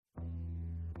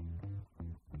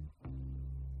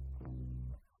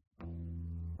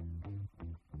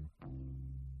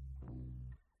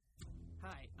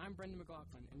I'm Brendan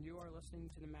McLaughlin, and you are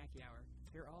listening to the Mackey Hour.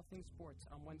 Hear all things sports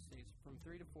on Wednesdays from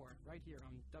 3 to 4, right here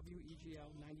on WEGL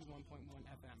 91.1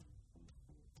 FM.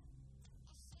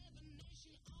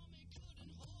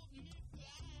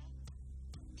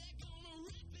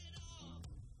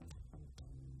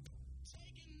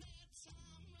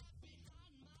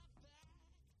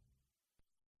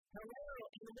 Hello,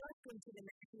 and welcome to the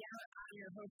Mackey Hour. I'm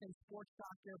your host and sports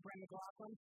doctor, Brendan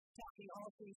McLaughlin, talking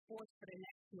all things sports for the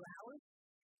next 2 hours.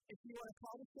 If you want to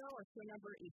call the show, our phone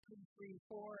number is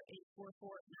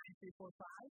 234-844-9345.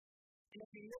 And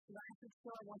if you missed last week's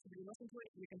show and want to re-listen to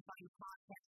it, you can find the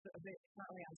podcast of it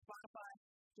currently on Spotify.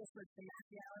 Just search the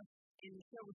Mackey Hour, and the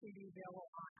show will soon be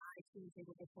available on iTunes and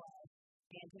Google Play.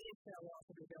 And today's show will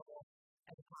also be available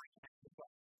as a podcast as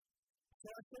well.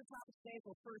 So our third topic today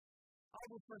I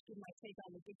will first give my take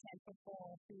on the Big Ten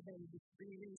football season, which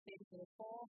reinstated for the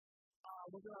fall.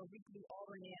 We'll do our weekly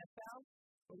Auburn in the NFL.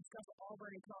 We'll discuss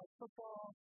Auburn in college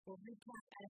football. We'll recap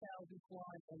NFL Week 1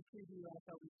 and preview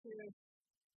NFL Week 2.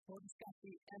 We'll discuss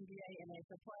the NBA and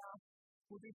NFL playoffs.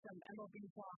 We'll do some MLB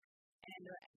talk and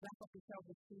wrap up the show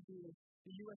with preview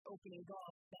the U.S. Open in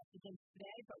golf that begins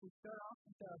today. But we start off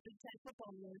with the Big Ten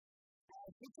football news.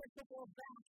 Big Ten football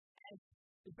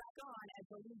is back on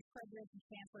as the league president and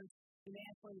chancellors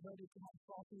unanimously voted to have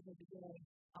fall season beginning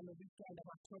on the weekend of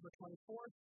October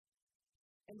 24th.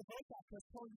 And the vote that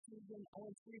postponed the season,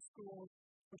 only 3 schools,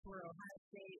 which were Ohio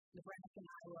State, Nebraska, and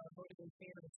Iowa, voted in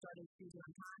favor of starting the season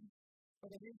on time.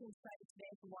 But the reason cited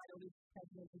today for why the league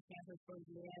president and chancellors voted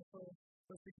unanimously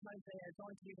was because they are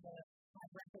going to be able to have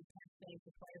rapid testing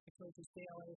for players and coaches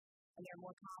daily, and they're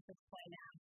more confident to play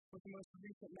now with the most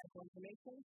recent medical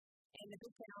information. And the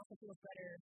Big Ten also feels better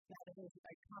now that there's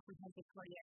a comprehensive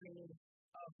cardiac screening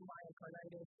of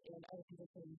myocarditis and other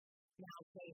conditions now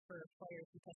safe for players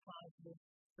who test positive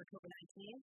for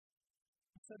COVID-19.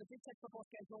 So the Big Ten football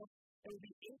schedule, it will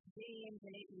be 8 games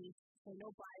in 8 weeks, so no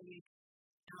bye week.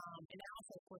 And that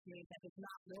also, of course, means that there's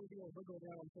not no real wiggle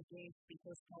room for games to be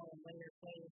postponed and later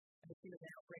played at the scene of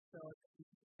the outbreak. So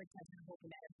Big Ten's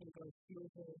hoping that everything goes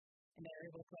smoothly and they're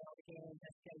able to play all the games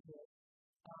as scheduled.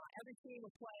 Every team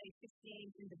will play 6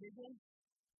 games in division,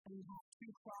 and we have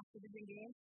 2 cross-division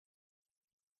games.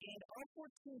 And all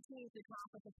 14 teams in the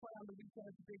conference will play on the weekend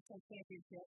of the Big Ten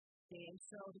championship game.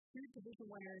 So the 2 division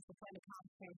winners will play in the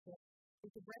conference championship,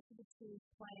 with the rest of the teams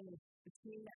playing the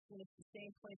team that finished the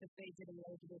same place as they did in the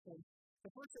other division. So,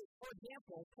 for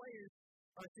example,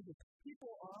 people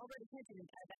are already hinting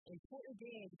at that important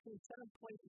game between 7th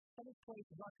place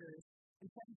Rutgers and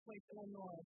 7th place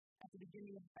Illinois at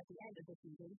the end of the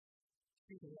season.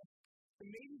 The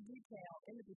major detail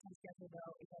in the Big Ten schedule,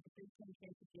 though, is that the Big Ten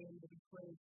championship game will be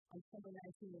played on December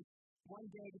 19th, one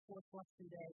day before Selection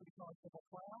Day for the college football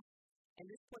playoff. And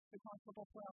this puts the college football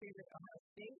playoff favorite Ohio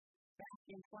State back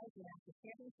in flight in the national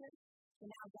championship. So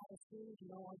now Dallas Steve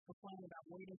no longer complaining about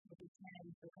waiting for the Big Ten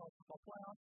for the college football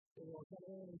playoff. They will get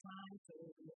it in time, so they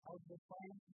will be eligible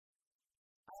playing.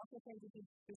 I also think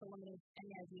this eliminates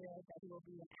any idea that there will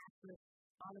be an asterisk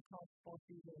on the college football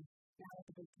season now that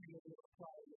the Big Ten will be able to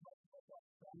play in the college football.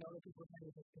 So I know that people are saying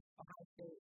that Ohio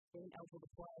State being eligible to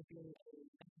play, being a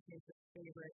championship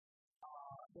favorite,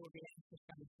 there will be an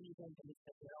asterisk on the season, but it's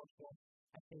that they're eligible.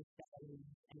 I think that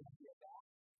eliminates any idea of that.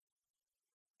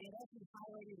 And as we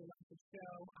highlighted in the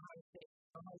show, Ohio State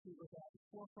was at the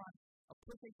forefront of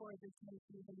pushing for a Big Ten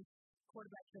season.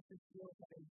 Quarterback Justin Fields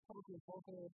have been publicly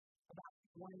vocal about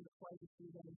wanting to play this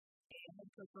season. And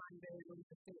head coach Ryan Day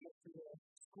released a statement to the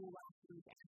school last week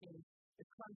asking if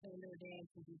Clemson and Notre Dame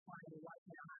can be playing in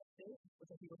Ohio State,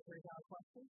 which I think was a very valid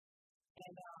question.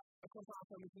 And, of course,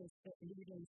 also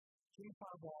Michigan's Jim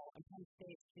Harbaugh and Penn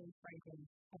State's James Franklin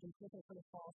have been pushing for the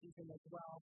fall season as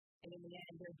well. And in the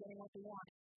end, they're getting what they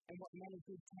want and what many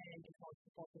Big Ten and college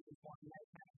football teams want in that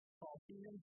kind of fall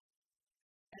season.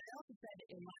 And I also said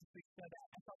in last week's show that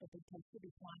I thought the Big Ten should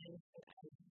be playing, and I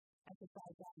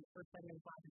emphasized that in the first segment of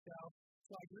last week's show.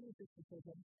 So I agree with this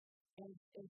decision. And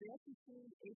if the SEC,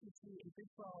 ACC, and Big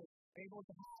 12 are able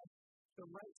to have the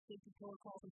right safety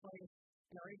protocols in place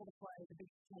and are able to play, the Big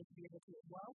Ten should be able to as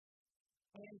well.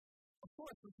 And, of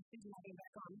course, with the season getting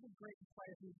back on, this is great for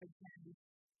players in the Big Ten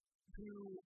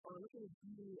who are looking to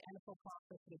do the NFL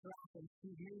process for the draft and who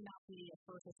may not be a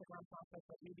first or second round prospect,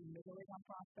 but maybe middle round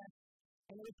prospect.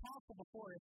 And it was possible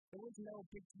before, there was no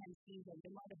Big Ten season.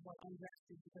 They might have won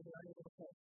undrafted because they were able to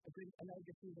put another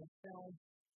good season film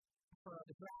for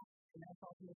the draft, and that's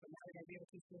ultimate, but now they're going to be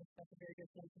able to do this. That's a very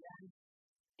good thing for them.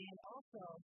 And also,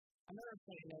 another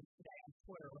thing is today on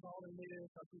Twitter, with all the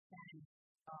news of Big Ten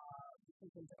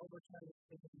decision to overturn the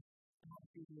decision to have a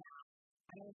season now.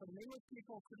 I know for numerous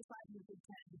people criticizing the Big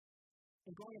Ten,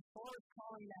 and going as far as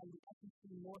calling them the SEC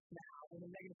North now with a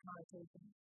negative connotation.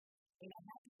 And I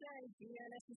have to say, being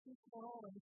an SEC for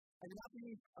Auburn, I do not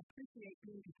appreciate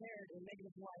being compared in a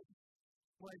negative light,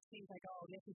 where it seems like, oh,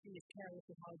 the SEC is careless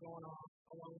of how going on,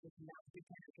 along with this now Big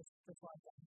Ten, just like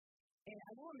that. And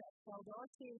I will admit, so there are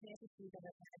teams in the SEC that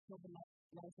have had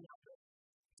COVID-19 outbreaks,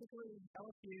 particularly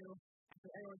LSU, after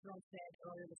Aaron Jones said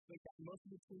earlier this week that most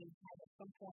of the teams had at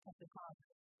some point tested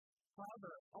positive.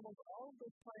 However, almost all of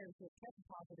those players who have tested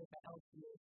positive at LSU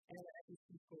and other SEC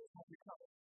schools have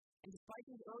recovered. And despite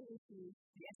these early issues,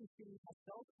 the SEC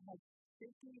has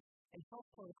safety and health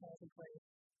protocols in place,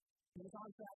 and is on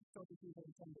track to start the season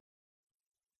in 10 days.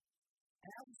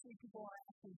 And obviously, people are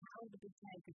asking how the Big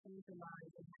Ten could change their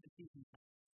minds and have a season.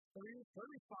 Their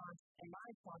response, and my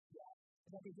response to that,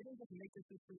 is that they didn't just make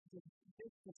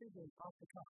this decision off the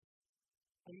cuff.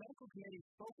 A medical committee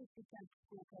focused Big Ten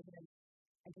school presidents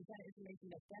and presented information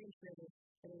that demonstrated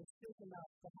that it was safe enough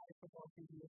to have a football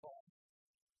season this fall.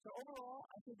 So overall,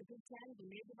 I think the Big Ten, they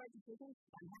made the right decision.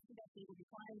 I'm happy that they will be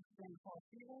fine during the fall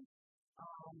season.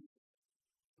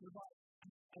 But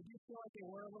I do feel like they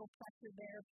were a little pressured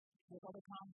there with other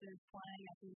conferences playing.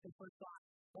 I think they first thought,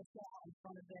 let's get out in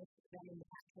front of this, them in the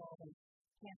Pac-12, and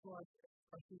cancel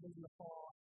our seasons in the fall,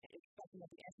 expecting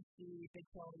that the SEC, Big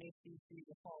 12, and ACC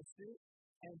will follow suit.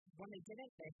 And when they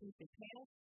didn't, I think they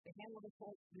panicked. They handled this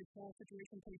whole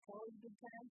situation pretty poorly in the Big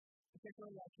Ten,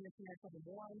 particularly like Commissioner Kevin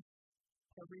Warren.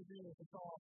 The reason is it's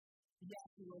all, yes,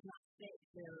 he was not safe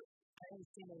there. I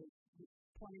understand there was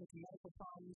plenty of medical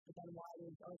problems, but then why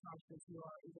there's other conferences who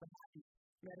are able to have these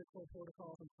medical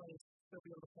protocols in place to still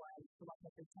be able to play, so like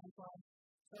the Big Ten club.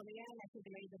 So in the end, I think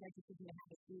they made the right decision to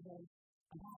have a season.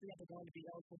 I'm happy that they're going to be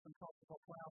eligible for the college football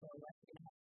playoff, so that's going to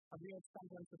have a real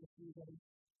semblance of the season.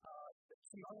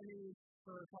 Some other news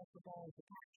for college football is the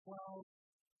Pac-12.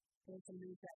 There's some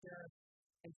news that they're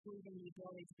improving the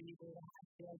ability to be able to have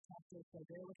field testing, so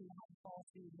they're looking to have a fall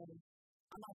season.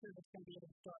 I'm not sure if it's going to be able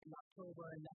to start in October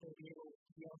and that they'll be able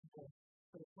to be eligible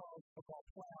for the college football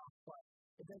playoff, but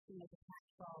it does seem like the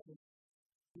Pac-12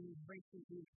 is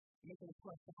making a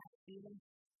push to have a season.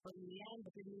 But in the end,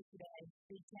 the big news today,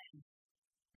 Big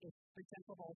Ten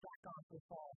football is back on for the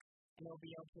fall, and they'll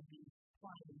be able to be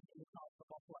playing in the college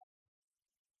football playoff.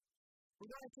 We're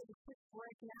going to take a quick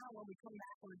break now. When we come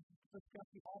back, we'll discuss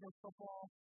the Auburn football,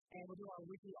 and we'll do our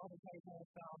weekly Auburn Players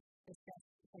NFL, discuss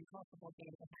some college football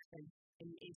games that happened in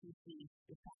the ACC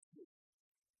this past week.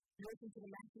 You're listening to the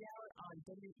Mackey Hour on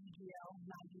WEGL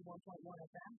 91.1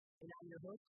 FM, and I'm your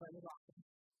host, Brendan Lawson.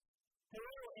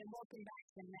 Hello, and welcome back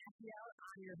to the Mackey Hour.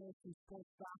 I'm your host and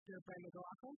sports doctor, Brendan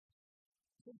Lawson.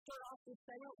 To start off this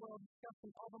segment, we'll discuss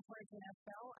some Auburn Players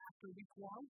NFL after week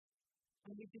 1.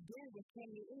 And we begin with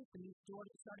Cam Newton, the new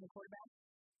Georgia starting quarterback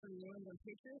for the New England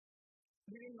Patriots.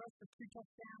 Newton rushed for 2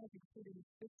 touchdowns, including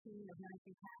 15 of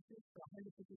 19 passes for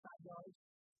 155 yards,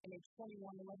 and a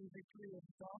 21-11 victory over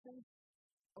the Dolphins.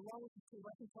 Along with the 2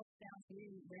 rushing touchdowns,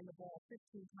 Newton ran the ball 15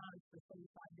 times for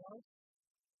 75 yards.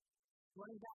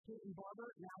 Running back Peyton Barber,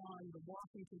 now on the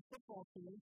Washington football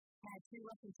team, had 2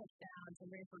 rushing touchdowns and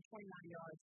ran for 29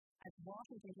 yards, as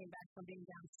Washington came back from being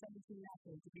down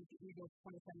 17-0 to beat the Eagles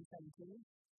 27-17.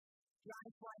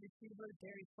 Giants wide receiver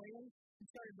Darius Slayton, he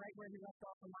started right where he left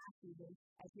off from last season,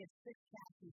 as he had 6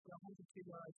 catches for 102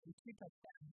 yards and 2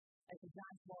 touchdowns, as the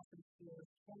Giants lost to the Steelers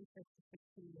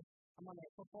 26-16 on Monday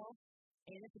Night Football.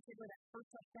 And in particular, that first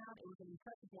touchdown, it was an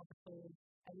impressive one for Slayton,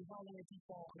 as he held in a deep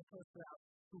ball on the post route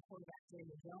from quarterback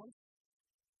Daniel Jones.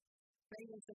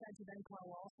 Bengals defensive end Carl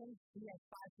Lawson, he had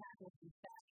 5 tackles and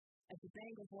sacks, as the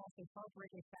Bengals lost in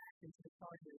heartbreaking fashion to the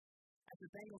Chargers, as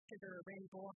the Bengals kicker Randy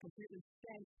Bullock completely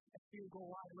sent a field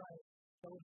goal wide right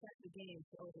that would set the game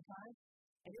to overtime.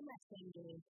 And in that same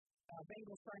game,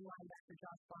 Bengals starting linebacker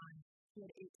Josh Bond, he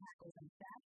had 8 tackles and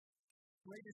sacks.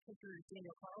 Raiders kicker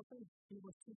Daniel Carlson, he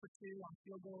was 2 for 2 on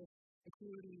field goals,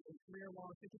 including a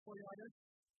career-long 54-yarder,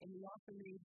 and he also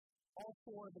made all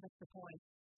 4 of the extra points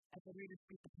as the Raiders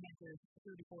beat the Panthers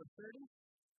 34-30.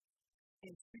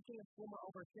 And speaking of former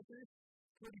Auburn kickers,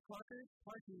 Cody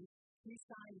Parkey, he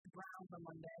signed with the Browns on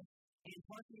Monday, and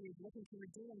Parkey is looking to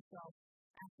redeem himself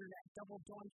after that double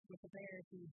doink with the Bears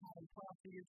he had in playoff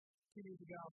 2 years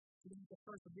ago. So this is the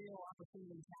first real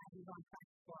opportunity he's had. He was on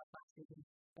practice squad last season.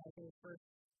 That was his first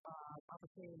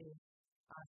opportunity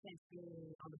since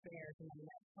being on the Bears, and then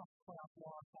that tough playoff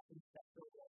loss after he stepped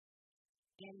over.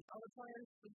 And other players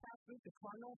this past week, the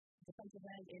Cardinals, defensive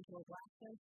end Angelo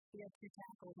Glaston, he had 2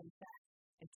 tackles and sacks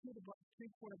and 2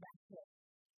 quarterback hits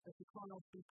as the Cardinals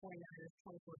beat the 49ers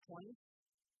 24-20.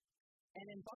 And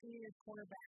then Buccaneers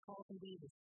cornerback Carlton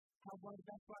Davis held one of the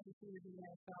best wide receivers in the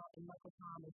NFL in Michael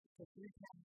Thomas to 3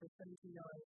 catches for 17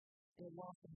 yards and a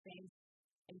loss of the Saints.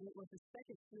 And it was the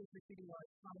second smooth receiving yard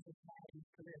Thomas has had in his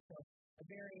career. So a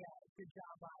very good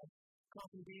job by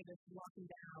Carlton Davis locking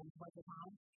down Michael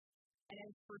Thomas. And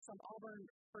then for some Auburn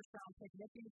first-round pick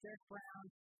rookies, Derek Brown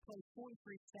played 43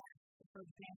 snaps for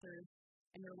the Panthers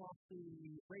in their loss to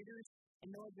the Raiders. And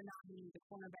Noah Benami, the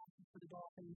cornerback for the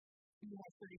Dolphins, he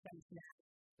had 37 snaps.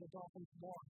 The Dolphins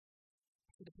lost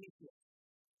to the Patriots.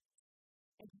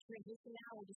 And to transition now,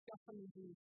 we'll discuss some of the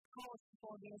college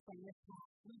football games from this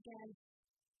past weekend.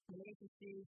 In the ACC,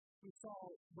 we saw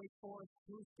Wake Forest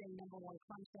boosting #1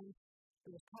 Clemson.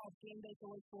 It was college game day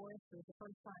for Wake Forest. It was the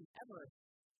first time ever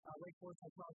Wake Forest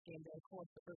had college game day. Of course,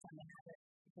 the first time they had it.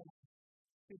 You can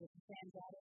see the fans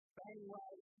at it. But anyway,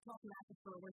 tough matchup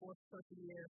for Wake Forest first of the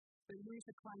year. They lose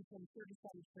to Clemson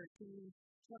 37-13.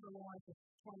 Trevor Lawrence was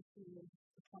 22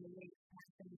 for 28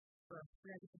 passing for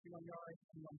 351 yards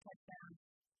and 1 touchdown.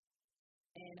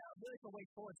 And really for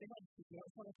Wake Forest, they had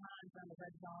several times around the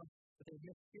red zone, but they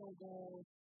missed field goals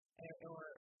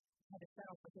or had to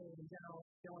settle for things in general.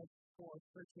 They only scored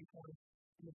 13 points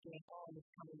in this game, all in this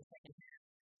coming the second half.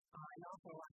 And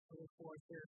also, for Wake Forest,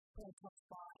 they're in a tough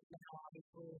spot now,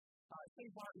 obviously.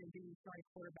 Steve Bartman being starting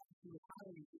quarterback, he was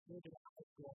highly rated in high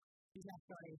school. He's now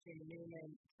starting Jamie Newman,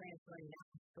 transferring now,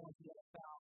 going to the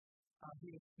NFL.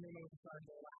 Newman was started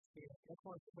there last year. And of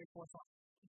course, Wake Forest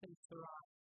since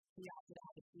he opted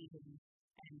out of the season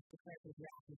and declared for the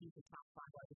draft, and he's the top 5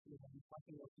 wide receiver. He's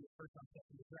likely to be the first round pick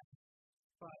in the draft.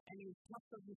 But any tough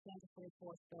circumstances for Wake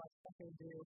Forest, so I expect they'll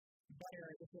do better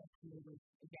if they have to move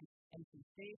against NC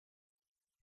State.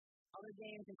 Other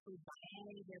games include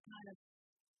Miami. They're kind of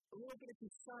a little bit of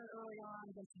concern early on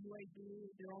against UAB.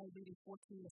 They're only leading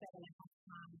 14-7 at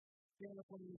halftime. They're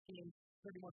winning the team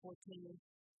 31-14.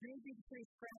 Green Bee's a pretty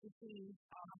scrappy team,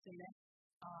 I'll have to admit.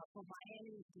 For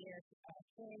Miami, they're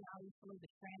playing out some of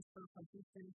the transfer from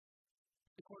Houston,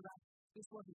 the quarterback. This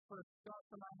was his first start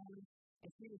for Miami, and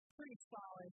he was pretty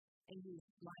solid in his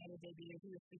Miami debut. He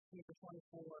was 16 for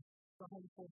 24 for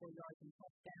 144 yards and a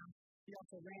touchdown. He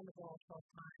also ran the ball 12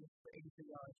 times for 83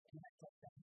 yards and a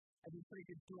touchdown. He's a pretty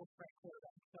good dual threat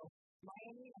quarterback. So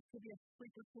Miami could be a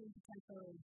sleeper team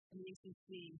potentially in the ACC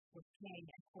with King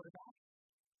at quarterback.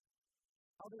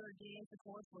 Other games, of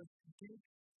course, was Duke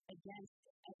against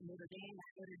Notre Dame.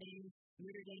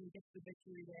 Notre Dame gets the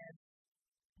victory there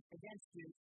against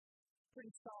Duke.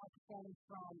 Pretty solid performance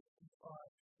from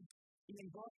Ian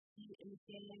Book in this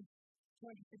game.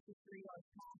 263 yards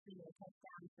passing and a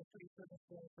touchdown. It's a pretty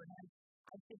serviceable for him.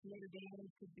 I think Notre Dame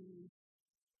could be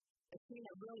a team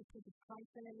that really pushes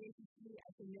Clemson in the ACC. I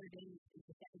think Notre Dame is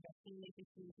the second best team in the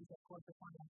ACC because, of course, they're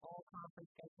playing all-conference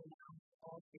schedule now,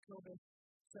 all pre-COVID.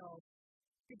 So,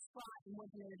 good spot in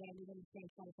Notre Dame, even if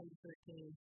it's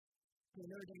 27-13.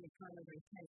 Notre Dame is currently ranked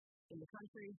 10th in the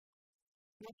country.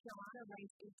 North Carolina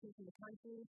ranks 18th in the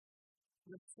country.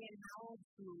 With Sam Howell,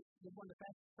 who was one of the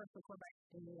best freshman quarterbacks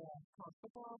in the college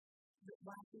football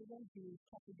last season, who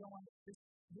kept it going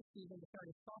this season to start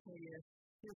his sophomore year.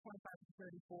 He was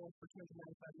 25-34 for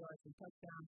 295 yards and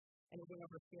touchdown, and a win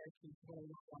over Syracuse, winning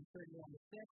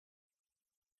 31-6.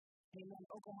 And then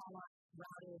Oklahoma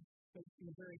routed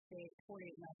Missouri State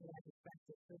 48-0 as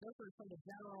expected. So those are some of the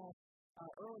general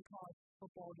early college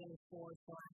football games for us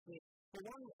last week. But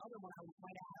one other one I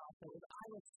might add also is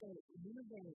Iowa State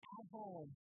losing at home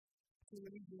to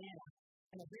Louisiana,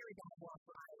 and a very bad loss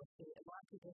for Iowa State. A lot of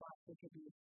people thought they could be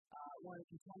one of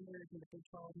the contenders in the Big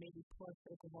 12, maybe push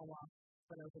Oklahoma.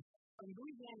 But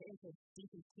Louisiana is a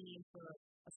decent team for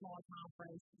a smaller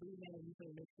conference. Louisiana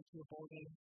usually makes it to a bowl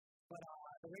game. But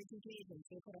the Raging Cajuns,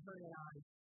 they put a hurting on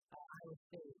Iowa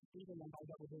State, beating them by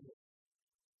double digits.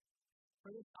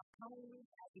 For this upcoming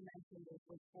week, as you mentioned, is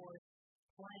Wake Forest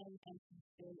playing NC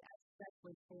State. I expect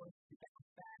Wake Forest to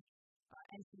bounce back.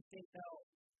 NC State, though,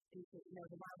 is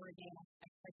the rivalry game. I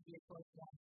expect to be a close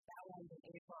one. That one's an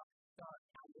 8 o'clock start.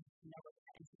 I would never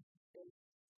at NC State.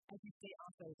 NC State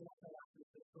also is not play after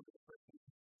this will be the first game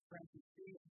for NC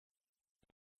State.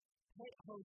 Pitt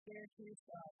hosts Syracuse.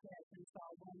 Pitt had pretty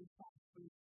solid win last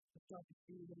week to start the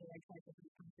season. They ranked 25th in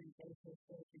the country. They host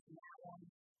Syracuse in that one.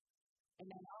 And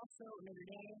then also Notre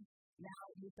Dame now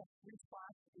moved up 3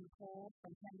 spots in the poll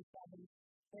from 10-7.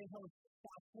 They host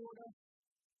South Florida.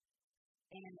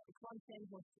 And Clemson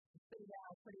was spitting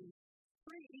out pretty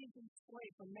easy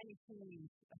slate for many teams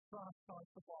across college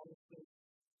football this week.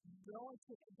 The only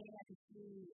game I could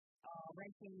see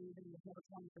ranking even with number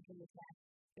 20 Virginia Tech,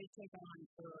 they take on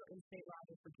their in-state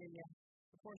rival Virginia.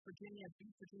 Of course, Virginia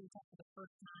beat Virginia Tech for the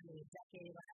first time in a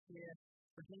decade last year.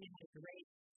 Virginia had a great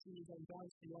season, going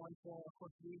to the Orange Bowl, of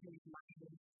course, losing to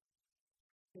Miami.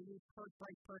 They lose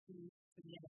Bryce Perkins to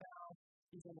the NFL.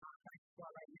 He's in the practice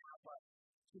squad right now, but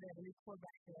obviously they have a new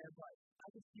quarterback there, but I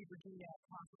could see Virginia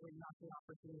possibly not the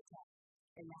opportunity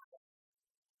in that one.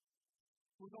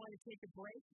 We're going to take a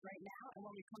break right now, and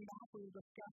when we come back, we will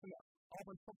discuss the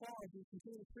Auburn football as we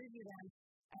continue to preview them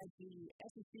as the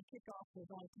SEC kickoff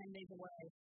is only 10 days away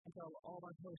until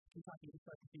Auburn hosts Kentucky to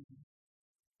start the season.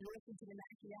 You're listening to the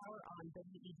Mackey Hour on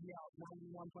WEGL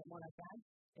 91.1 FM,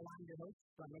 and I'm your host,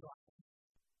 John McLaughlin.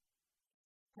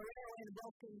 Hello, and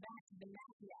welcome back to the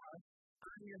Mackey Hour.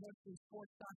 I'm your host and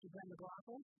sports doctor, Glenn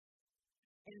McLaughlin.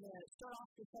 And to start off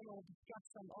this segment, we'll discuss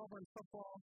some Auburn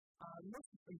football. Most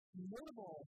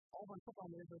notable Auburn football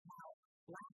news was how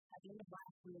at the end of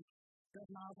last week, Doug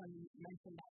Malzahn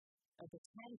mentioned that of the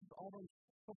 10 Auburn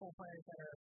football players that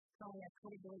are currently at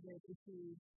COVID-related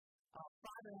issues, 5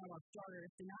 of them are starters.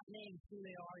 Do not name who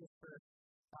they are just for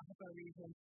HIPAA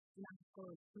reasons. Do not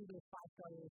disclose who those 5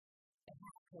 starters that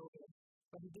have COVID.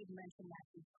 But he did mention that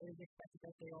it is expected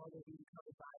that they all will be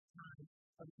covered by the time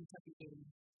of the Kentucky game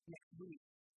next week.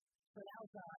 So that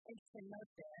was an interesting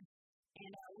note there.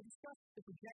 And we'll discuss the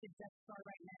projected depth chart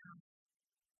right now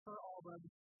for Auburn.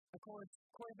 Of course,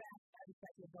 quarterback, as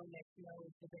expected, Bo Nix,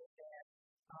 is the big there.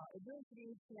 It really could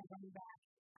be interesting at running back.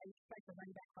 I expect the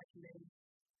running back by committee.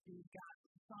 You've got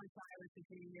Sean Cyrus, the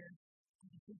junior.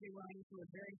 TJ Williams, who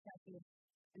was very effective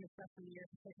in the freshman year,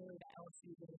 particularly the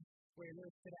LSU game, where he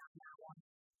really stood out in that one.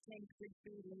 James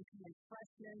Grigsby, the incoming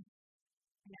freshman,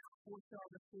 now 4-star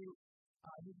recruit.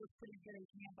 He looked pretty good in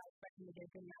camp. I expect him to get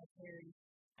a good amount of carries.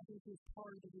 I think he's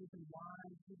part of the reason why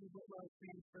he did well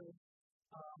transferred.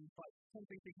 But Tim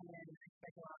Grigsby coming in, and I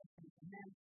expect a lot of things from him.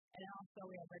 And also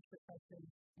we have redshirt freshman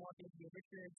Mark Anthony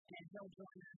Richards and Joe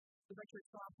Joyner, the redshirt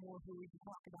sophomore who we can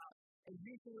talk about, is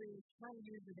usually trying to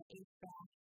use as an ace back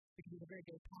because he's a very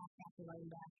good pass catcher running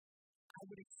back. I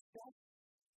would expect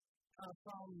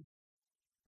from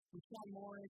Michelle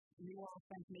Morris, new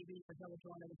offense maybe for Joe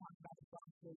Joyner to talk about this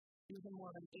last week, using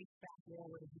more of an ace back role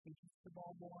where he can catch the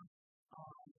ball more.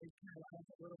 It kind of runs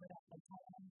a little bit at the tight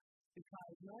end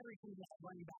because whenever he comes at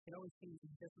running back, it always seems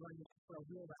he's just running back for a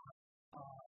wheel route.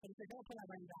 But if they're going to put that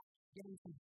running back, give him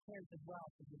some carries as well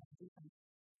so defense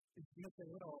is just a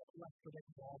little less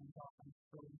predictable on his offense.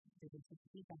 So they can keep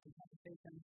the defense in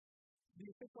compensation. The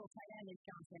official tight end is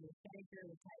John Sanders Sanker,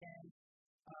 the tight end,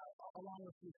 along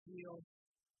with Luke Field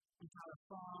and Tyler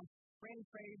Fromm. Brandon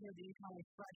Fraser, the incoming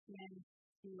freshman,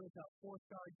 he was a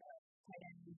 4-star tight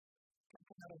end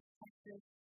coming out of Texas.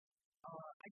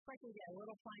 I expect him to get a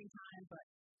little playing time, but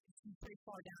he's pretty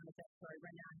far down the depth chart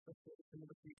right now. He's listed as the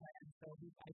number 3 tight end, so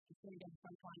I think he's going to get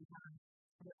some playing time.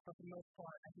 But for the most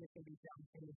part, I think it's going to be John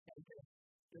Sanders Sanker.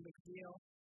 No big deal.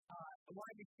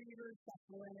 Wide receivers, Seth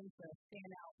Williams, the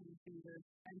standout receivers,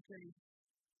 entering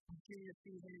junior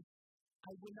season.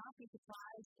 I would not be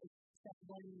surprised if Seth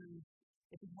Williams,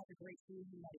 if he has a great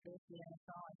season that he goes to the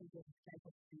NFL. I think he has a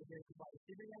potential to be a very good wide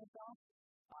receiver in the NFL.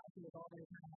 I think with all their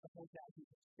time, I have to hope that he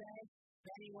can stay.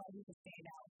 But anyway, he's a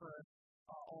standout for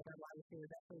all their wide receivers.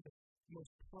 That's really the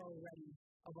most pro-ready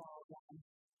of all of them.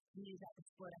 He's at the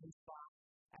split end spot.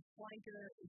 At flanker,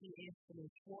 we see Anthony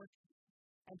Schwartz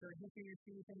enter his junior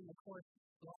season. Of course,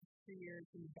 the last 2 years,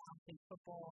 he's bouncing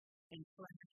football and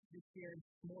flanker. This year,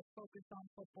 more focused on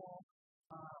football.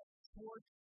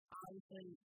 Schwartz,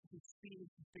 obviously, his speed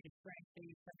is his biggest strength.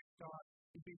 He's a fast start.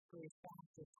 He's basically as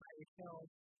fast as Tyreek Hill.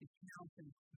 He counts and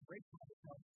breaks Tyreek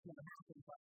Hill. It never happens,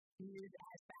 but he is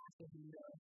as fast as he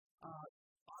is.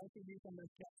 Obviously, he's on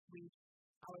those jet sweeps.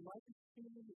 I would like to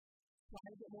see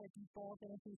quite a bit more deep balls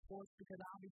in Anthony Schwartz because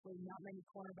obviously not many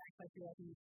cornerbacks I feel like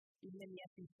even in the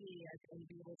SEC are going to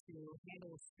be able to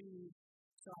handle speed.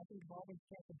 So I think Auburn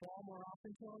should get the ball more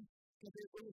often to him because it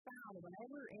was found that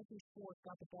whenever Anthony Schwartz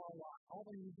got the ball a lot,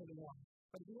 Auburn usually won.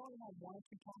 But if you only had 1 or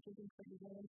 2 catches in certain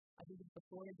games, I think it's the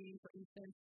Florida game, for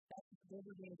instance, those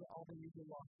are games that Auburn usually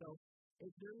lost. So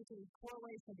there is a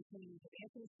correlation between if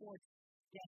Anthony Schwartz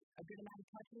gets a good amount of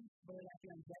touches, whether that's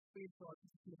on jet sweeps or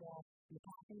catching the ball in the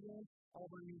passing game,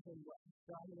 Auburn usually wins.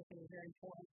 So I think it's very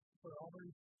important for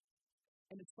Auburn.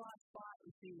 In the spot,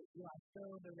 we see Eli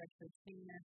Stowe, the redshirt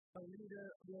senior, the leader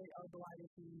really of the wide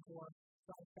receiving corps. So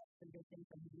I expect some good things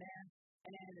from him there.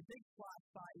 And then the big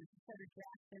spot is Cedric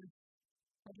Jackson,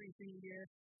 every senior year.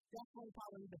 Definitely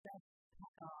probably the best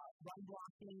run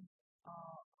blocking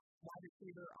wide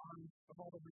receiver of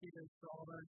all the receivers for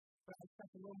Auburn. But I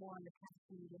expect a little more on the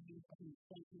passing game. I think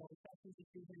he's more receptions this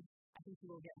season. I think he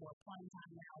will get more playing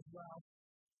time now as well.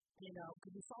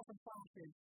 Because we saw some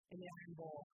flashes in the Iron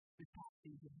Bowl this past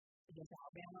season against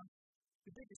Alabama.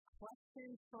 The biggest question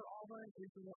for Auburn is,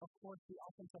 of course, the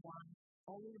offensive line.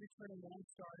 Only returning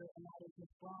 1 starter, and that is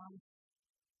Mick Braun.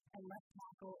 And left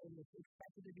tackle is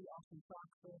expected to be Austin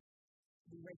Foxer.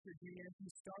 the redshirt junior. He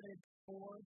started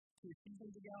 2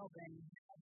 seasons ago, then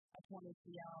a 20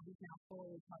 CL. He's now fully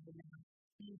recovered now.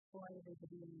 He's played as a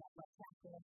being at left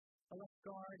tackle. The left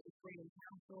guard is Braden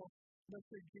Council,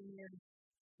 redshirt junior.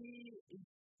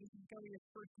 This is going to be his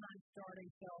first time starting,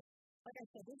 so like I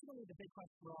said, this is going to be the big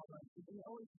question for Auburn. We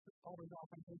always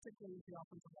offense, and particularly with the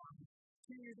offensive line.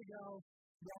 2 years ago,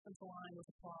 the offensive line was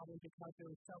a problem because there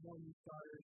were several new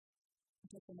starters. It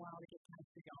took them a while to get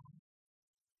chemistry going.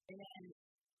 And then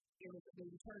they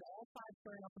returned all 5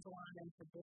 starting offensive linemen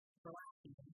for last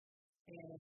season.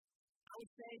 And I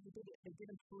would say they did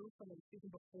improve from the season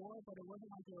before, but it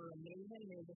wasn't like they were amazing.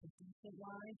 They were just a decent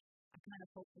line. I kind of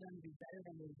hoped for them to be better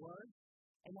than they were.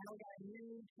 And now we got a new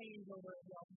changeover in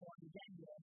the offensive line again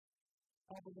here.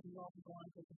 Auburn with the offensive line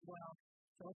as well.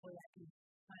 So hopefully that can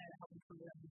kind of help improve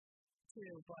them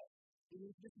too. But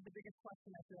this is the biggest question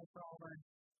I feel like for Auburn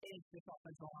is this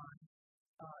offensive line.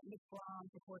 Nick Brahms,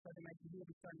 of course, as I mentioned, he will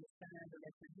be starting the center, the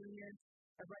redshirt junior.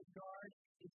 At right guard,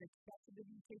 it's expected to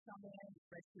be Tayshaun Man,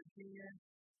 redshirt junior.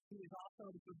 He is also,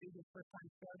 this would be his first time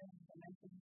starting, as I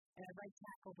mentioned. And at right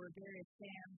tackle, Darius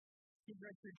Sam, he's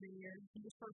redshirt junior. He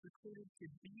was first recruited to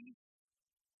be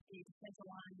a defensive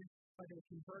lineman, but they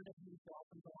converted him to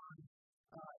offensive line.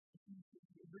 He's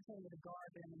originally with a guard,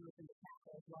 and then moved into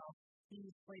tackle as well.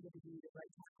 He's slated to be the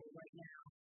right tackle right now,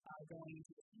 going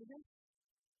into the season.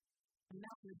 And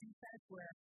now for the defense,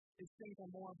 where things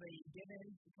are more of a given,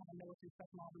 you kind of know what to expect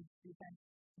from Auburn's defense.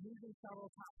 Losing several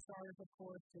top starters, of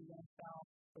course, to the NFL,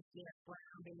 with Derek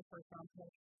Brown being the first-round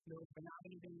pick, Louis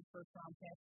Benami being the first-round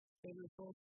pick. They lose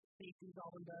both safeties,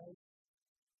 Auburn does,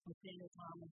 with Daniel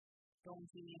Thomas going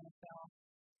to the NFL.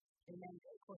 And then,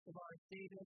 of course, Tavares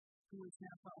Davis, who is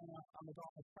now playing on the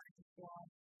Dolphins practice squad.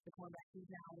 The cornerback, he's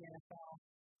now in the NFL.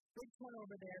 Big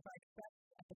turnover there, but I expect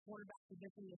at the quarterback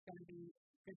position, it's going to be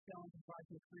good Jones as far as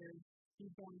his career.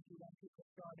 He's going to let people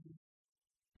starting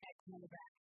at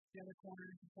cornerback. The other corner,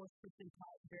 of course, Christian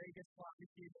Tutt, very good slot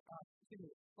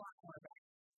cornerback.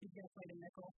 He's going to play the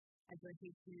nickel as their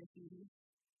senior season.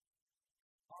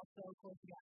 Also, of course, we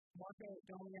got Marco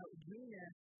Domino Jr.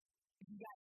 He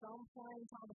got some playing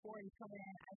time before he come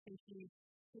in. I think he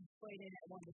could play in at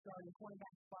one of the starting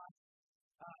cornerback spots.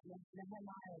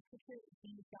 Nehemiah Pickett,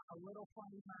 he's got a little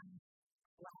playing time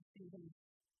last season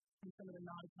in some of the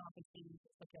non-conference teams,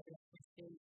 like at Ohio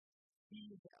State.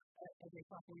 He's, as a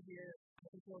sophomore year, I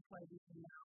think he'll play decent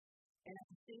now. And at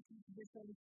the safety position,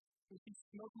 we see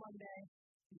Smoke Monday,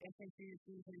 the SNC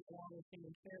season, along with King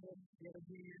and Fairwood, the other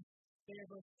junior. They're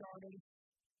both starting.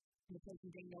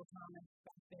 Replacing Daniel Thomas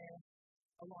back there,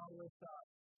 along with,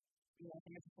 I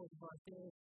think it's supposed to be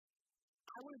Davis.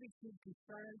 I wouldn't be too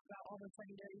concerned about all the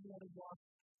secondary, even though they lost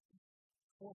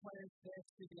 4 players there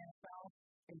to the NFL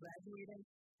and graduating,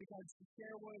 because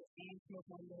Fairwood and Smoke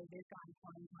Monday, they've gotten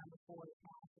playing time before the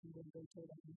past and been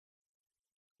rotated.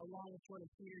 Along with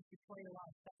Jordan Peters, he played a lot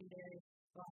of secondary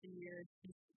the last few years.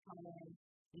 He's coming in.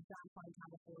 He's gotten playing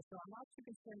time before, so I'm not too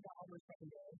concerned about all their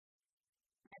secondary.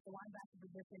 At the linebacker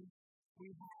position, we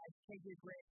had KJ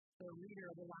Britt, the leader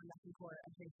of the linebacking corps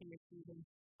at his senior season.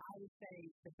 I would say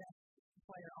the best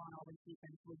player on Auburn's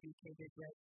defense would be KJ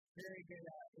Britt. Very good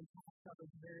in pass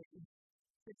coverage, very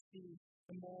fits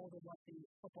the mold of what the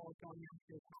football is going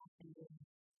after passing.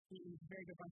 He's a very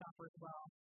good run stopper as well.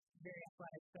 Very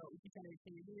athletic. So he's going to be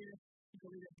senior year. He's a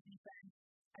leader of the defense.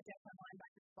 At the outside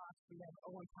linebacker spots, we have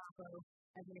Owen Capo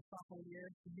as a sophomore year.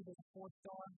 He was a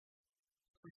 4-star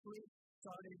recruit.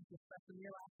 Started his freshman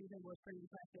year last season, was pretty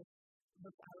impressive.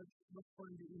 I would look for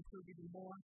him to improve even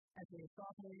more as a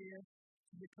sophomore year.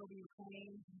 Jacoby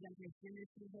McLean, he's in his junior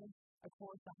season. Of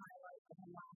course, the highlight of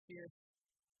him last year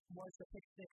was the pick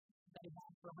six that he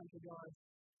had for 100 yards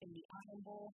in the Iron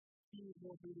Bowl. He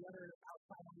will be the other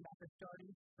outside linebacker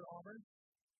starting for Auburn.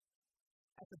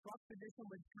 At the Buck position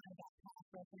was kind of that pass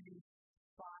rushing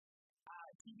spot.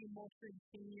 T.D. Moultrie,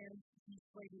 senior, he's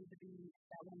slated to be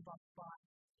that one Buck spot.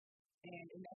 And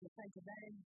in that defensive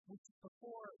end, which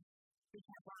before Big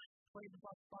Cat Bryant played the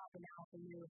Buck spot, but now it's a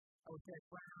new Derek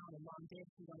Brown and Ron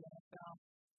Davis who won the NFL.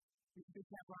 Big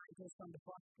Cat Bryant goes from the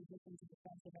Buck position to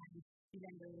defensive end. He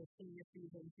then goes to senior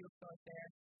season. He'll start there,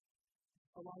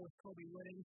 along with Kobe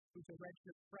Wooding, who's a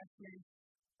redshirt freshman.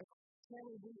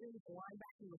 Taylor Wheaton, the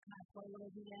linebacker, will kind of play a little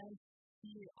at the end.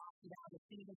 He opted out of the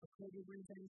season for COVID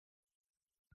reasons.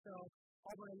 So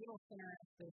Auburn a little thinner at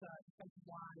this defensive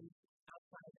line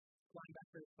outside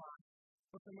linebacker spot.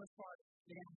 But for the most part,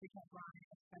 they're going to have Big Cat Bryant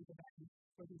at defensive end.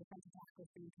 For the defensive tackle,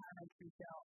 being Tyron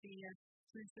Truesdell, senior.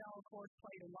 Truesdell, of course,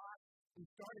 played a lot and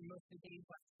started most of the games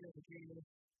last year as a junior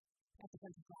at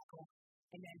defensive tackle.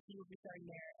 and then he will be starting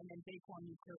there, and then Daquan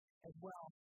Newkirk as well,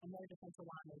 another defensive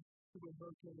lineman who was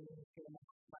rotated in this game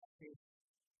last year.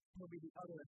 He'll be the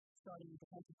other starting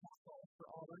defensive tackle for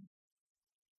Auburn.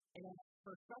 And then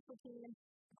for special teams,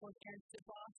 of course, Aaron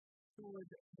Stipoff, who was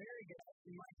very good,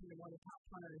 in my opinion, one of the top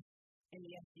punters in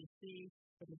the SEC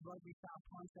with his rugby style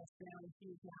punt touchdown.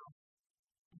 He is now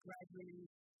graduating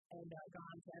and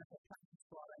gone to NFL practice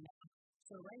squad right now.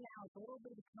 So right now, it's a little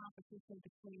bit of a competition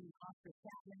between Oscar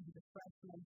Chapman, who's a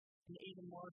freshman, and Aiden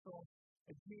Marshall,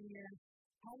 a junior.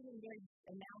 Hasn't been very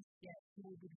announced yet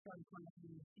who will be the starting punter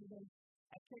in the season.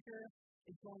 At kicker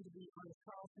is going to be Hunter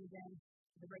Carlson again,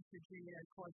 the redshirt junior,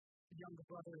 of course, the younger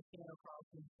brother of Daniel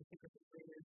Carlson, the kicker for the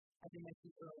Raiders, as I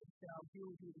mentioned earlier. So he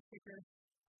will be the kicker.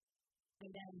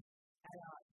 And then at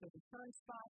the return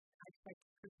spot, I expect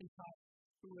Kristen Tutt,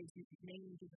 who was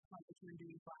mainly due to punt return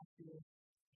duties last year,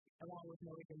 along with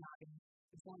Noah Ganagan,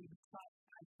 is going to be Tutt.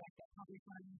 I expect that punt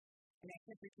return. And at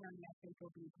kick return, I think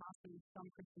will be possibly some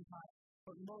Kristen Tutt,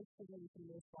 but most of them for the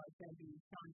most part is going to be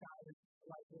Sean Shires,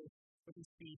 likely, with his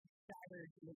feet staggered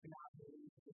to the Ganagan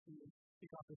to the team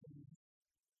pick up his knees.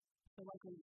 So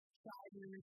likely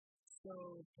Shires,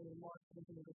 Stove, and Marshall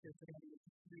into the Richards are going to be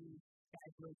the three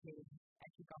guys rotated at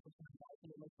kickoff return. I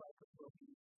think it looks like it will be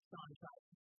Sean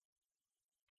Shires.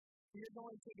 We're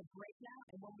going to take a break now,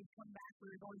 and when we come back,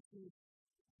 we're going to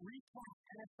recap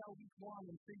NFL Week 1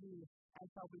 and preview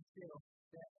NFL Week 2.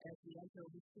 As we enter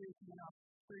Week 2 coming up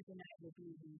Thursday night will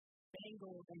be the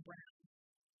Bengals and Browns.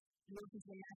 You're listening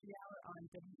to the Mackey Hour on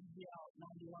WEGL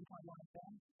 91.1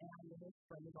 FM, and I'm your host,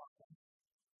 Brendan Lawson.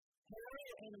 Hello,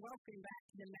 and welcome back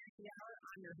to the Mackey Hour.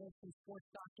 I'm your host and sports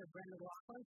doctor, Brendan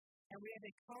Lawson. And we have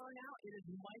a caller now. It is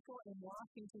Michael in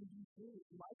Washington, D.C.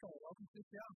 Michael, welcome to the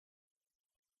show.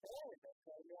 Hey, thanks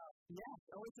for having me on. Yes,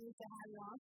 always nice to have you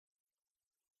on.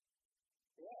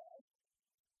 Yeah,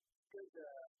 good to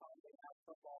finally have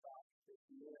football back this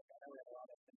year. I know we have a lot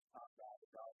of things to talk about. We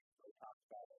really talked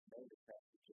about it. Maybe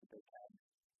it's just a big time.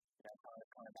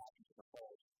 Coming back into the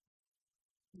fold.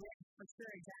 Yeah, for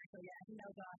sure, exactly. Yeah,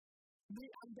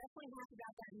 I'm definitely happy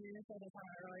about that news that I talked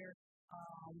about earlier.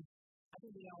 I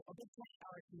think, a Big Ten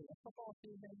or a football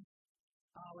season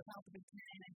without the Big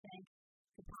Ten, I think,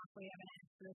 could possibly have an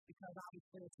asterisk because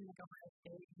obviously a team like Ohio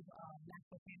State is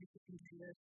national championship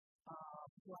contenders.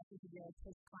 Who I think could be able to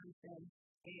push Clemson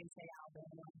and say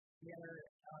Alabama, the other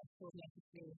schools in the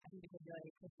SEC. I think they could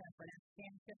really push them for an national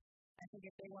championship. I think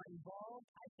if they weren't involved,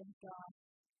 I think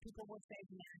people would say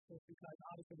it's an asterisk because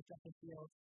obviously with Justin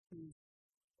Fields, who's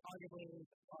arguably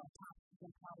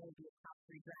can probably be a top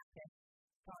 3 draft pick,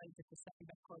 probably just the second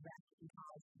best quarterback in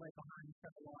college, right behind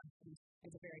Trevor Lawrence, who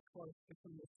is a very close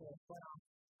between the two. But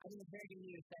I think it's very good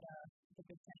news that the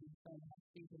Big Ten is going to have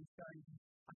season starting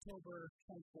October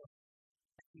 24th.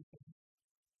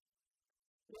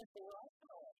 Yeah, so what I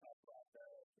kind of want to talk about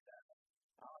that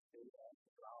policy and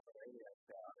the Auburn radio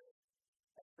stuff is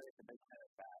it's a Big Ten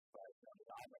fact, but the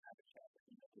Auburn have a chance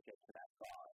to get to that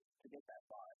far,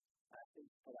 And I think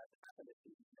for that to happen this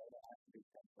season, there has to be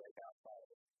some breakout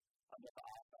players on the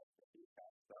offense and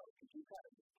defense. So could you kind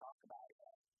of just talk about it?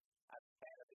 As a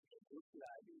fan of the team, who should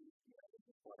I be,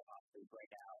 just sort of possibly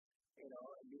break out, and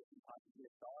be possibly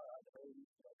a star on the maybe,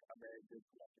 a very good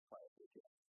collective player for the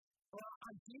team? Well,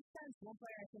 on defense, one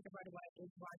player I think of right away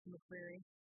is Rodney McCreary.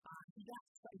 He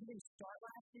didn't start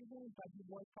last season, but he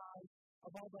was probably,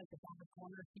 of all the backup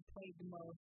corners, he played the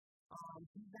most.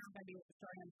 He's now going to be able to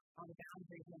start him on the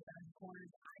boundaries and the boundary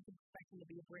corners. I expect him to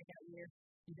be a breakout year.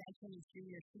 He's entering his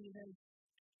junior season,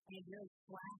 and he really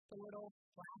flashed a little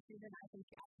last season. I think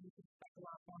we should expect a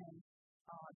lot from him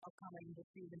upcoming this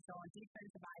season. So on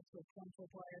defense, if I had to a potential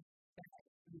player that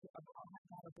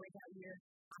have a breakout year,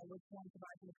 I would point to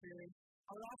Rodney McCreary.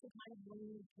 I would also kind of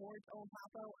lean towards Owen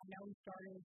Papo. I know he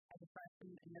started as a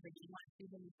freshman in every game last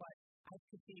season, but I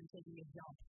could see him taking a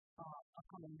jump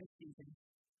upcoming this season.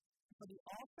 For the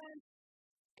offense,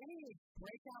 any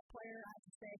breakout player, I have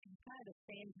to say, can kind of the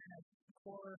same kind of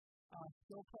core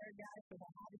skill player guy. So if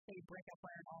I had to say breakout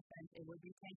player in offense, it would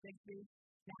be Tank Bigsby.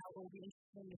 Now, it will be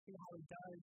interesting to see how he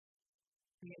does.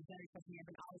 He has very tough year,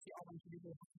 but obviously all I'm doing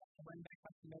is running back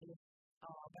up the middle.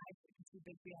 But I can see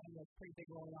Bigsby having a pretty big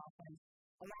role in offense.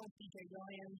 Along with DJ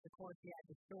Williams, of course, he had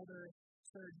the shoulder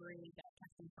surgery that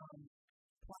kept him from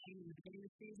playing in the beginning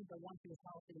of the season, but once he was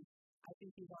healthy, I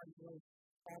think he's already really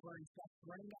Auburn's best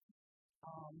running back.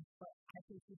 But I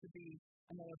think he could be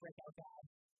another breakout guy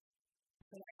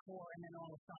for that core and then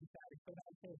all the front side. So I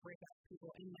would say breakout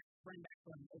people in that running back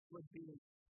room, it would be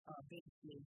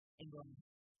Bigsby Ingram.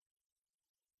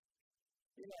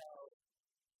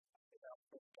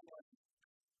 For someone,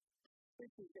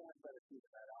 60 fans better see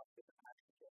that out in the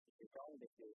action you're going to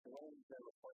do. So when the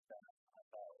reports that I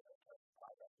thought in terms of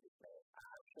progress you made,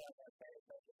 I'm sure I'm going to say it's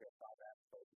not just your progress,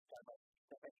 but it's kind of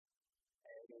specific.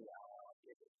 And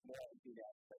if it's more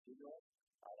enthusiastic that you do it,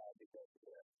 that would be great to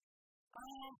hear.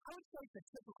 I would say the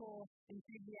typical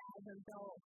enthusiasm,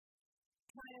 though,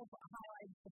 kind of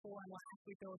highlights before and last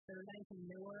week, though, if there's anything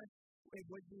newer, it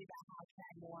would be about how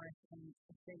Chad Morris and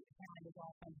the state behind his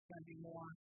offense is going to be more.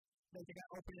 They're going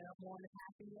to open it up more in the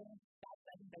passing game.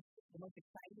 I think that's the most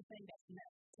exciting thing. That's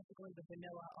typically the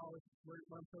vanilla,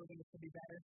 we're improving, it could be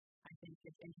better. I think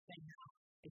it's interesting how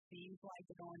it seems like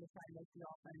they're going to try to make the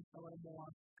offense a little more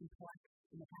complex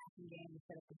in the passing game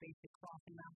instead of the basic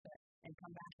crossing route and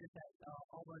come back to that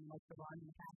Auburn likes to run in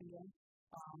the passing game.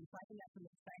 So I think that's an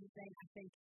exciting thing. I think,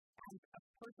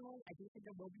 personally, I do think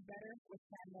it will be better with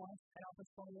Chad Morris at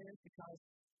offensive coordinator because,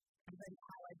 as I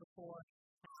highlighted before,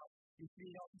 how in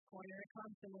three offensive coordinator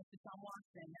comes and with Deshaun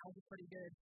Watson, that was a pretty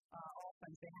good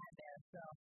offense they had there. So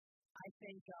I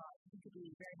think he could be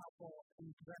very helpful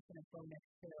in progression and bonus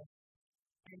to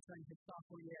entering his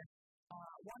sophomore year.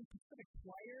 One specific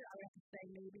player, I would have to say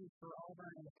maybe for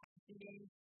Auburn in the passing game,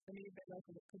 to me, it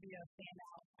could be a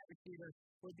standout at receiver,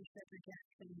 would be Cedric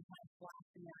Jackson, who kind of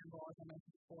flashed in the iron ball, as I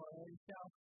mentioned before.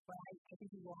 But I think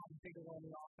he will have a bigger role in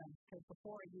the offense, because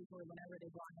before, usually, whenever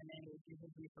they brought him in, it was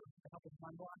usually for the help of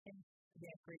run blocking. He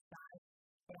has great size.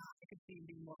 But I could see him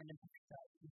being more of an impact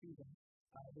this season.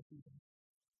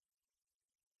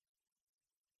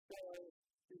 So,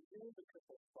 you do the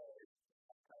triple players,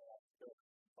 kind of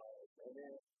players, and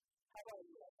then how about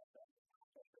you like that?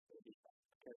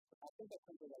 Because I think that's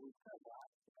something that we've kind of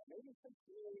lost. Maybe since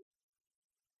really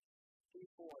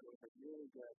Q4 was a really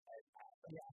good edge pass.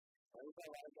 Yeah. There was a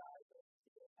lot of guys that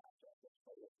did pass rushes,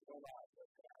 but there's a lot of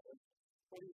those guys.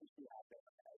 What do you see out there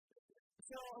on the edge this year?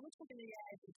 So, I'm looking at the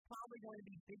edge. It's probably going to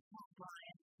be Big Cat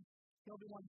Bryant. He'll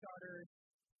be one of the starters.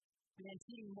 And then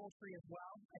T.D. Moultrie as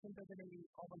well. I think those are going to be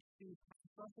Auburn's two pass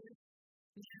rushers.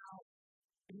 Now,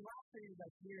 in the last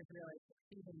years, really,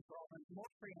 season for Auburn,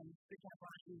 Moultrie and Big Cat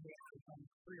Bryant usually average on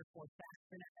 3 or 4 sacks.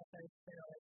 They're not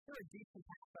necessarily, they're a decent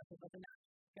pass rusher, but they're not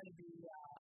going to be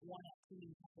one at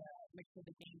teams to mix with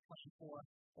the game plan for,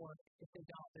 or if they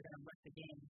don't, they're going to wreck the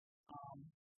game.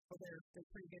 But they're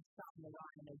pretty good stopping the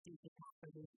run and they're decent pass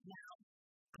rushers. Now,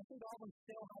 I think Auburn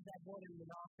still has that void in the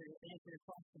roster to answer your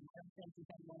question. I don't think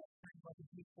there's anyone that's kind of like a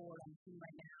deep forward on the team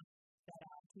right now that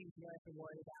teams really have to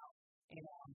worry about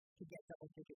and to get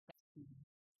double-digit sacks.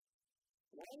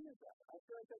 Why is that? I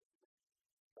feel like that's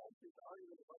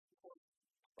arguably the most important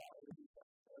spot in the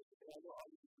defense. I know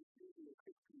obviously we usually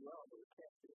equip pretty well, but we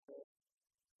can't do it.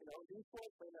 These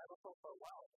boys played that for a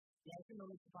while. Yeah, it's been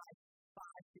only for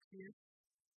 5-6 years.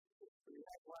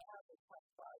 What happened in the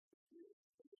past 5-6 years?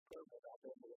 Program out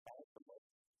there with a find someone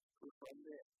who from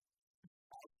the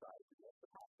outside to get the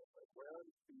pass. Like, where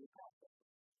do you pass them?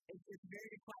 It's a very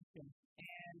good question.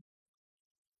 And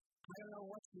I don't know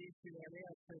what's the issue there,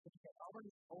 really, because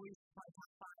Auburn's always probably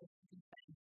top 5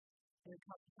 defense. They're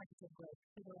top defensive grade,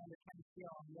 particularly under Kevin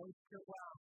Steele, and they do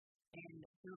well. And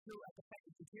they're through at the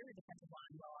interior defensive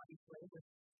line, well, obviously,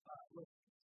 with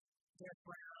Derek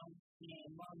Brown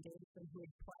and Ron Davidson, who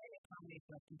would play a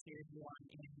combination of interior one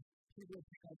and he would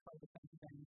play defensive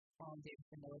end. Ron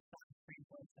Davidson, though, is not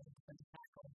translates as a defensive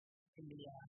tackle in the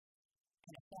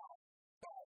NFL.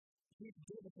 But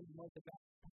Davidson was the best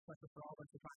player for Auburn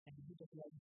to try, and he just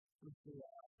led with the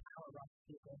power rush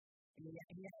people. And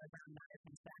he had around 9 or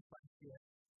 10 sacks last year.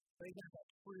 So he's got that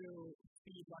true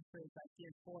speed rushers like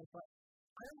Jared Ford. But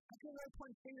I can't really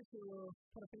point fingers to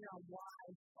put a finger on why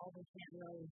Auburn can't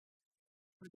really,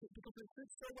 because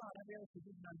they're so well at every other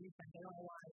position on defense. I don't know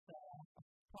why it's a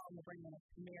problem to bring in a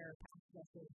premier pass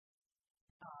rusher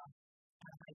out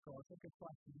of high school. It's a good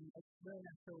question. It's really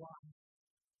not sure why.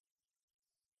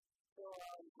 So,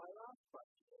 my last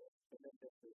question is, and then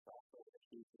this is also the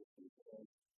key to the season,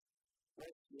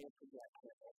 what's your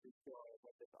projection as we go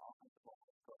with this offensive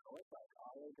line going to look like?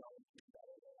 Are they going to be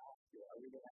better than last year? Are we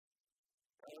going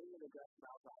to address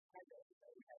Malcolm Henry?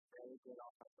 We have very good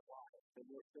offensive line. So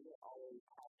we're always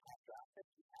have top draft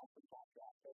picks. We have some top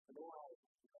draft picks. So we're always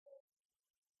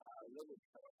really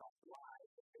coming off the line.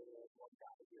 If there is one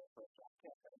guy to be a first draft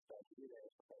pick, and it's going to be there,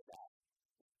 something like that.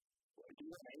 Do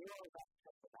you have anyone about to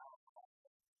check the balance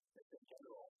just in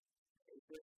general? Is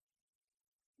this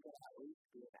going to at least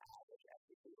be an average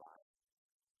SEC line?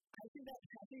 I think yes,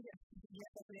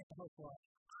 that's what you have to hope for.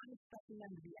 I'm expecting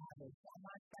them to be average. I'm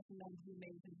not expecting them to be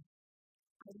amazing.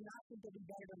 I do not think they'll be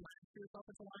better than last year's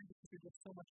offensive line because there's just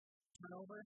so much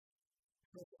turnover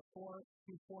with 4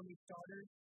 new starters.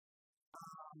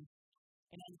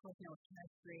 And then, of course,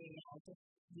 chemistry, just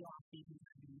the off-season is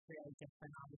going to be fairly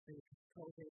different, obviously, with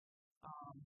COVID.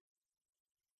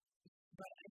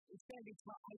 But it's going to be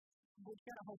tough. We've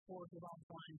got to hope for with all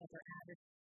the lines that they're at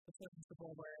the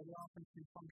serviceable where the offense can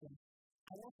function.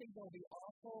 I don't think they'll be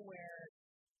awful where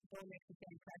they'll make the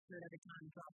same pressure every time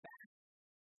and drop back.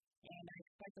 And I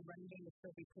expect the running game to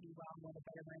still be pretty well, one of the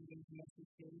better running games in the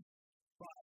SEC.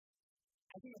 But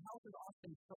I think the health of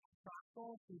Austin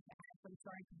Proctor, who's had some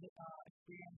starting to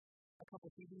experience a couple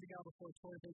seasons ago before he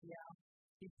tore his ACL.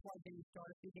 He's plugged in to start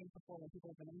a few games before when people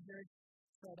have been injured.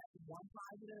 So that's one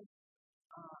positive.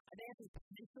 I think it's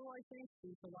potential, I think.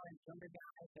 There's a lot of younger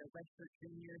guys, they're redshirt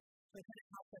juniors. So it kind of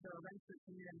helps that they're a redshirt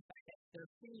junior in the fact that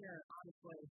they're senior,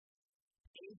 honestly,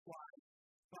 age-wise.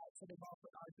 But so they've also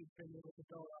obviously been able to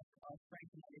build up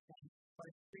strength and everything. But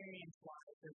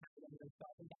experience-wise, they're kind of limited. So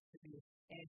I think that could be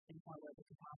an interesting point where they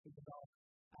could possibly develop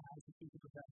as the season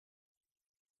progresses.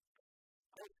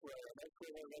 Hopefully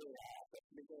they're really at the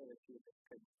beginning of the season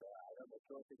because I don't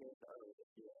know if the games early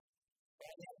this year.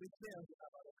 But yeah, we still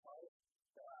have other calls.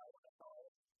 So I want to call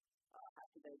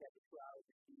after they get the 2 hours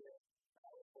this year. I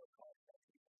will put calls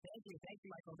next week. Thank you,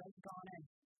 Michael. Thanks for calling in.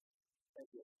 Thank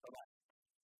you. Bye-bye.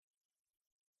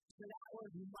 So that was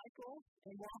Michael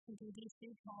in Washington, D.C.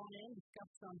 calling in,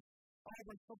 discussed some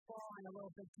Auburn football and a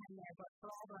little Big Ten there. But for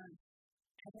Auburn,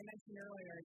 as I mentioned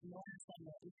earlier,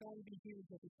 it's going to be huge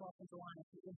with this offensive line.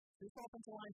 If this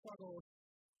offensive line struggles,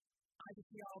 I could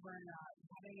see Auburn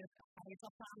having a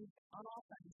tough time on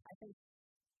offense. I think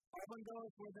Auburn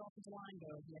goes where the offensive line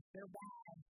goes. And if they're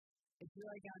bad, it's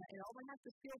really going to – and Auburn has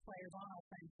the skill players on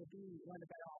offense to be one of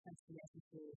the better offenses in the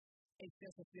SEC. It's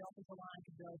just if the offensive line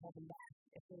can really hold them back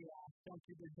if they don't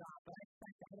do their job. But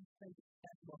I don't think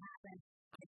that will happen.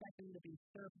 I expect them to be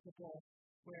serviceable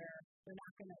where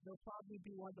they'll probably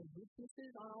be one of the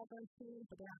weaknesses on Auburn's team,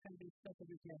 but they're not going to be such a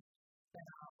weakness that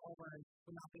Auburn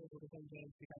will not be able to win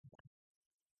games because of that.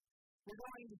 We're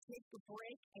going to take a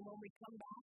break, and when we come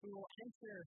back, we will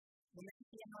enter the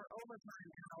Mackey Hour overtime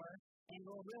hour, and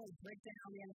we'll really break down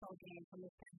the NFL games from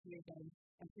this past weekend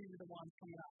and preview the ones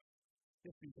coming up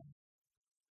this weekend.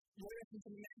 You're listening to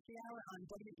the Mackey Hour on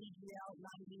WEGL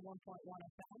 91.1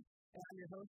 FM, and I'm your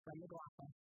host, Brent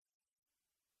McLaughlin.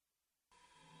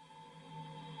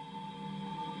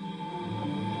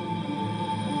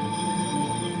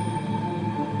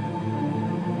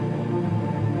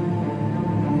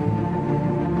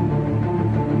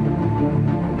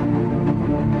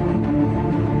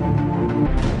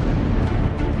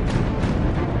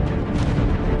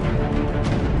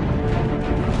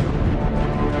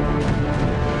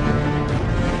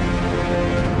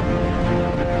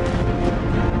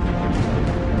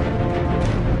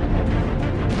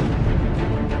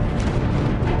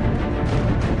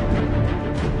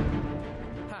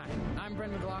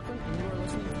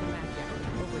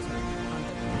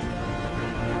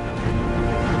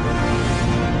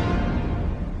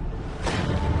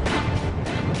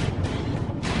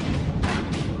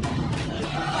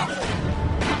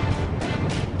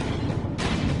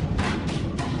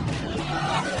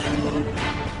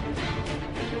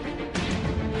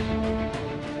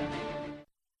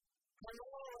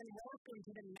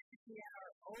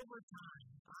 Overtime.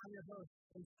 I'm your host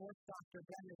and sports doctor,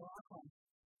 Brent McLaughlin.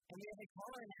 And we have a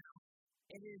caller now.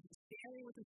 It is Stanley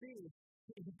with a C.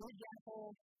 It's Big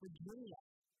Apple, Virginia.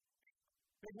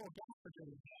 Big Old Gap,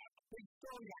 Virginia. Big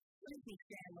Stone Gap. Excuse me,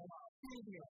 Stanley. Excuse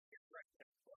me.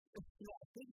 Yeah,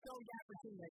 Big Stone Gap,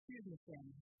 Virginia. Excuse me,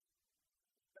 Stanley.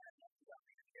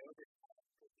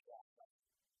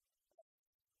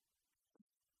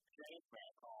 James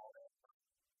man called it the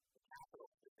capital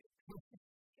city.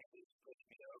 Push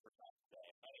me to overtime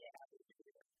today. Anyway, happy to be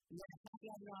here. Yeah, happy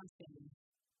to have you on, Stanley.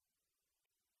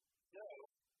 So,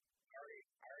 I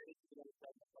already did a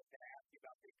segment I was going to ask you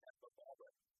about Big Ten football,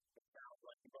 but it sounds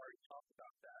like you've already talked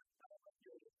about that. I don't know if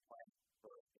you're just playing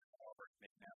for Auburn,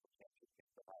 maybe national championship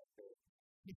against Ohio State.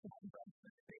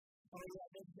 Oh, yeah,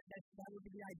 that would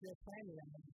be the ideal plan for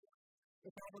them.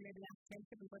 If Auburn made the national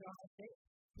championship and played Ohio State,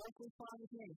 likely fine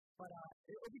with me. But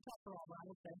it would be tough for Auburn, I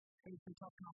would say. Maybe some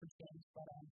tough conference games, but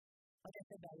like I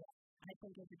said, I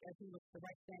think it's the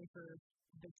right thing for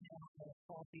the Big Ten on the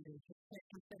fall season,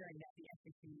 considering that the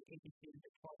SEC, ACC, and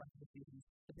Big 12 rest of the season,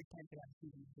 the Big Ten could have a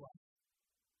season as well.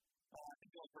 I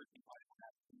think the only person who might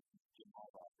have to Jim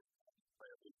Harbaugh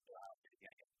player who's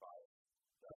getting inspired.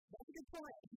 That's a good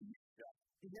point. Yeah.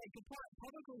 He's a good point.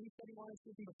 Publicly, he said he wanted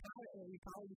to be, but privately, he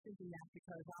probably was thinking that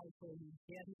because obviously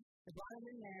he hadn't brought him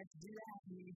in there to do that,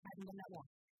 and he hasn't done that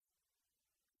once.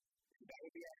 That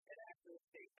would be an accurate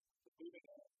state. Moving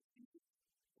on.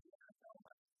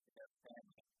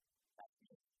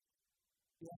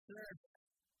 Yes, sir.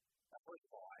 first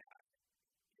of all,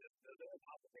 they're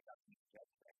about to pick up these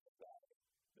Jets next week.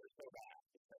 They're so bad.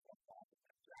 It's like one ball.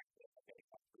 It's actually getting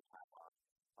up through time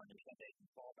on your Sunday and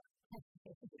fall back.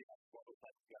 It's pretty much what looks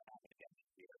like it's going to happen again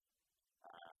this year.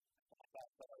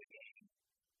 That's some of the game.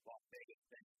 Las Vegas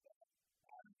thinks that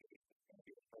it's going to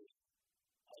be the first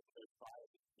trial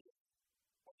this year.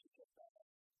 What do you think about that?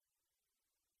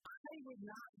 I would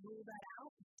not rule that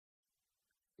out.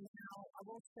 Now, I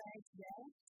will say today,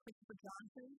 Christopher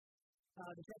Johnson,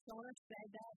 the Jets owner, said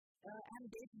that Adam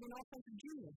Gase is an offensive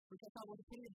genius, which I thought was a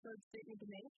pretty absurd statement to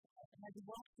make. As he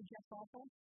watched the Jets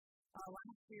offense,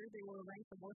 last year they were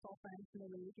ranked the worst offense in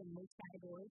the league in most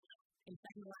categories, and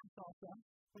second to last also.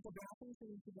 With the Dolphins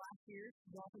in last year,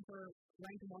 the Dolphins were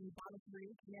ranked among the bottom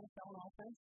three in the NFL in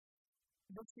offense.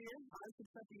 This year, obviously,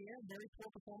 to start the year, very poor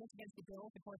performance against the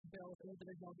Bills. Of course, the Bills in the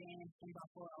divisional game in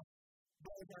Buffalo.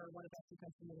 Those are one of the best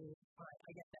defenses in the league. All right,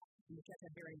 I get that. And the Jets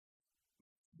have very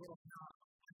little talent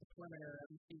at the perimeter of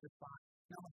the receiver spot.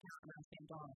 Not much talent around Sam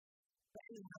Darnold. But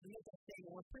anyhow, to make that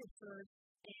statement was pretty absurd.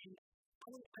 And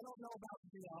I don't know about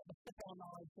the football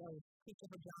knowledge of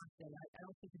Christopher Johnson. I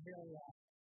don't think he's really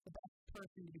the best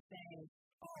person to be saying,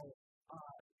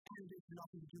 Adam Gase is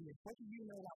nothing to do with. What do you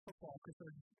know about football,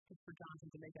 Christopher Johnson,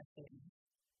 to make that statement?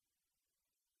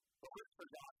 Well, Christopher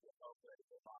Johnson knows that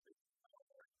it's obviously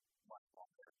much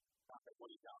longer. Not that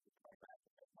Woody Johnson coming back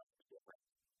and make much of a difference.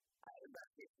 In that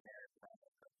case, there's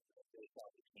based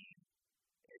on the team.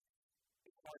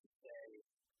 It's hard to say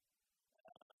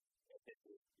if this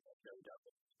is Joe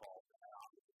Douglas' fault.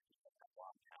 Obviously, the team has a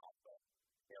lot of talent, but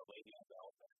they're waiting on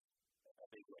development in a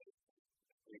big way in the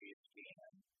previous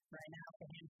game. Right now, the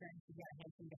hamstring, you got a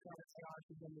hamstring to cover the yards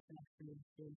to get the next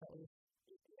game. So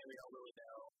we don't really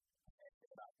know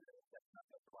anything about this. That's not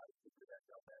going to provide super that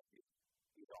does.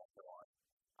 He's also on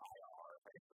IR,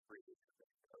 but it's a free week of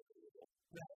this COVID.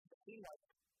 It seemed like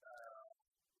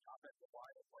offensive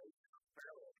line is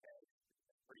fairly okay.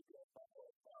 It's pretty good by the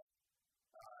way.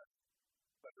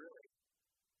 But really,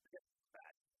 to get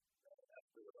back, that's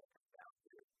really what it comes down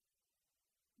to.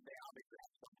 They obviously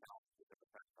have some talent to the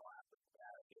professional athletes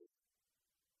that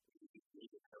you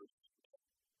need to coach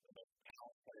the most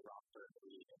talented roster in the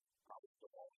league and probably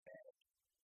the most managed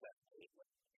 7-8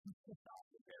 wins. It's not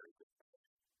very good.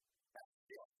 That's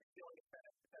the feeling of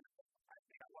benefit. I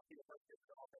think I'm lucky the first year of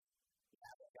the offense. We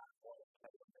haven't gotten more than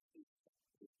play on this season.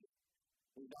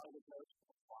 We got a good coach.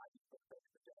 Why he's going to coach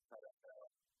the Jets?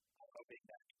 I'm hoping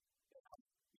that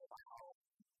my home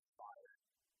fire.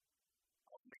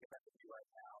 I'll make it back to you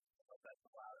right now. But that's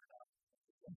loud enough.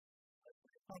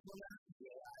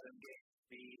 Adam Gase,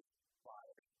 speed,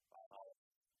 fire, my home.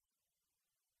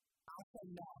 I'll say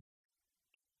no.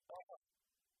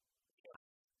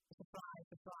 Surprise.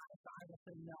 I will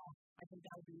say no. I think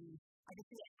that would be, I can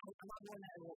see it. I'm not worried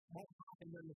that it won't happen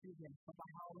during the season, but by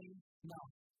Halloween, no.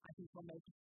 I think they'll make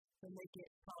it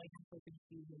probably halfway through the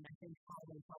season. I think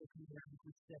Halloween probably comes around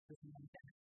week 6 or something like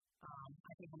that.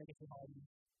 I think we'll make it to Halloween.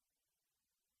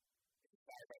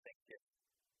 Sorry about Thanksgiving.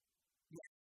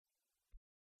 Yes.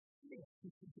 Well,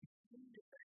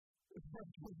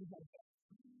 it was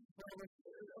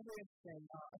interesting.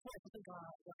 Of course, I think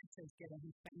last Thanksgiving,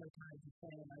 he spent no time in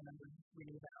Spain, I remember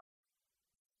reading about.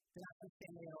 Did not see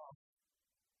family at all.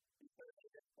 He certainly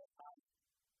did spend time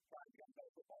trying to get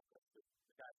better football coach. The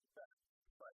guy's the best.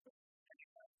 But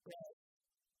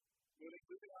anyway,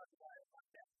 moving on to my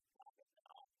next topic.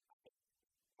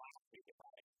 Last week, if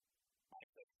I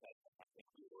think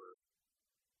we were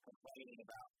complaining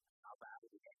about how bad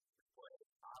the Yankees played.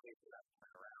 Obviously, that's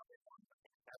turned around. They won the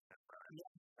 7 run.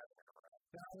 Yeah. 7 run.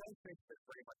 They're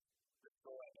pretty much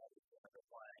destroying everything that they're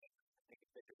playing. I think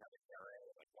it's pitchers have a ERA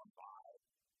of 1.5.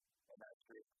 And that's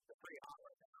pretty hot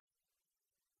right now.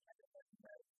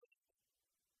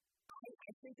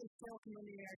 I think they still can win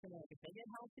the American League. If they get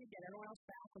healthy, get everyone else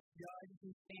back with Judge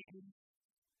and Stanton.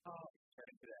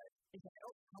 Starting today.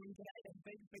 Coming today. There's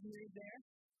a big news there.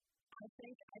 I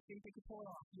think they could pull it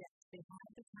off. Yes, they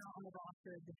have the talent on the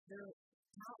roster. Their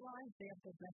talent-wise, they have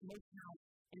the most talent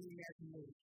in the American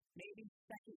League. Maybe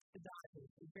second to the Dodgers.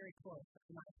 It's very close,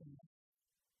 in my opinion.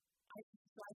 I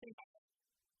think,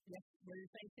 yes, what are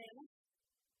you saying, Stanley?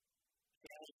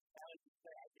 I would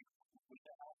say I think with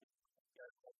the help of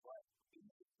Jared Copeland,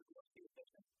 he's the most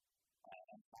efficient.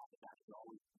 And that is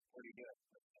always pretty good.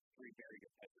 Three very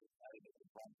good pitchers. I think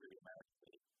it's run through the American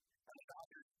League. And the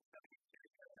Dodgers have a good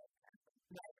series there.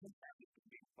 That could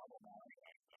be a bubble now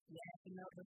anyway. Yeah, the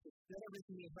other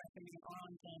reason is recommending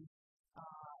Arlington.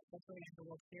 That's where we have the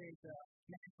World Series. The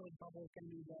National League bubble is going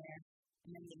to be there.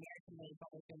 And then the American League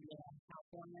bubble is going to be in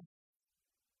California.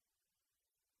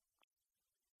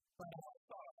 But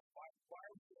why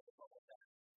are we doing the bubble then?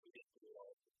 We didn't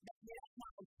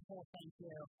whole thing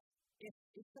too.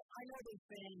 I know there's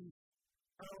been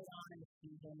early on in the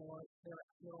season there were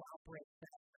little outbreaks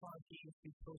that caused games to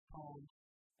be postponed,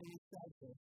 and we said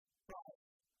this. But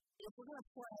if we're going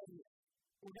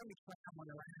to be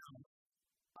traveling around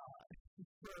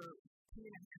for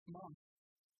 2.5 months.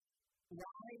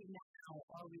 Why now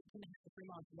are we 2.5 to 3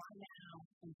 months? Why now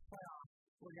in playoffs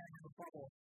we're going to have a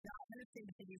bubble? Now, I understand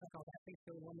the thing is like, that makes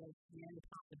it one of the only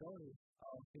possibilities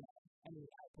of any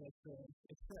outbreak. So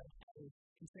it's good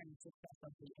considering the success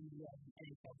of the NBA and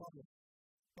NHL bubble.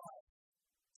 But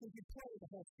since you played the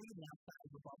whole season outside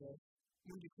of the bubble,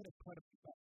 when you could have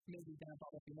maybe done a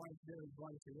bubble if you wanted to,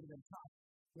 it would have been tough.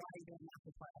 Why are you doing that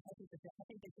for playoffs? I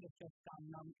think they could have just done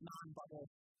non-bubble,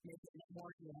 making it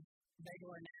more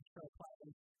regular natural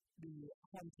players, the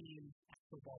home team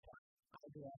actual ballpark. I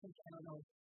agree. I don't know.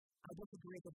 I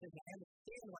disagree with this. I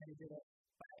understand why they did it,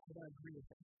 but I don't agree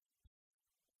with it.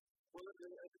 Well,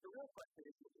 the real question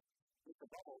is, with the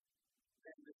bubble,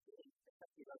 then this is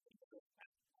especially about the bubble.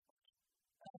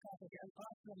 Okay.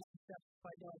 The next step,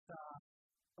 but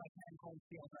like having home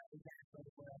field, right? Exactly.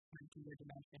 Where it's kind of to your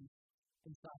dimension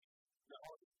and stuff.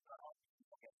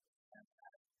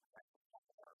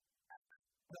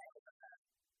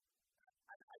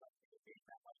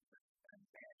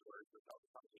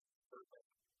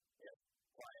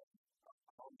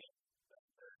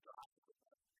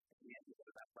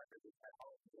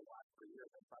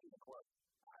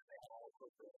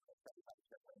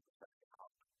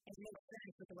 It makes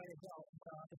sense with the way they built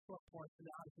the sport ports and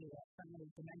obviously the friendly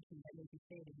dimension that you'll be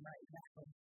stating, right?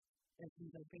 Exactly. It's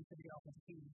the thing to be off of the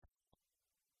team.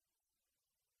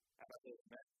 How about this,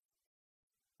 Matt?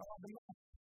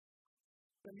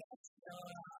 The Mets,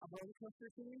 a roller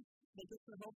coaster team, they get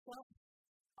their hopes up.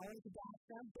 I wanted to bash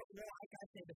them, but like I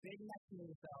say, the big Mets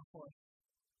news, of course.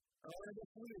 Earlier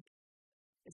this week,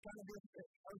 it's going to be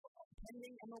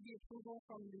pending MLB approval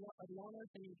from the owners,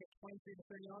 and you get 23 to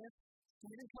 30 owners.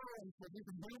 Steven Collins will be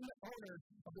the new owner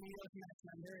of the New York Mets, and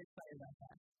I'm very excited about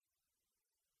that.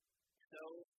 So,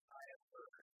 I have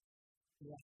heard.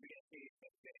 Yeah. We're going to see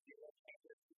what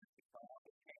changes.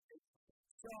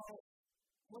 So,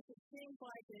 what it seems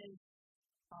like is,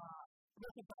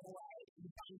 listen, by the way, the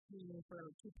Giants team for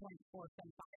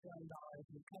 $2.475 billion,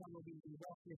 and Collins will be the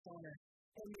wealthiest owner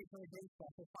in Major League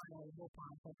Baseball, so finally,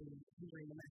 Wilpon will be hearing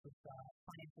the Mets with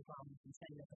financial problems and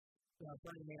saying that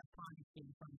Bernie made a Ponzi scheme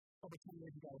from over 10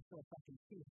 years ago is still fucking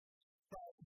cheap.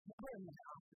 But other than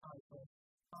that, obviously,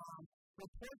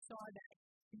 reports are that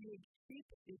he would keep,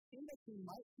 it seems like he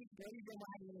might keep Brady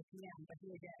Gilmore in the PM, but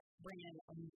he would bring in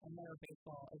another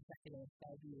baseball executive that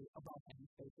would be above him,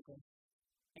 basically.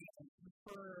 And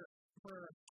for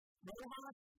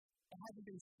Rojas, it hasn't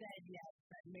been said yet,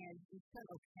 but man, he's done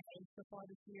okay so far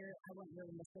this year. I wouldn't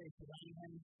really necessarily blame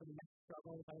him for the next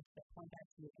struggles. I would point back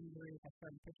to the injuries that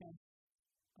started pitching.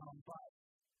 But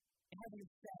it hasn't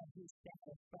been said his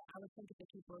status. But I would think if they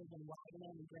keep Rosen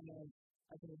Wagner and bring in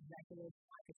as an executive,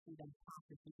 I could see them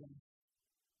possibly keeping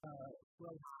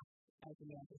Rojas as the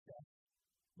manager.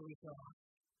 Luis Rojas.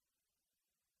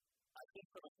 I think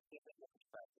from a specific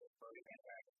perspective, Bernie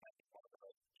Gilmore might be one of the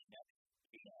most connected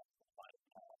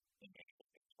in Major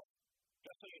League Baseball.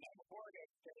 Just so you know, before I get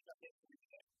started on this,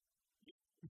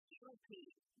 UP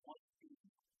wants to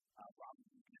rob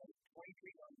 $23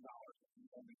 million in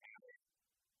only added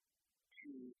to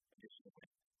additional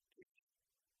wins.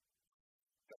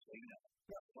 Just so you know,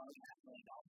 $1.5 million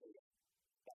for you.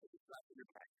 That's what you're trying to do.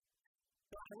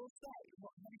 So I will say,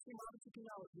 have you seen Robinson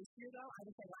Cano this year, though? I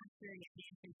would say last year he had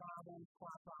hamstring problems,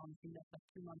 quad problems, he missed like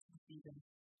 2 months of the season.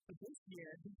 But this year,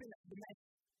 he's been the Mets.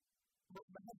 But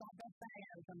the best bag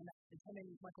out on the Mets is him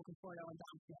and Michael Conforto and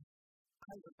Dom Smith.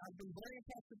 I've been very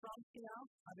impressed with Robinson Cano.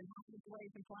 I've been happy with the way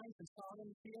he's been playing. He's been solid in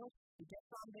the field. He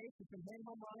gets on base. He's been hitting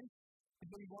home runs.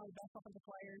 He's been one of the best offensive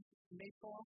players in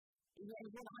baseball. He's one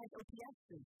of the highest OPS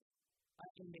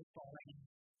in baseball right now.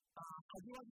 I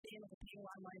do understand that they're paying a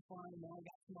lot of money for him and they only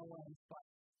got 2 more wins, but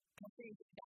I think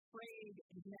that trade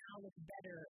is now looking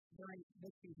better during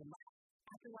this season.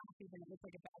 After last season, it looked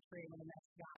like a bad trade when the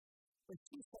Mets got with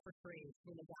 2 separate trades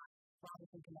when they got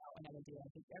Robinson Cano and another deal. I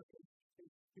think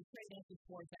the trade answers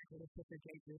towards that with pitcher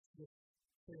Jacobs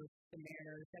to the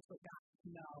Mariners. That's what got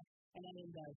Cano. And then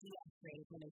in the Diaz trade,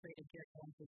 when they traded Garrett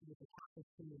Jones with the top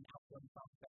 15 outfield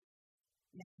prospect.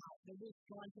 Now, they lose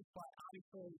Jones, but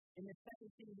obviously in the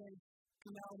second season,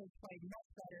 Cano has played much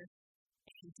better.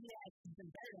 And Diaz has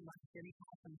been better than last year. He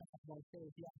has some basketball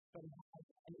skills, yes, but he has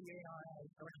an ERA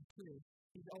around 2.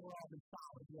 He's overall been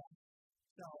solid, yes.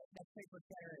 So that trade was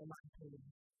better in my opinion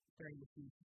during the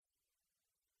season.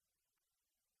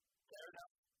 Fair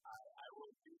enough. I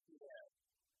will do that.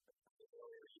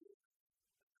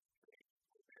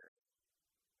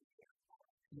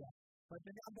 but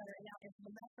they're not better. Now, if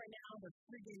the Mets right now, they're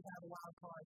 3 games out of the wild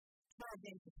card, 12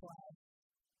 games to play,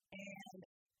 and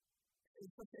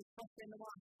it's frustrating to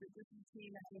watch. This is a team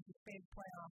that has expanded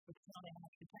playoffs, but now they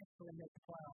have to technically make the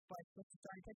playoffs. But what's the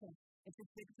starting pitching? It's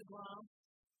just big to Grom.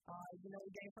 The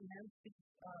game from him.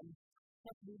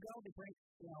 Plus, Lugo, they bring,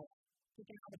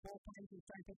 kicking out the bullpen to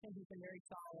starting pitching. He's been very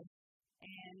solid.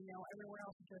 And, everywhere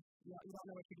else is just, you don't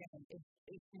know what you're getting.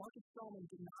 If Marcus Stroman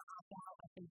did not opt out,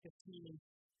 I think the team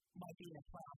might be in a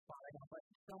playoff spot right now. But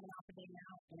Stroman opting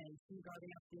out and Syndergaard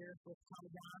upstairs with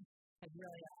Tommy John has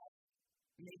really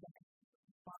made that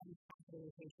bottom possible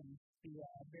rotation be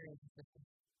very consistent.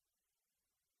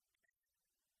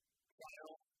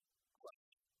 Final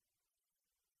question.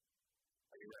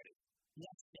 Are you ready?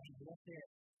 Yes, Dan. Let's hear it.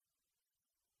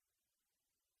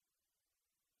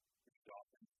 The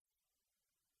Dolphins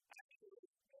actually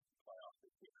made the playoffs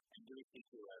this year. And do we see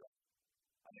you later?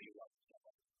 I know you love the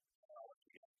Dolphins. I'll let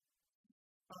you go.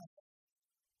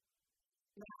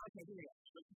 Okay, here we go.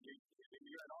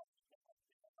 You're an awesome fan.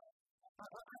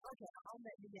 Okay, I'll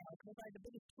let you know. Because I'm the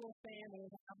biggest school fan of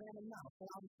Alabama now. So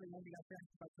obviously, when we got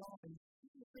drafted by Dolphins,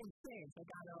 it's the same thing. So I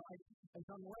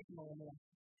done away from all of them.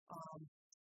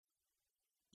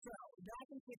 So,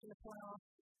 Dolphins get in the playoffs.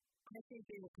 I think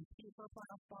they will compete for a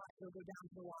playoff spot. They'll go down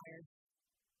to the wire.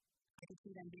 I can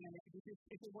see them being it.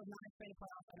 If it was not a Spain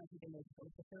playoff, I don't think they make it. So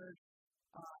it's the third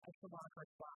extra wild card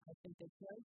spot. I think they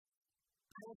could.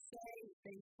 I would say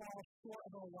they fall short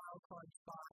of a wild card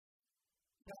spot.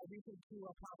 But I do think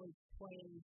Tua will probably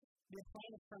play. They're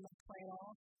playing it from a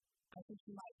playoff. I think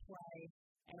he might play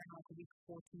around week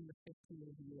 14 or 15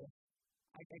 of the year.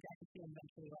 I can see him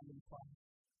eventually letting him play.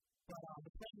 But the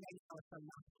plan right now is for him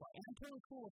not to play. And I'm totally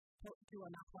cool with Tua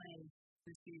not playing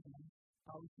this season.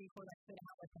 We see quarterbacks sit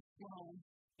out like a throne,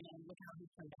 and look how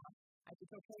he's turned out. I think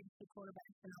it's okay to see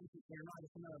quarterbacks turn out if they're not.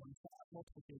 It's another one. It's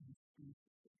multiple seasons.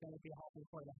 It's going to be a whole new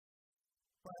quarterback.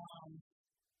 But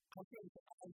I think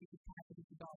if you pass it to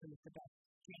the Dolphins, it's the best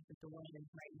chances to win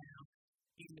right now.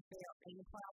 And if they are in the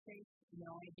playoff stage,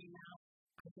 anything now,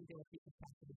 I think they will keep the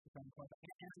pass to the second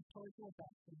quarterback. And I'm totally cool with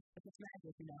that. It's just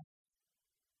magic,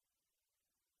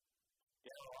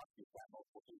 Yeah, well, I'll keep that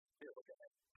multiple teams too. Look at it.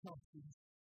 Oh, geez.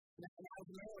 And I was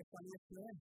nervous on this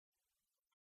win.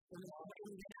 When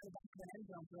we get out of the end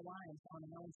zone for the Lions on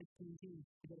an 0-16 team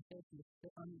to get a safety,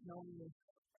 they're unknowingly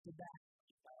did that.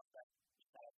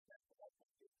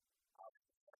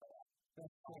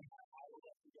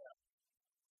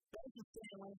 Thank you,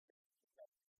 Stanley.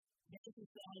 Thank you,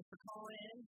 Stanley, for calling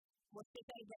in. Let's get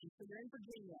that again. So you're in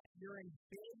Virginia. You're in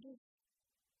Big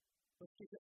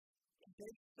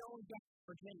Stone Gap,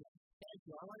 Virginia. Thank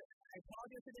you. I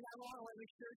apologize for the wrong. I want to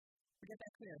make sure we get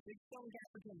that clear. Big Stone Gap,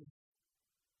 Virginia.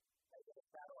 Is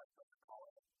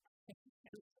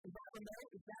that remote?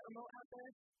 Is that remote out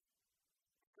there?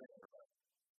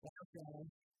 Okay.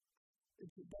 I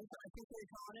appreciate you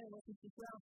calling in. Listen to the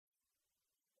show.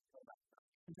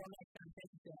 Until next time,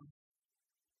 thank you, Sam.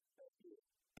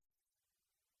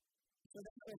 So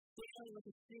that was Stanley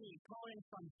with a C, calling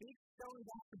from Big Stone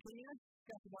Gap, Virginia.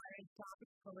 Discuss a wide range of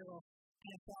topics, a little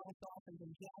NFL, Dolphins,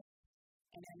 and Jets.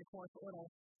 And then, of course, a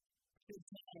little Big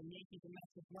Ten and Yankees and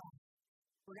Mets as well.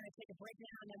 We're going to take a break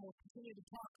now, and then we'll continue to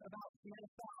talk about some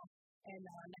NFL in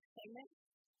our next segment.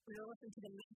 We're going to listen to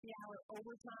the Mackey Hour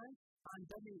overtime on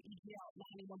WEGL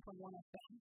 91.1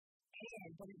 FM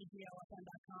and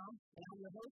WEGLFM.com. And I'm your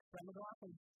host, Brent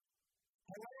McLaughlin.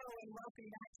 Hello, and welcome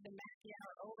back to the Mackey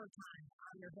Hour overtime.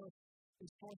 I'm your host and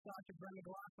sports doctor, Brent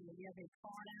McLaughlin. We have a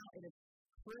call now. It is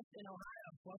Chris in Ohio.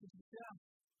 Welcome to the show.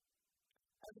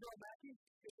 How's it going, Mackey?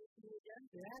 Good to see you again.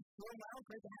 Yeah, it's going well.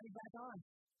 Great to have you back on.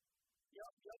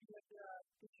 Yep, you had good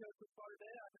show so far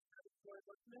today. I've enjoyed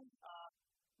listening.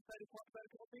 Excited to talk about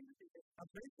a couple things with you.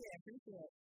 Appreciate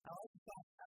it. I like the fact.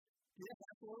 Yes,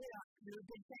 absolutely. You're a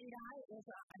big fan guy.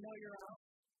 I know you're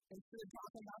interested in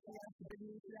talking about the big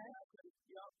news today.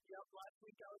 Yep. Last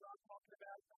week I was on talking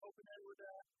about hoping I would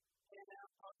pan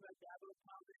out, talk about Gabriel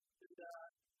Thomas, and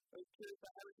I was curious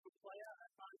about how he would play out.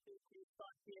 I finally think he was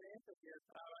on CNN for here.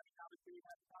 Obviously, we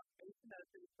had the confirmation that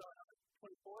it's going to start on the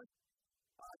 24th.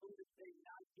 I believe it's a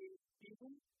 9-game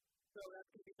season, so that's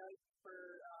going to be nice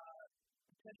for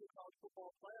potential college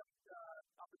football playoff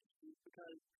opportunities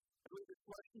because I believe the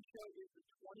selection show is the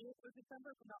 20th of December,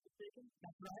 if I'm not mistaken.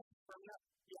 That's right.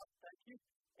 Yep, thank you.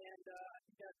 And I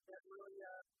think that really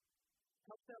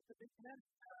helps out the Big Ten.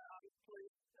 Obviously,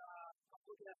 I'm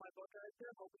looking at my Buckeyes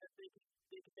here, hoping that they can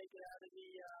make it out of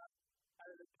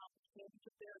the conference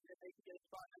championship there, and they can get a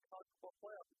spot in the college football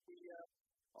playoff if we are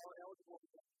eligible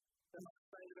for that. So I'm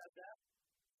excited about that.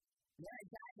 Yeah,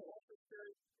 exactly. Also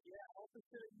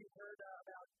sure you heard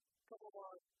about couple of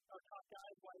our top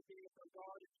guys, like being a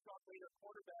guard and strong leader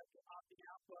quarterback, opting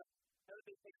out. But another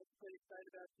big thing I'm pretty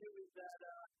excited about, too, is that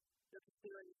they're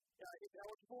considering if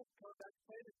eligible to come back to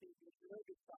play this season, which is really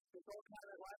good stuff. There's all kind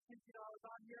of last week, I was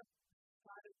on here,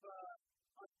 kind of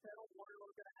unsettled, wondering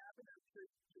what was going to happen. I'm sure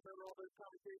you remember all those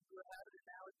conversations we were having, and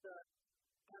now it's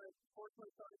kind of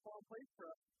fortunately starting to fall in place for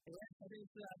us. Yeah, I think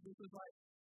this was like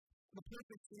the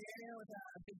perfect scenario with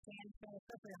a Big Ten,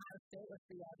 especially Ohio State with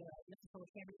the National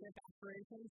Championship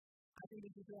aspirations. I think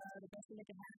this is the best thing that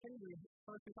can happen.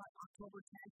 First we thought October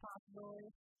 10th possibly,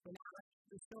 but now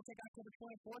let's still take October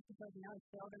 24th because now it's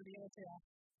still going to be able to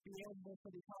be eligible for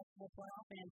the college football playoff.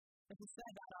 And as you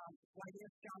said, like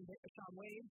Sean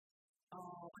Wade, I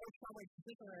know Sean Wade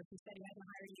particular, as he said, he hasn't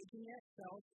hired an agent yet, so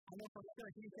I know for sure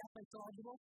he's definitely still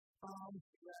eligible.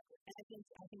 And I think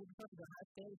it's perfect. Ohio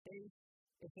State,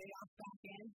 if they opt back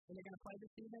in and they're going to play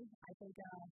this season, I think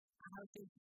Ohio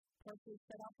State's perfectly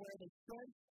set up where they should.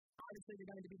 Obviously, they're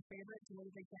going to be the favorites and win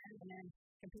the Big Ten and then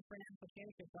compete for an national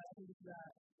championship. But I think this is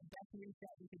the best news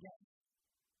that we could get.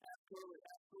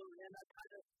 Absolutely. And I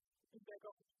kind of think back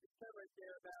up what you said right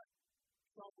there about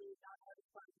Sean Wade not having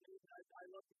fun news. I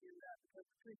love to hear that because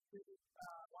the three students,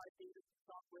 like Davis and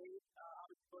Sean Wade,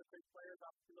 obviously both great players,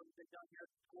 obviously what they've done here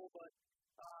at the school, but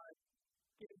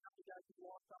giving up the guys who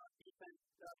lost on defense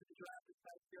to the draft this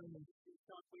past year.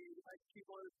 Sean Wade, I keep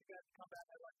one of those guys to come back.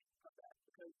 I like him to come back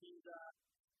because he's a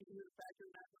factor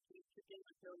in that championship game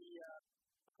until he, of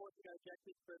course, got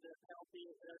ejected for the penalty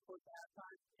close to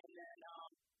halftime. And then,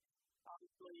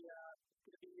 obviously, it's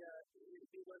going to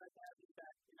be where that has him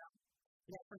back, you know?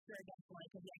 Yeah, for sure, definitely.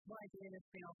 Because, like, in this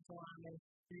field so long, they're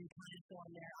kind of still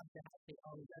in there. Obviously, I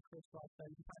think, that's Chris Paul, so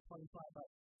you can probably play, but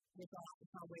it's all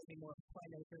probably way more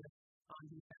playmaker on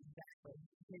defense, exactly.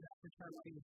 I think that return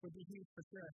would be huge for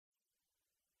sure.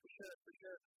 For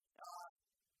sure.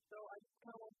 So I just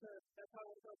kind of want to, that's how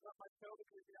I want to open up my show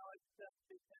because, I said the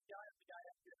Big Ten guy, I'm the guy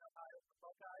up here in Ohio for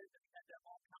both guys, and we had that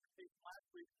long conversation last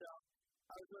week, so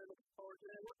I was really looking forward to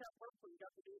it. It worked out perfectly. We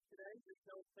got to do it today. There's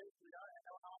no space for the I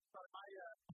know how I'm starting my,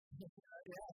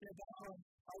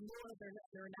 I knew that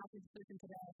they're announcing decision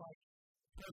today. It's like,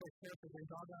 perfect.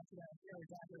 They're all going today. Yeah,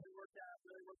 exactly. Really worked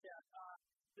out.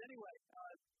 But anyway,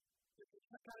 just to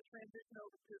kind of transition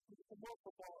over to some more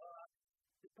football.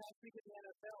 This past week in the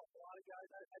NFL, a lot of guys,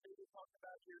 I think we talked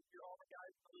about your all the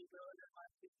guys in the league earlier.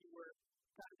 Last week you were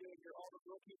kind of doing your all the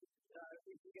rookies.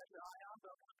 You got your eye on,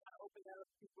 but I'm going to kind of open that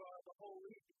up to the whole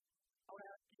league. I want to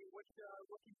ask you, which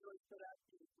rookies really stood out to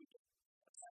you this weekend?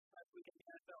 Last week in the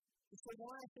NFL. So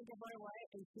one I think of right away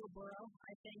is Joe Burrow.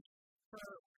 I think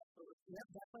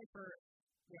definitely for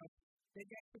big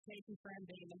expectations for him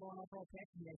being the number one overall pick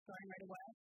and he's starting right away.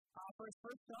 For his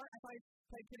first start, I thought he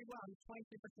played pretty well. He was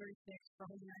 23 for 36 for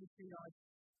 193 yards.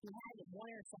 He had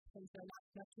one interception, so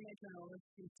not too many turnovers.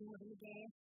 He was 2 within the game.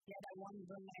 He had that one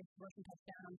really nice rushing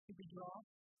touchdown on the stupid draw.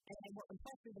 And what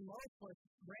impressed me the most was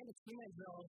ran the teammate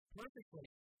drills perfectly.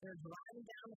 They're driving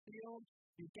down the field.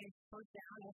 He's getting first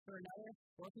down after another,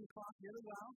 working the clock really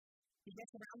well. He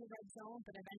gets around the red zone,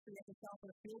 but eventually gets himself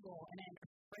with a field goal. And then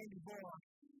Brady Bullock,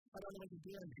 I don't know what he's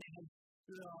doing, man.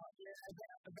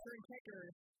 A veteran kicker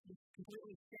just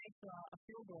completely staked a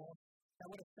field goal that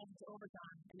would have sent it to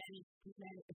overtime. And then he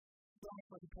managed to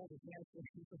almost like he pulled his hamstring.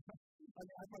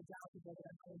 I played Dallas over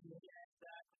that.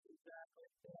 Yeah, exactly.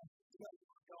 Yeah.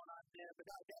 What's going on there? But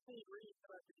I definitely agree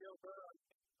about the Joe Burrow.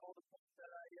 All the points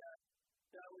that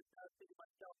I was thinking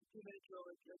myself. The 2-minute drill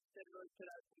really stood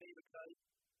out to me because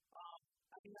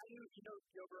I knew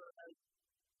Joe Burrow has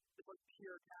the most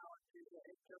pure talent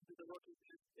in terms of the rookies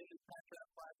in his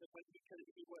draft class, and when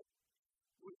he was.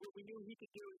 We knew he could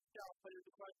do himself, but it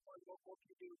was a question of what can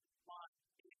he do with his mind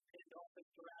and the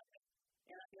offense around him.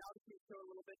 And obviously he showed a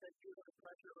little bit that he was under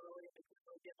pressure early and they couldn't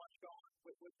really get much going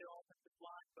with their offensive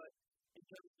line. But in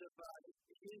terms of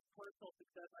his personal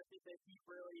success, I think that he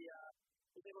really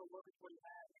was able to work with what he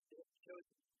had and it showed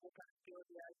what kind of skills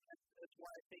he had. And that's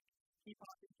why I think he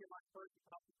popped into my first, he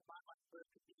popped into my mind first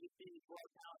because he just seemed his raw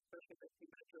talent, especially in the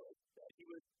 2-minute drills. He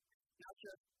was not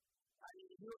just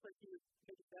he looked like he was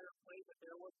making better plays, but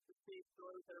there wasn't the safe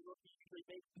throws that a rookie usually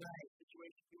makes in that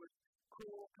situation. He was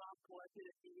cool, calm, collected,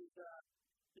 and he was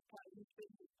just kind of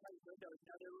fitting his tight windows.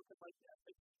 They were looking like that.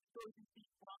 Like, throws you see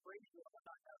Tom Brady,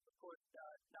 of course,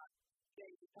 not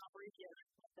saying Tom Brady or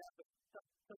anything like that, but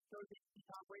some throws you see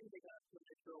Tom Brady, they got to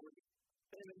the throw where he's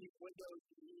fitting in these windows,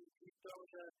 he's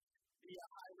throwing the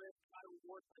high risk, high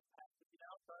reward type passes,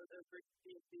 So it was great to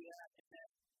see him do that. And then,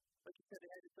 like you said, they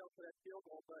had to sell for that field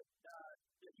goal, but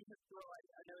even throw,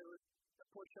 I know it was a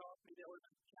push off, maybe that was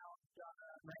a challenge on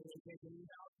a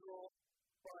challenge rule,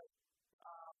 but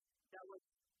that was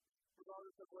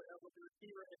regardless of what the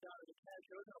receiver had done or the catch,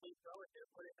 it wasn't a late throw. It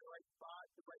put it in the right spot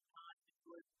at the right time. It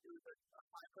was a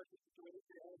high-pressure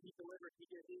situation, and he delivered. He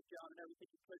did his job and everything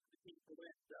he could for the team to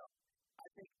win. So I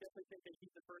definitely think that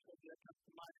he's the first one that comes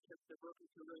to mind in terms of the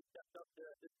rookies who really stepped up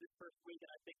this first week,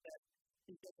 and I think that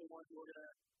he's definitely one who we're going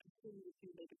to continue to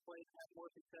make a play and have more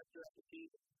success throughout the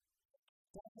season.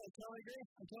 I totally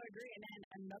agree. And then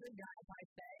another guy, if I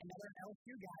say, another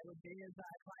LSU guy would be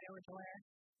Clyde Edwards-Helaire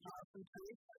from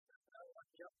Tennessee.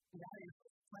 That is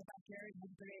 25 carries,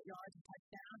 138 yards, a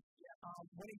touchdown.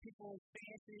 Winning people's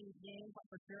fantasy games,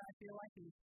 for sure, I feel like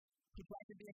he's like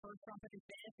to be a first-round pick in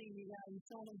fantasy. He's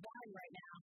showing his value right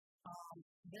now.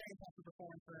 Very impressive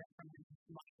performance from him,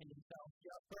 in my opinion. So,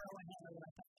 throw and handle what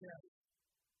I thought, too.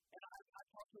 And I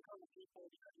talked to a couple of people,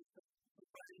 some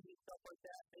friends and stuff like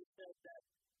that. They said that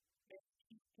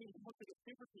he looks like a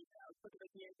super team now. He's looking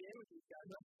at the NBA with these guys.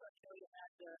 Kelly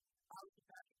had obviously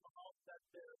Patrick Mahomes, that's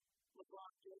the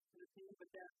LeBron James to the team, but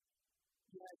then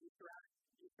you had your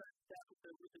surrounding staff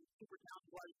with the super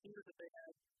talented wide receivers that they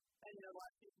had. And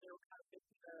last season they were kind of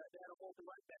missing. They had a whole new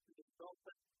running back position.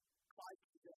 But Clyde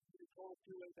is a total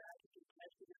two-way back. He can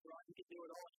catch, he can run, he can do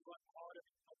it all. He runs hard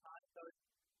every single time. So it's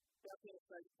definitely an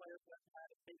exciting player for us to have.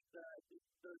 I think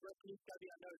the rest of these got to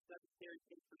be unnoticed. That's a scary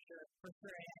team for sure. For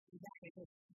sure, yeah, exactly. Because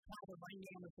kind of the running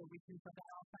game was the weakness of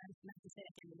that offense. Not to say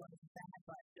that game wasn't bad,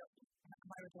 but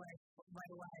Clyde was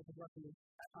right away as a rookie.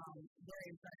 Very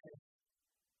impressive.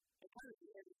 And kind of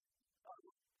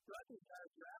throughout the entire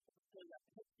draft, I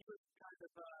think he was kind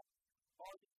of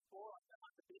all these four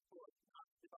on the big board,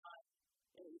 honestly, behind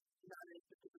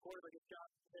the quarterback like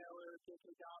Jonathan Taylor, J.K.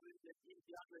 Dobbins, and even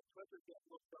DeAndre Swift was getting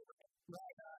looked over him.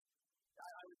 Right.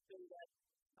 I would say that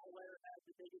Helaire had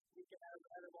the biggest weekend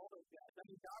out of all those guys. I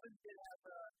mean, Dobbins did have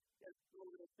a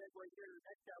little bit of segue here. The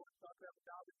next guy we're talking about,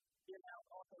 Dobbins, did have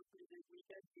also a pretty big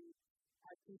weekend. He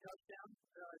had 2 touchdowns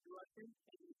rushing,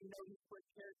 and he's put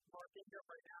Terrence Mark in here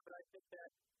right now, but I think that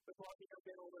with Martino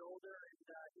getting a little bit older and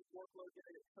his workload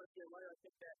getting associated later, I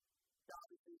think that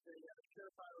Dobbins is a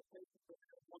surefire replacement for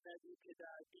him, one that you could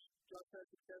be just as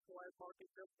successful as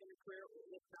Marcus in his career,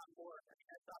 if not more. I mean,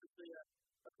 that's obviously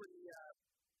a pretty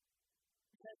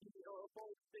heavy or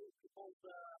bold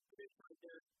prediction right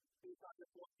there based on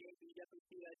this one game, and you definitely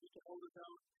see that he can hold his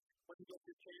own when he gets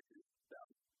his chances. So.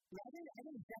 Yeah, I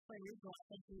think definitely reasonable. I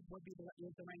think he would be the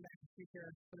running back in the future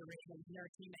for the Ravens. They're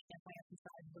a team that definitely has some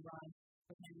size to run.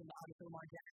 But then obviously Lamar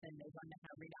Jackson, they run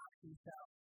that read option. So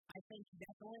I think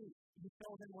definitely he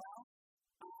filled in well.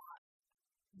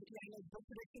 Good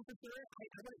prediction for sure.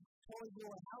 I wouldn't totally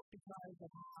rule it out because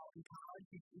of how in college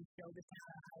he showed this kind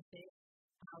of Ohio State,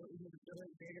 how he was a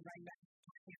really very good running back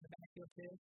in the backfield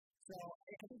too. So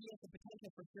I think he has the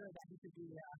potential for sure that he could be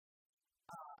a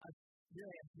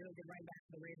really good running back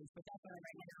for the Ravens. But definitely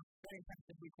right now, very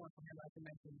impressive week 1 for him, like you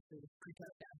mentioned, to 3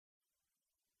 touchdowns.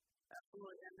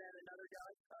 Absolutely. And then another guy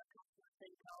comes from the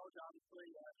same college, obviously,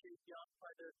 Chase Young,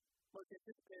 probably the most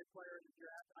anticipated player in the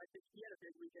draft. I think he had a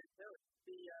big weekend too.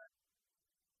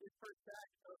 His first sack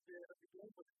of the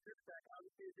game was a strip sack.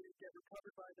 Obviously, it didn't get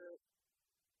recovered by the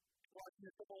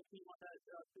Washington football team on that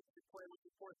specific play, which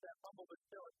forced that fumble, but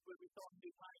still, it's what we saw him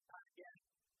do time and time again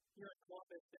here in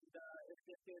Columbus, and it's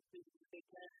just the Big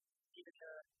Ten, even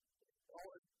all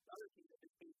the other teams that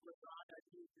this team was on,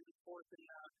 teams in the sports and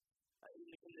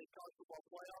in the college football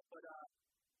playoff, but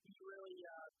he really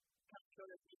kind of showed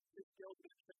that his skills are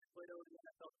going to translate over to the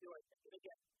NFL too. I think, and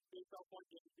again, based off one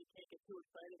game, we can't get too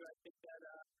excited, but I think that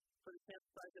for the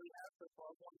sample size that we have so far,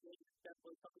 one game is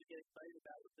definitely something to get excited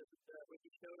about with what he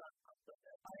showed on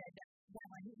Sunday. Oh, yeah,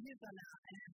 definitely. He's an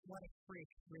athletic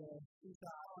freak, really. He's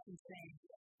insane.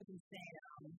 It's insane.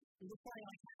 He was playing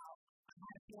like how I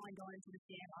had a feeling going into this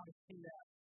game, obviously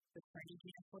the training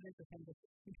camp footage of him just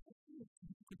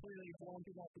completely blowing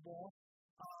people off the ball.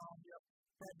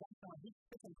 But definitely, he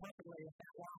fits in perfectly with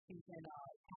that Washington,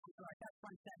 that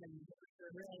front seven,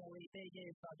 really elite. They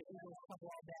gave the Eagles trouble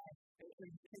all day.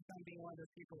 It's on being one of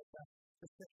those people with the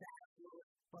success.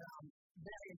 But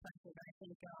very impressive. I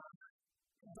think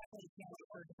definitely a chance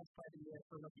for defensive player of the year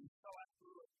for rookies. Oh,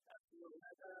 absolutely.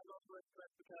 I love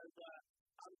Westbrook because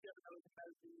obviously I know him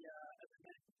as a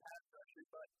managed pass rusher,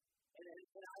 but and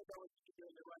I know what you can do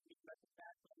in the run game as a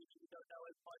pass rusher. You don't know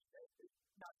as much as it's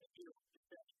not that you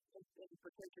in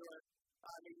particular.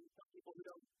 I mean, some people who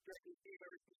don't directly see him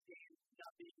every single game,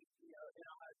 not being an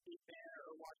Ohio State fan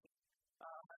or watching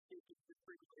Ohio State games as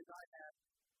frequently as I have,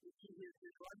 you see his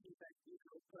run defense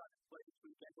usually put on display this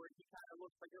weekend, where he kind of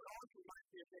looks like it always reminds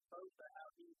me of Nick Bosa, how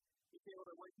he's able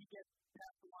to, when he gets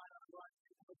past the line on a run,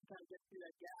 he kind of gets through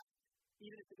that gap.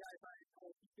 even if the guy's not in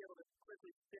hole, he's able to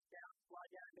quickly sit down,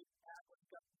 slide down, and make a pass.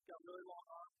 He's got really long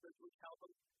arms, which help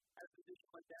him at a position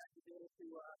like that. He's able to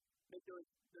make those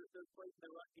plays in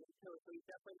the run game, too. So he's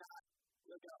definitely not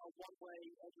like a one-way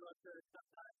edge rusher.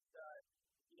 Sometimes,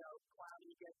 cloudy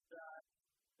against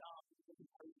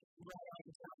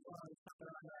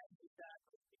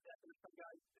Exactly. Some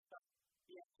guys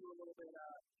do a little bit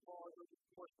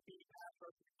more speedy pass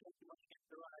rushes can't do much against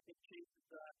the run. I think Chase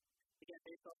is, again,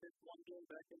 based off this one game,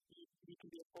 but I think he can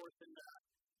be a force in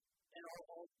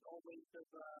all ways of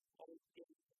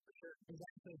games, for sure.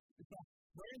 Exactly.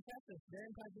 Very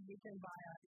impressive weekend by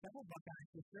several Buckeyes,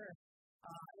 for sure.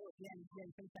 Again,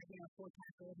 finished that game with 4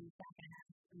 tackles in the second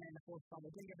half, and then the fourth fumble.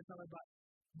 Didn't get the color, but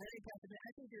very impressive. And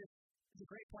I think it's a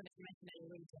great point that you mentioned that you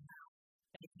alluded to how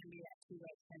that it can be that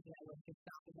two-way extension that would just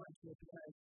stop the run through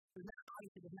because there's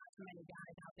not too many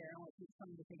guys out there. I only see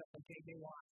some to think of like J.J.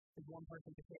 Watt is one person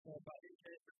in particular, but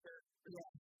for sure.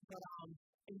 Yeah. But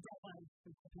in definitely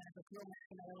the Khalil Mack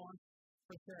another one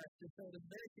for sure. So there's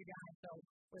very few guys. So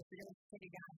if you're going to take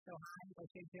a guy so high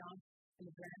like Chase Young in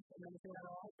the draft, and then throw that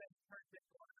all open, perfect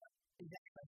one.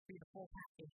 Exactly. Be the full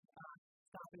package.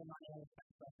 Stopping him on the other side.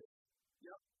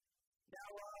 Yep. Now,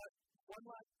 one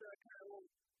last kind of little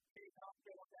big topic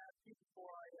I want to ask you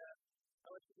before I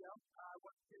let you go. I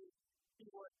want to see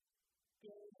what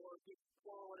game or game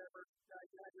score or whatever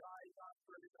you have your eyes on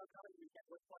for this upcoming weekend.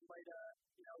 Which one might,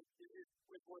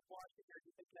 is worth watching, or do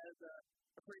you think has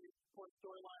a pretty important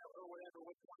storyline or whatever?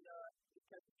 Which one is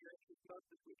catching your interest most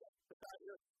this weekend? Besides,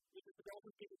 if the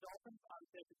Dolphins get the Dolphins,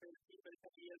 obviously that's a favorite team, but if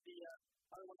any of the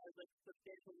other one has like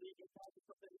substantial league impact or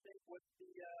something, you think what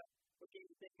game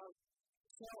do you think most?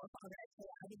 So, I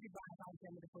think you buy about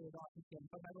them before the Dolphins game,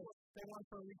 but they won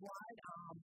for a league wide.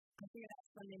 I think that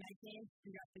Sunday night game,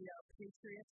 you got the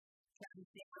Patriots, Travis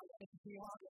Down, and the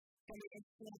Seahawks. And it's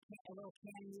a little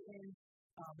Cam Newton,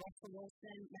 Russell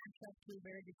Wilson matchup, two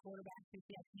very good quarterbacks. You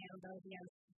see how Cam does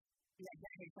against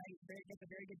exactly a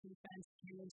very good defense,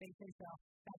 Newton's facing, so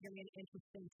that's going to be an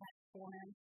interesting test for him.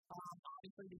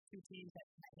 Obviously, these two teams that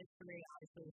had history,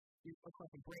 obviously, of course,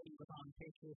 Brady was on the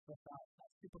Patriots with that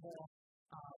Super Bowl.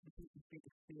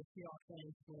 The Seahawks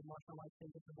winning for Marshall Lynch in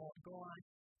the Super Bowl to go on.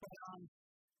 But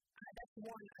that's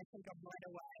one I think of right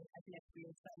away. I think it's the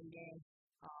exciting game.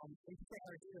 In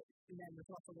particular, and then with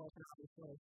Russell Wilson,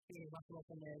 obviously, Russell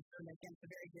Wilson is against a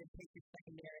very good Patriots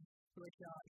secondary, which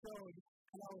showed,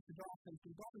 I know with the Dolphins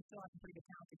still have some pretty good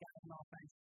talented guys on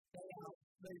offense.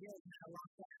 They really kind of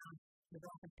locked down the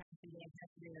Dolphins passing game,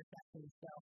 had 3 interceptions. So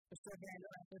they're still very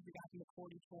impressive. We got them at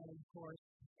 40-20, of course,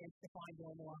 and Stephon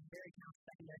Gilmore, very talented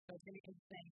secondary. So it's going to be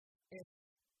interesting if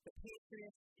the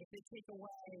Patriots, if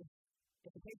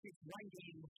the Patriots run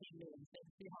game with Cam Newton, if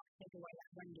the Seahawks take away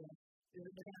that run game, they're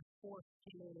going to force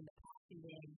Cam Newton in the passing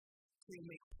game to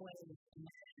make plays in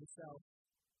that. And so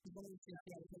he's going to see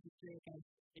how the Patriots do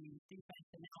against the defense,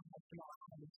 and now has Jamal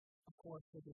Adams, of course,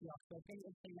 with the Seahawks. So it's going to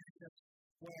be interesting matchups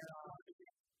where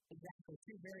exactly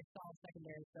 2 very solid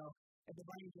secondaries. So if the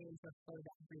running game is slowed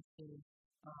down for each team,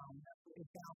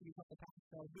 it's bound to become the pass.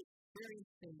 So very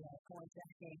interesting points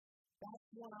that game. That's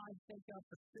one I think of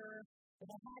for sure. If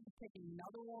I had to pick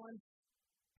another one,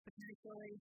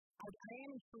 potentially, I am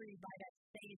intrigued by that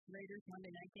Saints Raiders Monday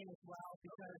night game as well,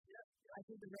 because I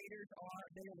think the Raiders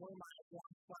were my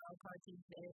wild card team to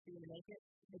the AFC to make it.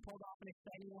 They pulled off an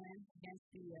exciting win against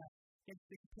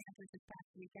the Panthers this past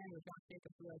weekend with Josh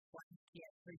Jacobs really flashed. He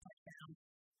had 3 touchdowns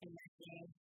in that game.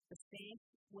 The Saints,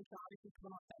 which obviously put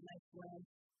off that nice win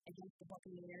against the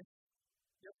Buccaneers.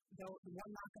 Though the one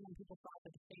knock on them, people thought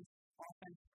that the Saints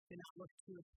offense did not look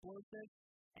too explosive,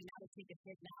 and now they take a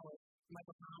hit now with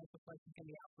Michael Thomas looks like he's going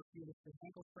to be out for a few weeks with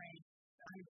ankle sprain.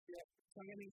 So I'm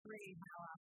going to be intrigued how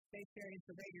they fare against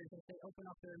the Raiders as they open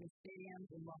up their new stadium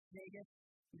in Las Vegas.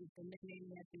 They're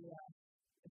nicknaming it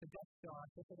the Death Star.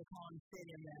 That's what they're calling the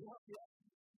stadium there.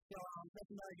 So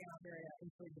that's another game I'm very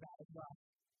intrigued about as well.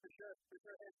 For sure.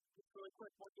 And just really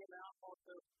quick, one game that I'm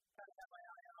also kind of have my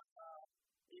eye on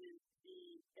is the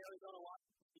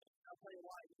Arizona-Washington game. I'll tell you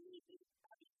why.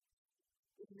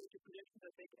 If you make your predictions,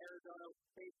 I think Arizona,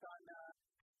 based on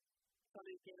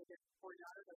Sunday's game against the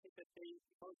 49ers, I think that they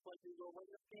most likely will win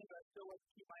this game, but I still like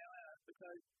to keep my eye on it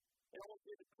because it almost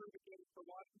didn't prove a game for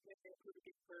Washington and prove a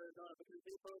game for Arizona because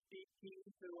they both beat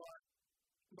teams who are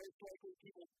most likely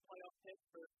people's playoff picks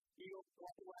for Eagles,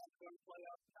 Buffalo have gone to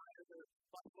playoffs, Niners, or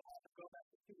Buffalo have to go back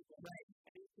to Super Bowl. Right.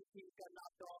 And these 2 teams got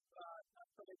knocked off not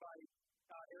Sunday by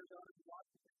Arizona and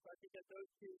Washington. So I think that those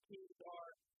 2 teams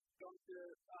are going to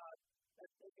I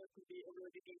think that's going to be a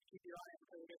really good game to keep your eye on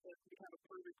because I guess that's going to be kind of a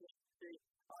prove it game to say,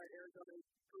 all right, Arizona is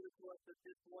proving to us that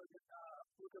this wasn't a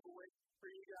fluke of a win for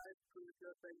you guys. Proves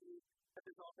just that you have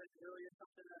this offense really is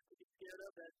something to be scared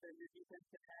of, that your defense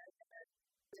can hang. And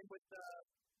same with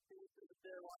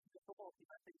their Washington football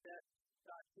team. I think that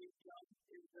Chase Young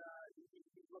is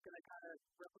he's looking to kind of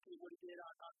replicate what he did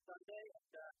on Sunday.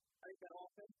 And I think that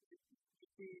offense, you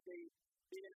see, they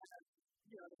didn't have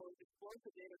the most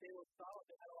explosive game, but they were solid.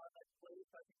 They had a lot of nice plays.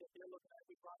 So I think that they're looking at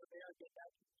brought them there, get that,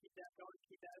 keep that going,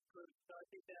 keep that improved. So I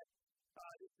think that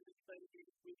this is an exciting game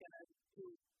this weekend. As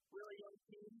two really young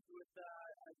teams with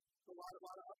a lot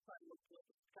of upside. Looks like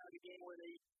it's kind of a game where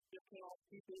they just came off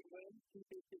two big wins, two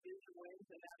big division wins,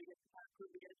 and now they get to kind of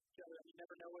prove against each other. And you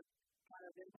never know what kind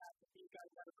of impact if these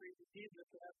guys have a crazy season if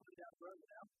they have something down the road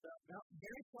now. So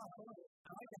very strong.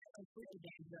 I like that. Those three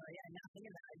games. Now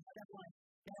thinking about it, definitely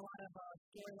got a lot of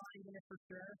storylines in it for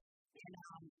sure.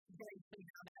 And very interesting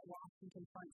how that Washington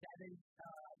front seven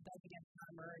does against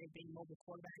Tom Murray being mobile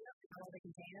quarterback. How well they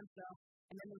contain him. So,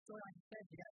 and then the story, like you said,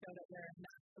 you got to show that they're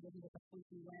not looking with a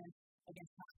fluky win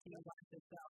against top teams like this.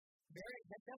 So,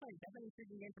 that's definitely an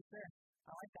intriguing game for sure.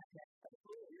 I like that pick.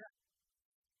 Absolutely, yeah.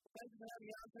 Thanks for having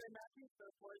me on today, Matthew. It's a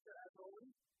pleasure as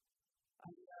always. I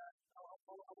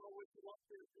want to wish you luck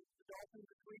to the Dolphins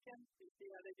this weekend and see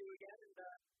how they do again. And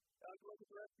good luck with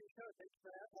the rest of your show. Thanks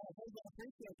for having me. Thank you. I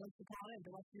appreciate it. Thanks for calling in.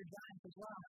 Good luck to your Giants as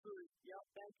well. Absolutely. Yep.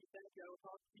 Thank you. I will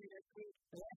talk to you next week.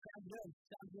 Yeah,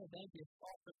 sounds good. Thank you.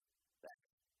 Awesome. Thanks.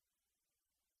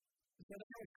 So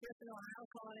there's Chris in Ohio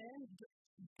calling in.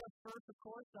 Just first, of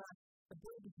course, the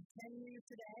big 10 years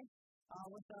today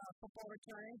with football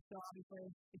returning. So obviously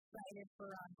excited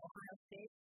for Ohio State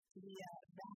to be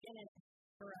back in it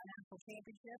for a national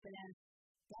championship. And then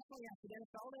definitely after the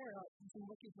NFL there, some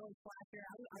rookies really flash here.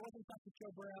 I wasn't impressed with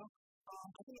Joe Burrow.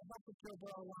 I think it helped with Joe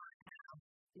Burrow a lot how,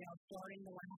 starting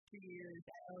the last 2 years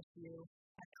at LSU,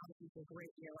 had obviously a great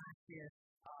year last year,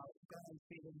 going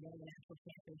to the national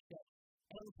championship.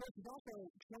 And of course, he's also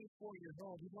 24 years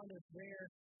old. He's one of those rare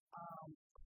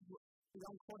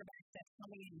young quarterbacks that's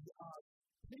coming in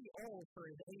pretty old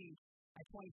for his age at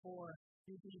 24.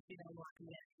 You see them rocking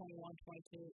at 21,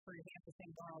 22. For example, Sam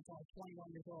Darnold's only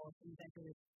 21 years old. He's entered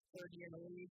his third year in the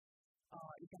league.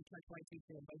 He's going to turn 22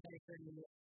 soon, but he's entered his third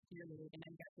year in the league. And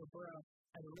then you got Joe Burrow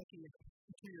as a rookie, 2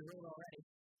 years old already.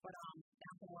 But down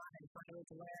the line, in front of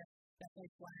Hilaire,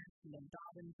 definitely Flash, and then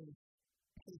Dobbins, and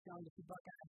he's going to see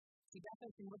Buckeyes. So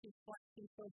definitely some rookie flexing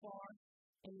so far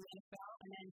in the NFL.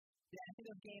 And then, I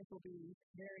think those games will be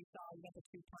very solid. You got the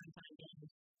 2 primetime games.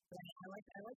 But I like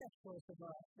that choice of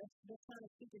this kind of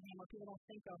super game where people don't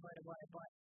think of right away. But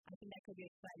I think that could be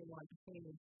an exciting one between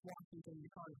Washington and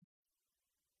the Cardinals.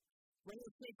 We're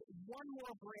going to take one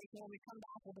more break. And when we come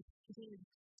back, we'll continue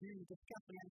to discuss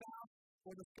the NFL.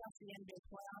 We'll discuss the NBA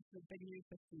playoffs. The big news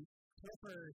with the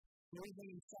Clippers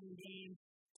losing 7 games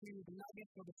to the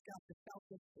Nuggets. We'll discuss the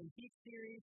Celtics and Heat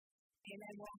series. And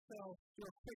then we'll also do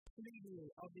a quick preview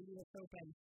of the U.S. Open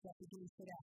that begins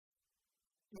today.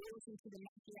 You're listening to the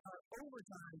Mackey Hour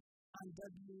Overtime on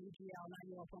WEGL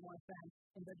 91.1 FM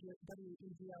and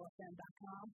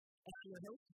WEGLFM.com. And I'm your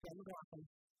host, Ben McLaughlin.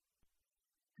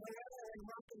 Hello and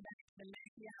welcome back to the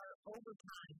Mackey Hour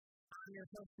Overtime. I'm your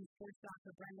host and sports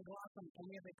doctor, Ben McLaughlin, and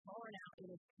we have a caller now.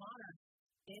 It is Connor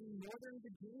in Northern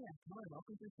Virginia. Connor,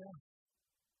 welcome to the show.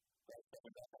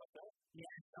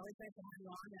 Yes, always nice to have you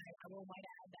on. And I will might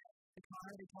add that the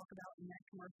Connor they talk about in that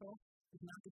commercial is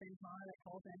not the same Connor that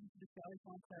calls in to the show. I just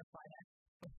want to clarify that.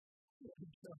 But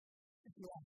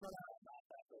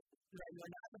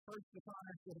you're not the first the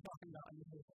Connor we're talking about in the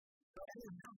movie. So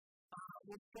anyhow,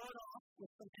 we'll start off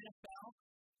with some NFL.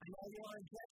 I know you are a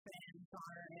Jets fan,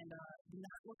 Connor, and do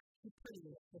not look too pretty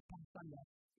this past Sunday.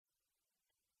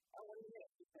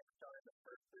 Started the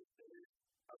first 3 days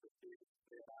of the season,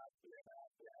 3.5.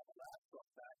 The last one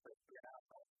back for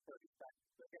 3.5, 30 seconds.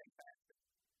 They're getting faster.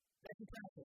 That's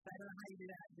impressive. I don't know how you do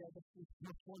that, Joe. That's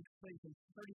one completion.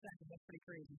 30 seconds, that's pretty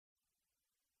crazy.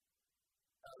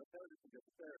 The third is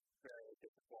just very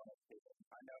disappointing.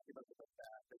 I know if you look at the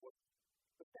stats, the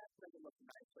stats doesn't look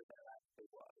nice like that actually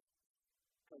was.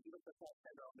 Because you look at the stats,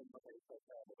 they don't look like so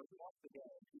terrible. But he lost the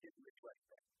game, he didn't do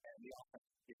anything. And the offense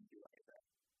didn't do anything.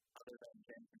 Other than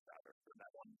James Crowder for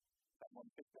that one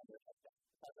 600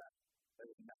 touchdown. There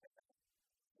was nothing there.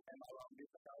 Am I wrong? Do you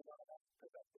think I was wrong enough?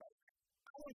 Because that's what I think.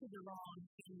 I don't think you're wrong,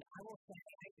 and I will say,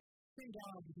 Sam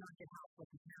Darnold does not get help with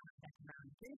the talent that's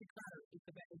around. James Crowder is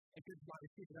a good wide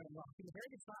receiver, don't get me wrong. He's a very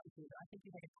good slot receiver. I think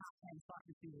he's like a top 10 slot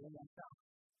receiver in the NFL.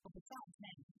 But besides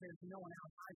him, there's no one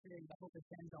else. I hope it's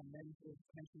Denzel Mims who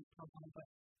eventually comes on, but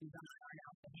he's on IR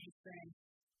now with the hamstring.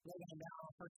 Logan Bell,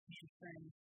 first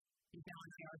hamstring. He's down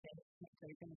in IR, so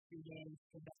he's going to 2 games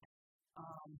for that.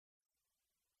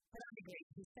 But that'd be great.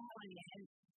 His stat line in the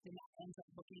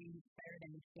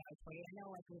I know,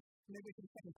 like, maybe for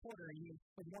the second quarter, you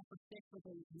was 1 for 6 with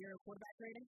a 0 quarterback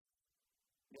rating?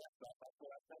 Yeah, that's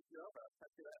what I sent you over. I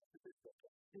sent you that statistic.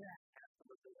 Yeah.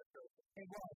 Absolutely atrocious. It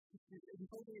was. It was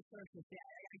totally atrocious. Yeah,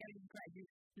 I got to give you credit.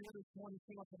 You know, this one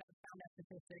single that I found that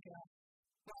statistic.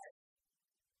 But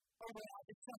overall,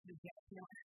 it's tough to get. You know,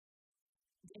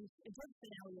 in terms of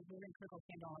scenarios, we're in critical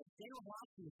standoff. Daniel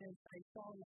Washington, since I saw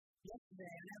him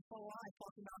yesterday on NFL Live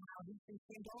talking about how he thinks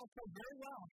Sam Darnold played very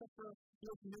well, except for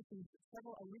missing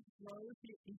several elite throws,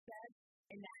 he said,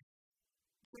 and that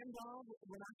Sam Darnold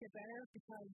will not get better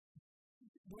because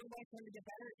the only way for him to get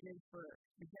better is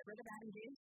to get rid of Adam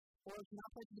Gase or to not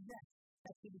play for the Jets.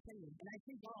 That's his opinion. And I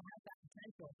think Darnold has that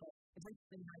potential, but it's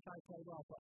interesting how he tried to play well.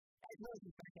 But I really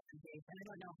think back to Adam Gase, and I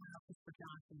don't know how Christopher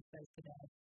Johnson says today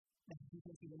that he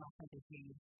thinks he's an offensive team.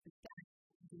 The stats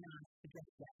do not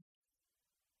suggest that.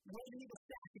 The way to need a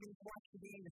stat, you can watch the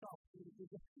game yourself. You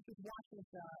just watch with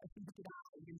a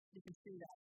eye. You can see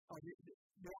that.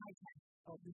 The eye test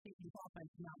of this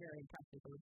offense is not very impressive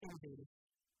or innovative.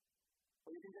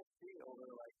 Well, you can just see over,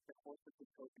 like, the course of his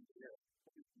coaching career,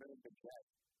 he's really good Jets.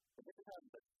 But this is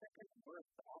the second worst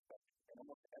offense in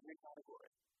almost every category.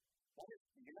 That is,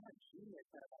 you're not a genius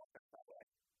at an offense that way.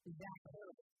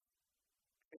 Exactly.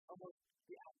 It's almost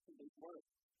the absolute worst.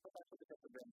 But that's what the Jets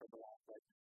have been for the last, like,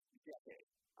 decade.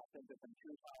 I think there's been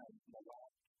 2 times in the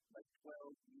last, like,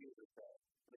 12 years or so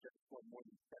the Jets scored more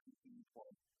than 17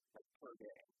 points, like, per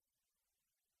game.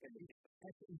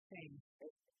 That's insane.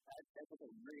 That was a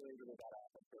really, really bad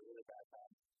offense for a really bad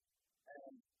time.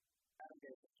 And Adam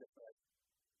Gase is just, like,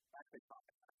 actually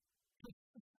competent.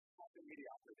 Talking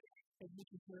mediocrity.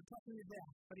 We're talking to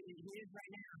death, but he is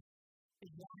right now.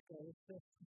 Exactly. It's just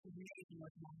amazing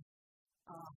what's going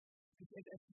on.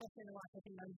 It's especially in a lot, I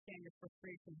think I understand your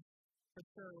frustration for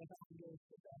sure with Adam Gase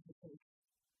as the coach.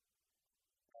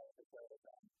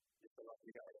 It's a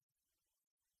lucky guy.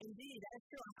 Indeed, that's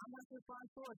true. I'm not with Ron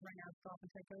Flores right now as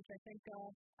Dolphins head coach. I think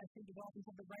the Dolphins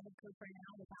have the right head coach right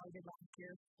now with how he did last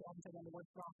year. The Dolphins have won the worst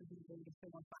roster in the league and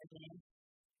still won 5 games.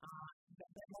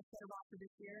 That much better roster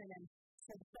this year, and then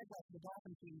so the segue to the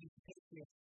Dolphins team against the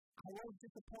Patriots. I was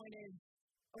disappointed.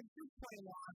 I was disappointed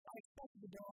loss. I expected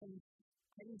the Dolphins.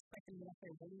 I didn't expect them to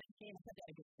necessarily win that game. I thought they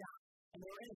had a good shot. And they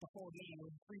were in it the whole game. It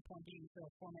was a 3-point game, so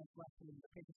 4 minutes left, and the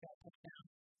Patriots got a touchdown.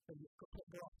 So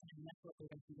they're off 10, and that's what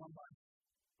they're going to be won by.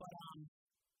 But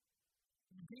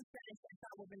the defense, I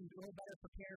thought would have been a little better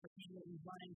prepared for Cleveland's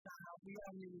running style. We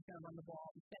all knew he was going to run the ball.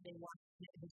 Instead, they watched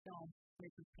his film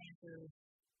with the Panthers,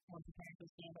 once the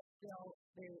Panthers game, but still,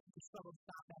 they struggled to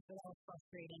stop that. So that was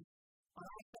frustrating. On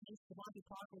offense, Devontae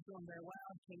Parker was doing very well.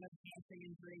 He came up with a hamstring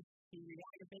injury. He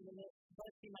re-aggravated it. It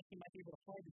does seem like he might be able to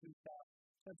play this week, though.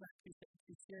 So it's not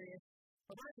too serious.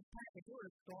 But Ryan Fitzpatrick, who are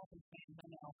Dolphins fans, I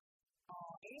know.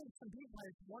 And some people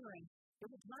are wondering, is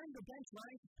it time to bench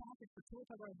Ryan Fitzpatrick for Tua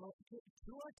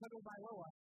Tagovailoa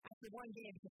after 1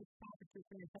 game because Fitzpatrick threw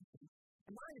 3 interceptions?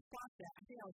 And Ryan thought that. I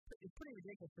think that was pretty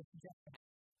ridiculous to suggest that.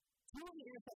 2 of the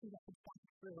interceptions that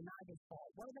Fitzpatrick threw were not his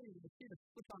fault. One of them was the receiver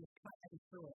switch on the cut and he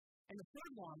threw it. And the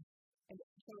third one, and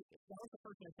so that was the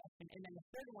first interception, and then the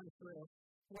third one he threw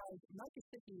was Mike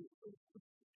Gesicki.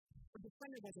 The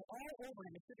defender was all over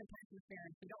him. It took him pass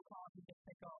interference. They don't call him. He just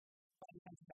picked off by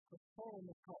defensive back. It was total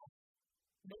miscall.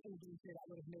 Maybe he didn't say that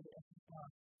would have made it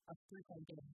a 3-point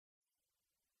game.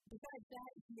 Besides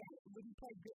that, would he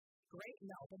play great?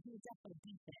 No, but he was definitely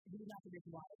decent. He was not the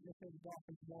reason why the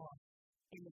Dolphins won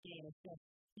in this game. It's just,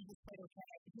 he just played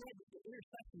okay. He had the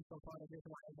interception so far, the reason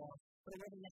why he won. But it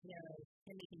wasn't necessarily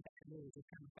him making bad moves. It's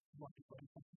kind of what people are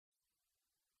saying.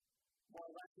 Well,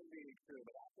 that can be true,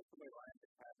 but that's just the way Ryan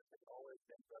Fitzpatrick has always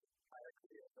been for his entire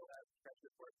career. He'll have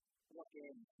stretches where one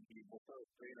game he will throw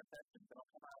 3 interceptions and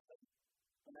he'll come out and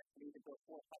the next week he'll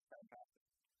throw 4 touchdown passes.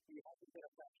 He hasn't been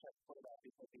a franchise quarterback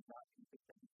because he's not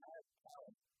consistent. He has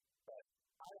talent, but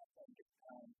I don't think it's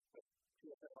time with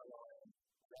Tua Tagovailoa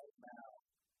right now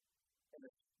in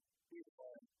this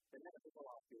season. They never took a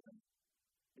off season.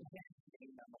 They can't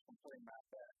gain that much from playing back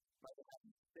there. Like they have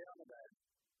to stay on the bench,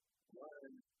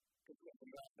 learn, compete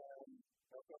from back there, and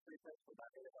they'll go 3 points for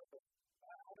that area. But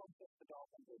I don't think the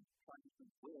Dolphins are trying to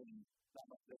win that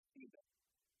much this season.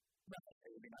 Right. It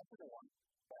would be nice if they won,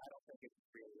 but I don't think it's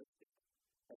realistic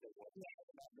that they would.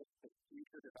 About this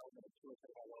future development of Tua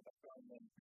Tagovailoa, but from in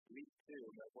week 2,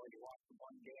 where you watch 1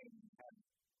 game and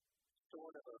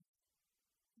sort of a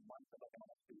month of like an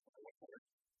honest season or whatever.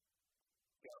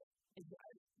 So, I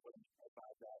wouldn't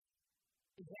advise that.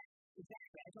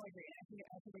 Exactly. I totally agree.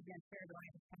 I think again, fair to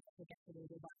Ryan Fitzpatrick after they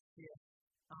did last year.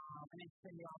 And then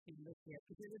spend the offseason this year,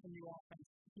 because it is a new offense.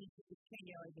 He's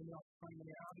changing out the new offense running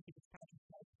there. Obviously, Fitzpatrick's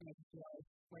nice to make it feel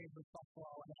ways with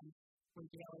Buffalo, and then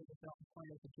hopefully Gale is the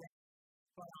point of the game.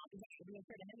 But it'd be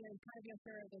unfair to him and kind of be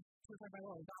unfair to Tucker by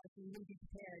He's obviously really be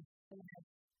prepared to have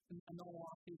a normal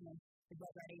offseason to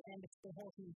get ready, and the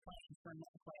whole team's playing for him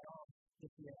not to play at all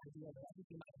this year. Ideally, I think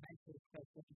he might eventually coach,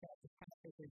 like you said, just kind of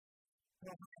figures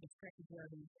he'll have the stretches where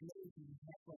he's amazing, and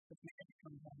that's what the magic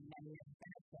comes in, and he has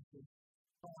bad stretches.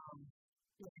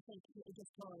 But I think it's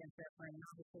just totally unfair for him, and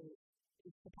obviously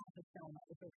it's the positive shown that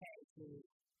it's okay to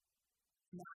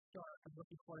not start a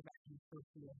rookie quarterback in the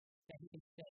first year, that he can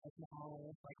sit as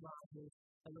Mahomes, like Rodgers,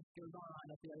 and let's go on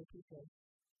at the other people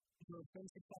who have been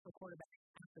successful quarterbacks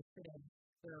after sitting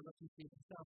their rookie season.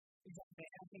 So, exactly,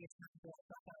 I think it's not good. I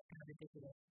thought that was kind of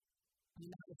ridiculous. I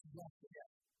mean, that was suggested.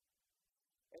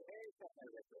 It is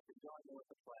definitely ridiculous. If John knew what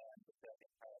the plan was, that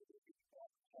entire week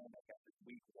I guess it's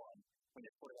week one, when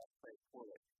your quarterback plays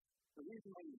poorly. The reason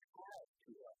why you have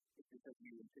Tua is because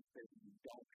you anticipate that you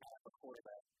don't have a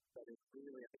quarterback that is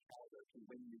really at the caliber to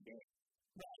win you games.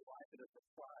 That's why is it a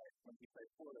surprise when he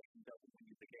plays poorly and doesn't win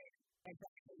you the game.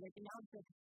 Exactly. Like, now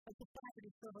it's the fact that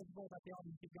he's still visible that the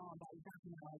Auburn keep going, but he's not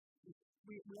going to,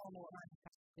 we all know what Ryan's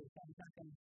practice is, so he's not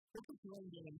going to, he'll put you in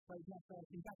games, but he's not going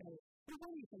to, he'll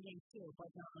win you some games too, but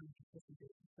not on a consistent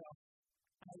basis. So,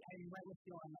 I'm right with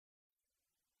you on that.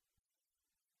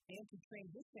 And to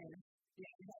transition,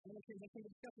 we got to transition to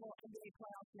discuss more NBA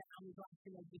playoffs now. We've got to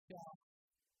this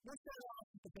we'll start off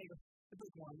with the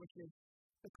big one, which is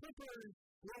the Clippers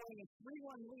blowing a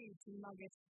 3-1 lead to the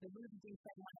Nuggets. The losing team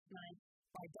set last night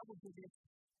by double digits.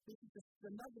 The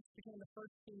Nuggets became the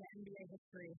first team in NBA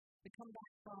history to come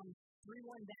back from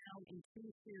 3-1 down in 2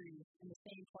 series in the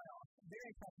same playoffs.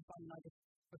 Very impressive by the Nuggets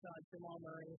with Jamal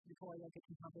Murray, Nikola Jokic,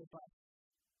 and Tucker, but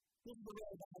this is the way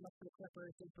that I look for the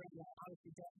Clippers. They bring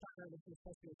obviously Tucker, which is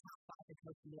supposed to be a top 5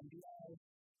 coach in the NBA.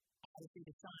 Obviously,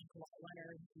 they signed Kawhi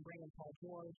Leonard and bring in Paul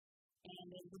George. And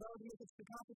they were able to make it to the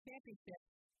conference championship.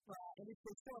 At least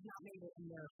they still have not made it in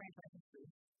their franchise history.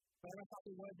 But everyone thought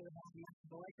they would. They were having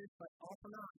the Lakers, but all for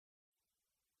naught.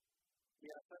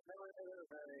 Yeah, but they were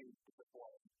very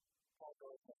disappointed. Paul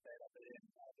George can say that they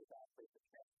didn't have his athletes a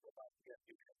chance to get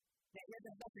future. Yeah,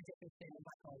 that's ridiculous statement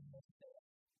by Paul George to say that.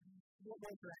 What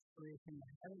was your aspiration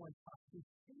there? Everyone's talking.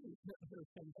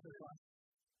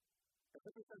 The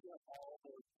Clippers have done all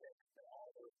those picks and all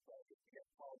those players to get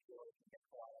Paul George and get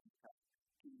Kawhi Leonard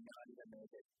to not even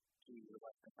make it to the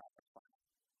Western Conference Final.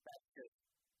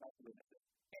 That's lunatic.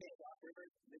 And Doc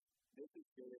Rivers, this is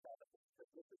really bad.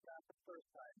 This is not the first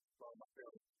time for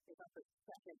Montreal. It's not the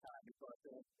second time he's going to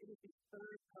finish. It is the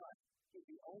third time. He's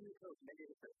the only coach in NBA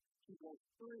history. He goes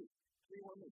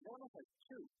 3-1 leads. No one else has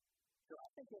 2. So I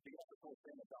think he'll be able to hold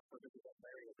thing with Doc Rivers as a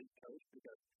very elite coach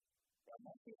because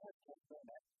Mackey has done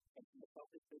that and the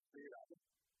Celtics this year.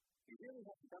 He really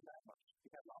hasn't done that much.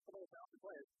 He has lots of those talented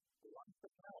players. He wants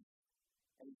the talent.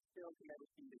 And he still can never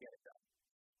seem to get it done.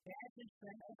 Yeah, it's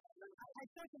interesting. I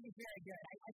still think he's very good.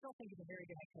 I still think he's a very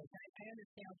good head coach. I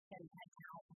understand what you said. He's had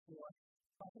talent before.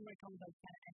 But I think when it comes to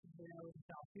kind of X's and O's and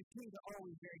stuff, his teams are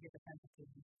always very good defensive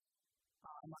teams.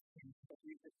 In my opinion. But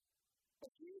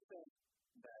do you think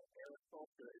that Eric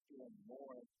Spoelstra is doing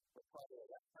more with probably a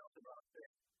less talented roster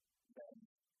than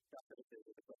Doc Rivers did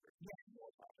with the Clippers? Yeah,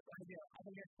 more talented. I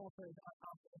think Eric Spoelstra is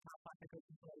the top 5 coach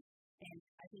in the league. And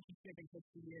I think he should have been coach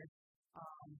of the year.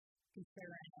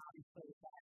 Considering obviously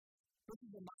that this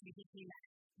is a Miami Heat team that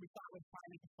we thought would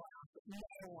probably make the playoffs, but no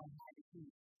one had the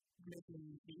Heat making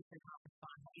the Eastern Conference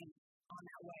Final and on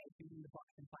that way beating the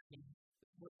Bucks and fighting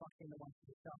the 1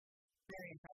 seed. So very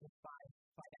impressive by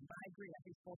them. But I agree, I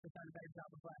think Spoelstra's done a better job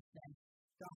of us than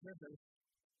Doc Rivers.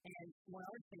 And one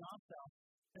other thing also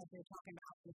that they're talking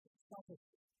about this Celtics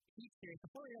Heat series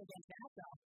before we go against that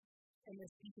though, in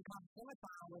this Eastern Conference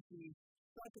semifinal with the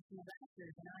Celtics and the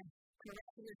Raptors, and I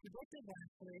correctly predicted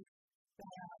last week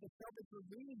that the Celtics were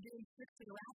winning Game 6 to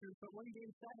the Raptors, but won Game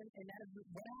 7, and that is what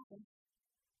happened.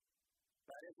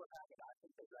 That is what happened. I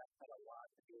think the Raptors had a lot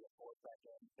to do with that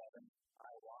Game 7.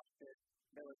 I watched it.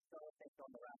 There was so much on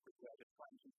the Raptors who had just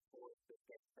trying to force this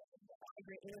Game 7. I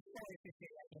agree. It was so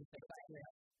efficient that Game 6. I agree.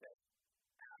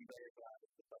 I'm very glad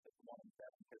that the Celtics won in 7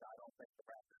 because I don't think the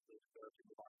Raptors lose 30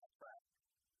 to the track.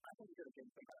 I think you could have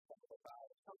given some kind of technical foul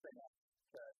or something else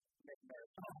to make their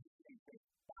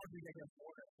that would be like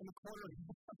order. In the corner.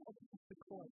 The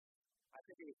court. I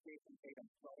think it was Jason Tatum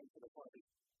throwing to the corner.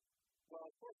 Well,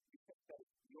 of course, you think that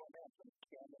your man from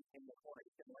standing in the corner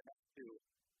is sitting right next to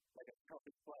like a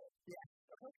perfect play. Yeah.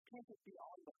 The coach can't just be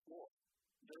on the floor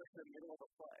during the middle of a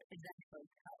play. Exactly.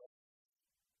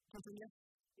 Continue.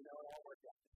 You know, it all worked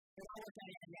out. It all worked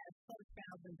out, and the Celtics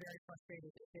fans have been very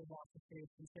frustrated that they lost the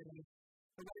series, considering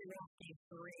the way they lost Game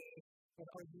 3 with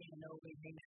OG and Novi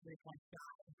being that 3-point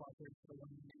shot, but buzzers for the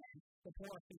win. And then the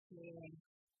poor officiating.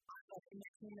 In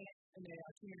the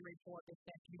 2-minute report, they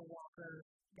said Kemba Walker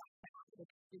got fouled.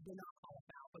 They did not call a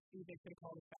foul, but they could have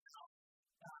called a foul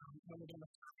when the game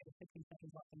was tied with 15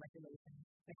 seconds left in regulation.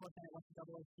 And of course, then it went to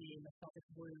double OT, and the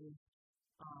Celtics blew.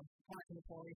 Clarkson was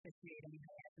poorly officiating,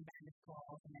 they had some bandage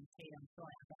calls, and then Tatum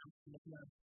throwing out bounce to Nick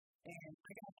Nurse. And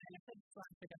I said this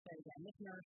last week, I said it again, Nick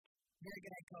Nurse, very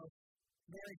good head coach,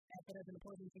 very, as an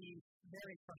opposing team,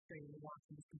 very frustrated to watch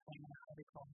him just complaining about every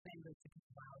call. Same goes to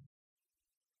Kemba Walker.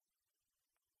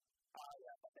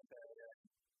 Yeah, I think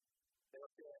they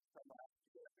were feeling so much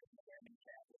in the game in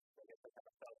Kansas. I guess they kind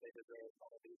of felt they deserved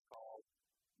all of these calls,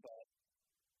 but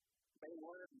they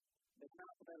were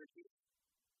not the better team.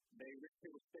 They would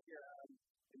stick around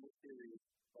in the series,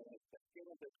 but the skill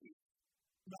of their team,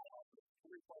 not all the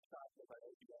 3-point shots, as I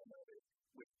already noted,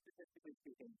 which statistically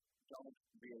speaking, don't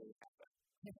really happen.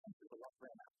 There's a lot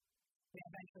ran out. They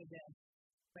eventually did.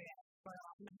 But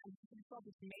the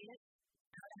Celtics made it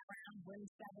out of that round, win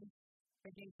 7. The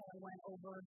game 7 went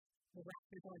over. The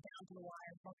Raptors went down to the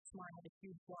wire. Marcus Smart had a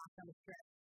huge block on the stretch.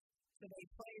 So they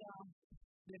played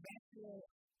the advanced to the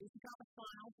Eastern Conference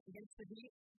Finals against the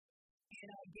Heat. And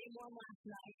game 1 last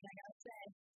night, and I gotta say,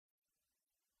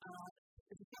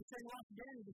 it's a frustrating watch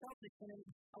again with the Celtics. And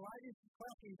a lot of these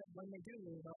playoff teams, when they do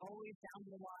lose, they're always down to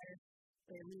the wire.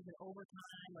 They lose in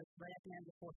overtime, like right at the end of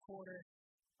the fourth quarter.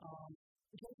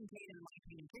 Jason Tatum, in my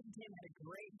opinion, had a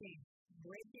great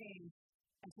game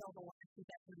until the last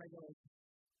possession of regulation.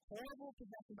 Horrible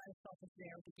possession by the Celtics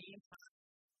there with the game time.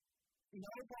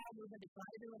 No ball movement, they try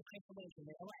to do an isolation.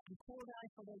 They elected cool the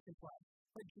isolation play.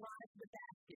 But drive to the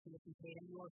basket, Jason Tatum.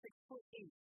 You are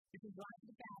 6'8". You can drive to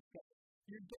the basket.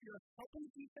 You're helping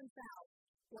the defense out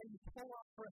when you pull up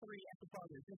for a 3 at the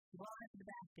buzzer. Just drive to the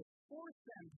basket. Force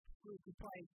them to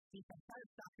play defense. Try to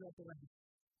stop you at the rim.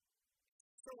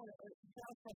 So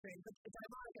that's frustrating. But it's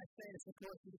ironic I say this, of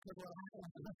course, because we're all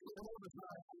the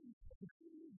time.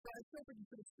 But I still think you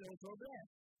could have still go there.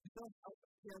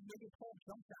 Maybe a 12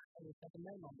 jump shot at the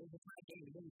minimum. It was a tie game.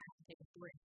 You didn't have to take a 3.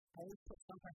 I always put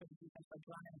some pressure on the defense by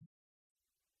driving.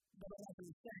 But like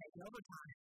we say, in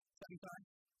overtime, 75.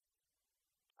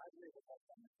 I agree with that.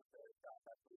 That's a very shot.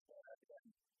 That's what he said at the end.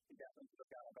 He definitely should have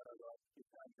got a better look. He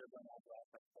tried to run out the last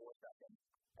 4 seconds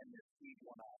and just speed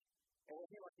one off. And when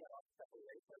he was getting off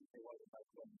separation, it wasn't like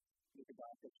when Luka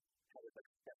Doncic had his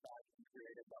step back and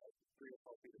created about 3 or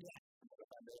 4 feet from the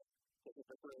defender. So it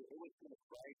was kind of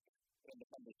right in the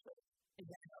defender's face.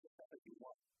 Exactly how the stuff that you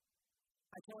want.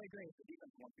 I totally agree. The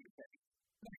defense wants you to take.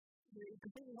 You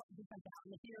completely want the defense out,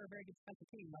 and if you're a very good defensive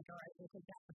team, like, all right, we'll take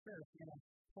that for sure. You're going to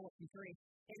pull up some 3.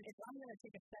 And if I'm going to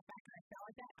take a step back and I feel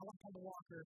like that, I want Kemba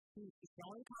Walker, who's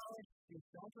still in college, who's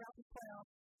still throughout the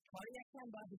playoffs, cardiac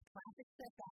Kemba, his classic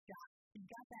step back shot. He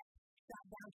got that shot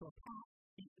down to a pop.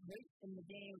 He's late in the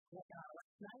game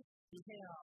last night. He hit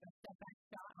a step back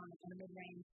shot on the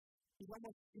mid-range. He was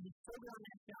so good on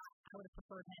that shot, I would have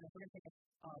preferred him. If we're going to take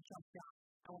a jump shot,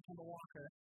 I want Kemba Walker.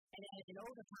 And then in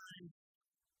overtime,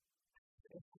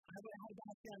 I had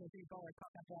a feeling if he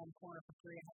caught that ball in the corner for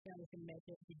 3, I had a feeling he can make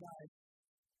it. He does.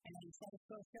 And then he set his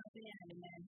first shot at the end, and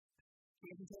then he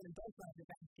doesn't take them both sides of the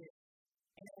basket.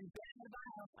 And then Ben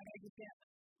Adebayo, I got to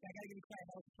give you credit.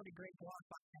 That was a pretty great block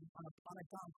by him on a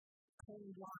dunk.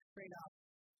 Clean block straight up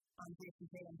on Jason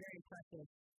Tatum. Very impressive.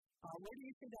 Where do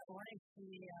you think that ranks in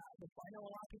the I know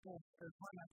a lot of people are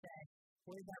talking about today.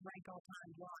 Where does that rank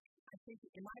all-time block? I think,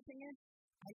 in my opinion,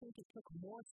 it took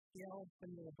more skill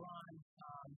than the LeBron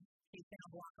takedown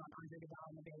block on Andre Iguodala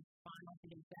in the big finals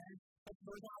against Ben. But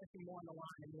there's obviously more on the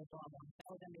line than the LeBron one. That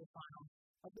was NBA finals.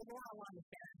 But there's more on the line with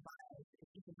Ben by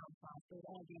Eastern Conference finals. So it was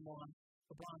only game 1.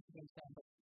 LeBron's against Ben. But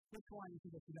which one do you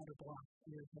think is the better block in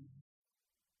your opinion?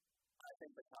 I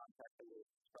think the context that we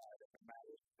described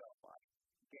matters so much.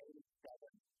 Game 7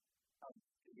 of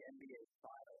the NBA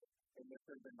finals, and this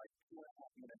has been like 2.5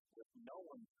 minutes with no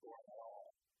one scoring at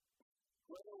all.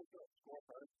 Whoever was going to score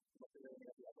first was the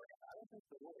other end. I don't think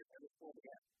the Warriors ever scored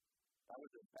again. That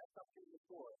was their best opportunity to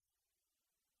score.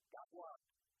 Got blocked,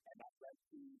 and that led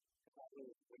to not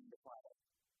really winning the finals.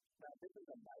 Now, this is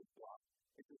a nice block.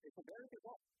 It's a very good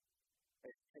block.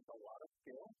 It takes a lot of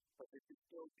skill, but this is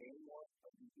still game 1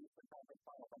 of the Eastern Conference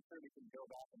Finals. I'm sure we can go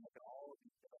back and look at all of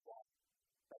these different blocks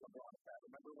that LeBron had.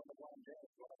 Remember when LeBron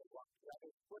James won the block? That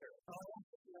was Twitter.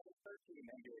 That was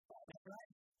 13 NBA Finals.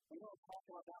 Right? We don't talk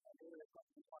about that one earlier.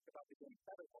 We talked about the game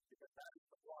 7 one because that is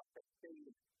the block that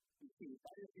saved the team.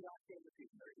 That is the last game of the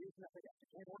season. There is nothing else. You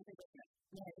can't do anything but that.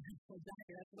 Right,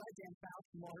 exactly. That's why Dan Fouts,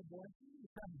 smart boy.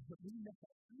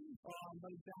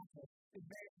 But exactly. It's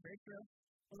very, very true.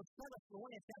 And the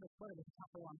one that established Twitter was a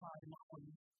tougher one, probably not one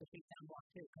the takedown block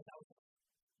too, because that was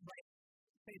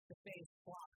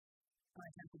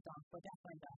but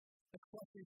definitely the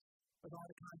closest with all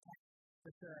the contact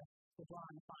for sure. LeBron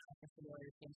in the final against the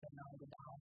Warriors game 7 over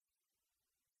Dallas.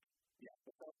 Yeah,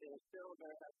 but it was still going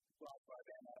to have to block by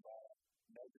then.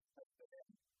 No disrespect to him.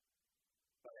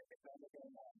 But if it's on the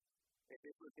game one, if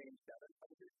this was game 7,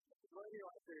 the more you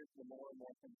answer, the more and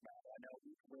more things matter. I know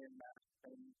each win matters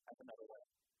as another win.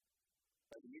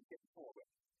 But you need to get the 4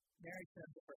 wins. Very true.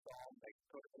 The first all, like,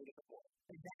 go to get the 4.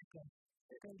 Exactly.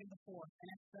 Go to get the 4.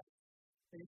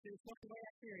 And it's worked the way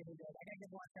that series did. I got to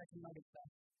give Watch some Nuggets stuff.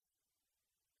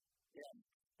 Yeah.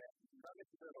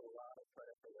 Nuggets deserve a lot of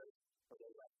credit for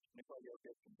their win. Nikola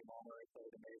Jokic and Jamal Murray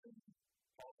played amazing.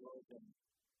 Paul George and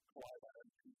Kawhi Leonard,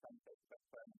 2 times the best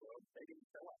player in the world. They didn't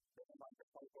show up. They didn't run for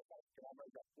 24 points. Jamal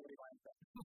Murray got 49 points.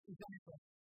 Exactly.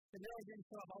 They really didn't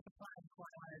show up all the pride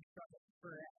Kawhi Leonard struggled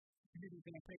for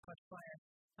being a pretty clutch player.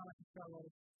 How much he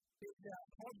struggled.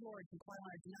 Paul George and Kawhi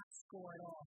Leonard did not score at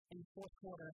all in the fourth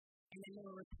quarter. And then there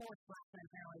were reports last night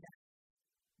apparently that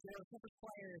there were a couple of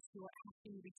players who were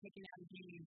asking to be taken out of the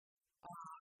game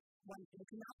when they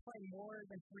could not play more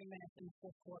than 3 minutes in the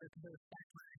fourth quarter because it was that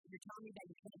time. If you're telling me that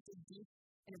you can't dig deep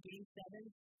in a game 7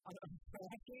 of a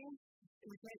playoff game,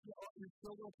 you're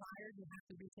still a little tired, you have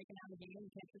to be taken out of the game,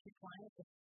 you can't push your clients.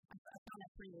 I found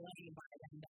that pretty lame by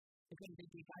them. They couldn't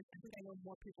dig deep. I think I know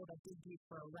more people that dig deep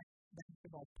for a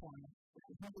basketball tournament.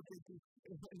 People dig deep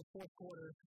in the fourth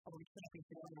quarter of a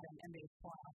championship in the NBA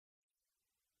playoffs.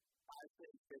 I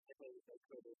think physically they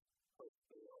could have pushed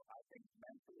through. I think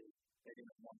mentally they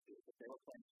didn't want to. But they were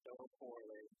playing so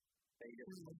poorly, they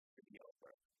just wanted to be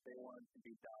over. They wanted to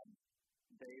be done.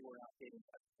 They were not getting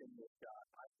a single shot.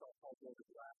 I saw Paul George's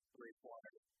last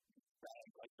 3-pointers. Bang,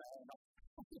 like bang.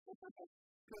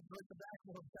 Good break the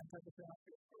backboard, that type of thing.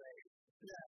 It's great.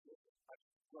 Yeah.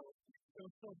 It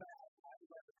was so bad. I was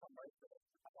about to come right to it.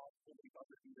 I lost so many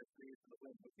other either threes in the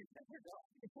win, but you never done.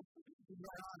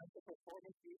 Right on. It's a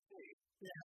performance you see.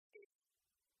 Yeah.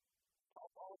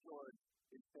 Paul George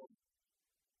is still,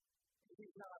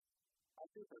 he's not a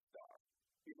superstar.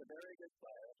 He's a very good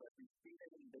player, but we've seen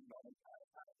him in big moments time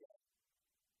and time again.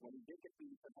 When he did get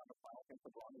beat sometime in the final against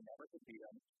LeBron, he never could beat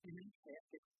him. He can't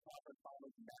get conference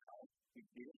finals now. He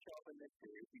didn't show up in this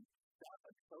series. He got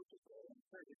a coach's role and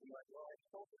he's like, well, I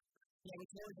told him. Yeah,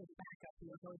 he's always his backup. He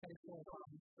was always had his full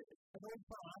problem. He's always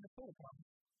on the full problem.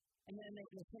 And then they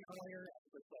were saying earlier,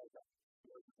 it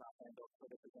was not handled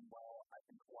criticism well. I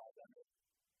think Kawhi Leonard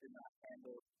did not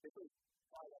handle. This was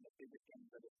probably one of the biggest games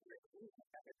of his career. It was an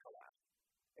epic collapse.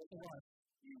 It was.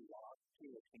 You lost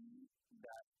to a team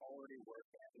that already worked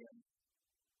at him.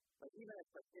 But even if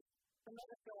the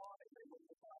Nuggets go on and they win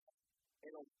the final,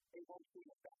 it won't see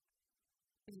it back.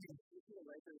 You see the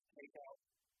Lakers take out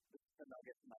the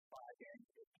Nuggets in like 5 games,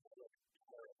 it will look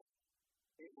terrible.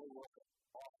 It will look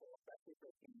awful, especially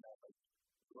for a team that was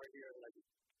right here, like,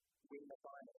 win the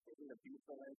final. They're going to beat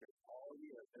the Lakers all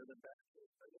year. They're the best.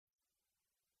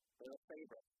 They're a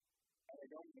favorite. And they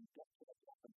don't even get to the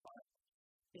conference finals.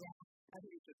 Yeah. I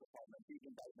think it's just a problem. Huge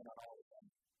indictment on all of them.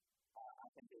 I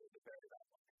think it was a very bad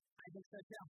one. I think so,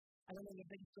 too. I don't know the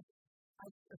biggest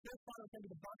the first one was going to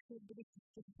be the Bucks' biggest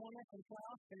disappointment in the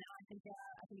playoffs, and now I think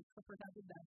the Clippers did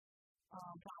that.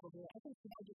 Probably. I think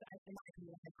in my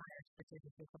opinion, I have higher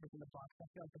expectations for the Clippers than the Bucks. I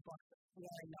feel like the Bucks, we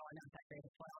already know, are not that great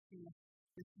at playoff team.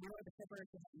 We know the Clippers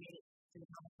have made it to the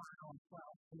conference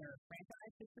final in their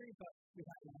franchise history, but we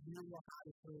got New York,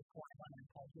 obviously, with Kawhi Leonard and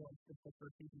Paul George the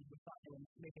first season. We thought they would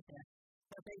make it there.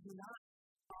 But they do not.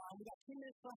 We got 2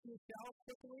 minutes left in the show.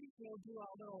 Quickly, we'll do a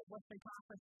little Western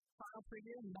Conference final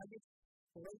preview. Nuggets,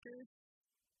 Lakers.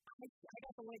 I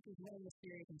got the Lakers winning the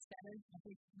series in 7. I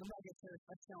think the Nuggets are,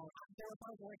 let's know, if I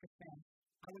was a Lakers fan,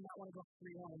 I would not want to go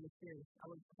 3-1 in this series. I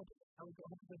would go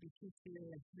hopefully be 2-2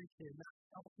 and 3-2, not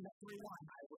 3-1.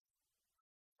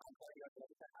 I'm sorry, you have to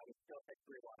understand, I would still take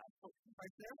 3-1. I'm pushing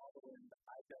right there.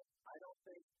 I don't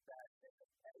think that it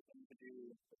has anything to do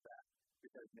with that.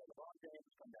 Because LeBron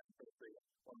James come down for the 3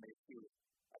 or maybe 2.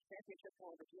 A championship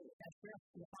television. That's true.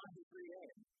 In the final 3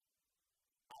 games.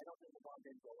 I don't think LeBron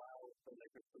James will allow the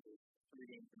Lakers to lose 3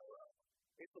 games in a row.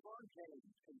 If LeBron James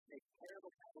can take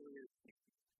terrible Cavaliers teams,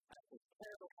 after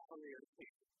terrible Cavaliers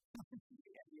teams,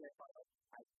 the NBA Finals,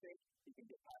 I think he can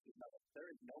get past his numbers. There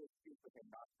is no excuse for him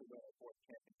not to win a 4th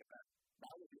championship match.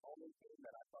 That was the only team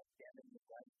that I thought standing in the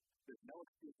way. There's no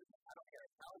excuses. I don't care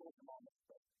how old the moment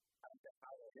is. I don't care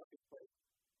how old Jokic plays.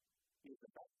 He's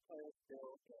the best player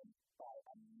still in by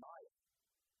a mile.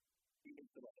 He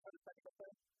needs to win the second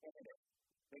percent, and it is.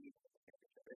 They need to win the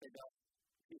championship. If they don't,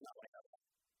 he's not winning another one.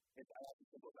 It's as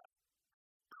simple as that.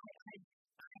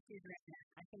 I actually agree with that.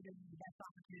 I think this is the best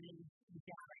opportunity we've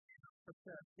got right now, for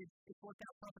sure. It's worked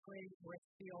out perfectly. We're at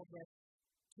the field with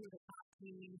 2 of the top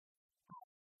teams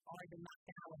hard to knock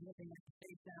out with looking at the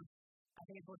face them. I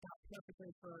think it worked out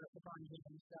perfectly for LeBron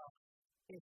James. So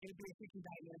it would be a huge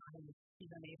indictment on him if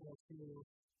he's unable to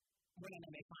win an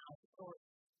NBA Finals or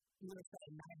USA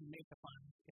not even make the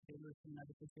finals if they lose to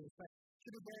another series. But it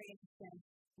should be very interesting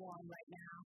one right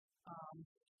now.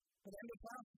 For the NBA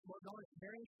Finals, we're going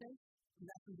very interesting. We've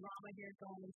got some drama here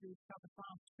going into the Conference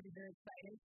Finals. It's pretty very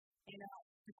exciting. And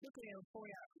just quickly, before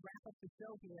we wrap up the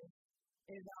show here,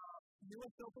 is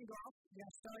U.S. Open golf.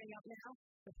 They're starting up now.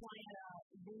 They're playing at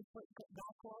Wingfoot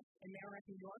Golf Course in Merrimack,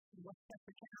 New York, in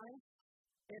Westchester County.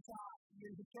 It's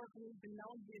historically been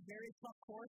known to be a very tough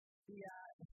course. The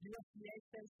USGA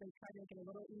says they try to make it a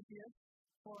little easier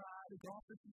for the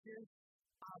golfers this year.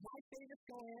 My favorites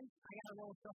go in. I got to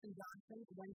roll with Justin Johnson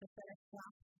who wins the FedEx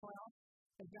Cup playoff.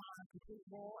 He's been on a complete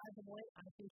roll as of late. I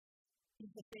think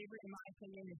he's the favorite, in my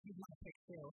opinion, and he's my pick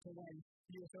too to win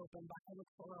the U.S. Open. But I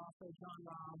look for also John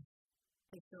Rahm,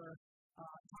 Victor.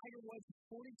 Tiger Woods,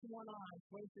 40-1 odds.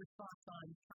 What is your thoughts on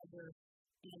Tiger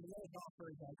and the other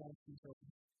golfers that go to the Open?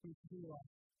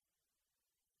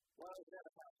 Well, it's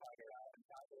never found Tiger out, and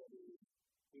Tiger,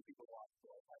 who people watch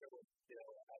for, Tiger Woods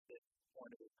still, at this point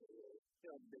of his career,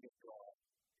 still the biggest draw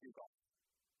to golf.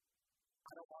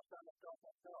 I don't watch that much golf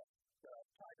myself, so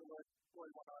Tiger Woods,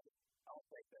 41 odds, I'll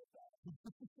take those odds.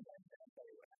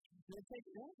 You'll take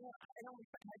it? Well, I don't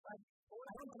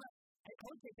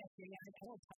take that thing. I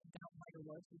don't doubt Tiger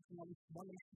Woods. He's one of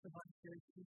the next survivors.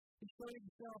 He's showing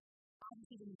himself.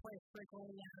 Obviously, didn't play as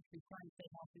frequently. He's trying to stay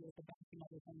healthy with the back and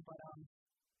everything, but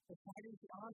the Tigers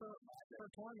on for a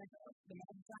tournament. The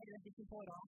Magic Tiger, he can pull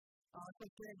it off.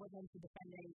 Chris Gray was into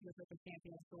defending US Open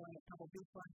champion, scoring a couple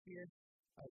beats last year.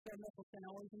 Fred Mickelson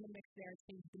always in the mix there, it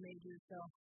seems the majors. So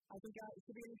I think it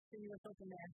should be an interesting US Open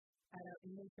there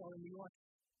in New York.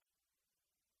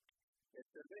 It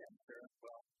should be, I'm sure.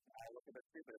 Well, I look a bit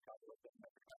stupid if Tiger Woods doesn't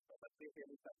make the cut, but let's see if he at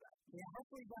least does that. Yeah,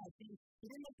 hopefully he does. He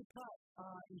didn't make the cut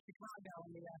in Chicago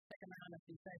in the second round of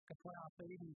the FedEx Cup playoff, so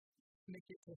he didn't make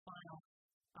it to the final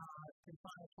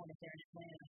tournament there in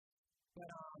Atlanta.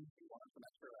 But he wanted some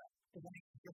extra rest.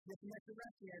 Just some extra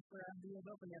rest here for the US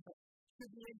Open there, but it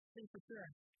should be interesting for sure.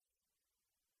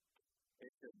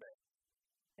 It should be.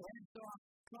 And so,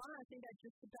 Connor, I think that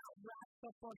just about wraps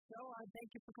up our show. Thank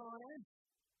you for calling in.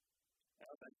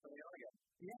 Thanks for the audience.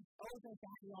 Yeah, always nice to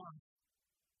have you on.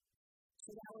 So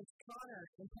that was Connor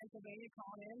in Pennsylvania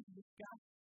calling in to discuss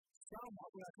some what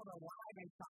we're talking about live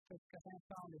and topics because I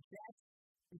saw the Jets.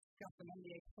 We discussed some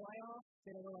NBA playoffs,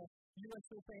 did a little U.S.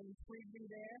 Open preview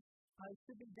there. It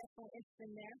should be definitely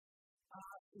interesting there.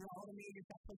 All the majors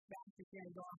got pushed back this year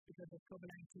in golf because of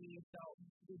COVID-19. So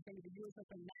we're going to the U.S.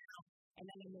 Open now, and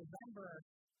then in November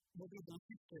will be the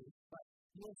history. But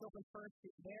U.S. Open first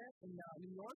there in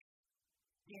New York.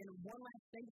 And one last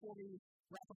thing before we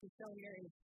wrap up the show here is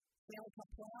Stanley Cup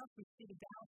playoffs. We see the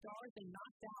Dallas Stars, they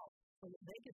knocked out the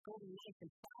Vegas Golden Knights in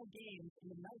 5 games, and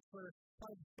the Knights were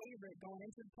probably the favorite going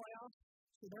into the playoffs.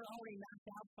 So they're already knocked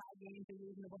out 5 games. They're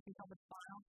losing the Western Conference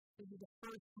final. This is the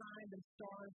first time the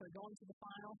Stars are going to the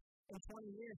final in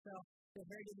 20 years. So they're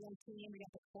a very good young team. We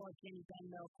got the core of Jamie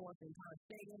Benn, of course, and Connor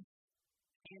Sagan.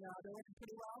 And they're looking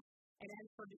pretty well. And then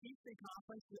for the Eastern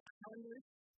Conference, the Islanders,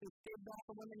 they saved off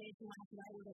elimination last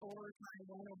night with an overtime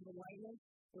win over the Lightning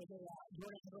with a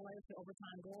Jordan Eberle for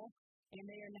overtime goal. And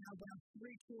they are now down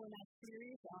 3-2 in that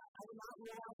series. I would not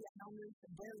rule out the Islanders,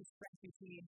 a very scrappy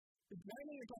team. The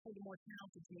Lightning are definitely the more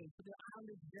talented team, so the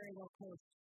Islanders are very well coached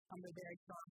under Barry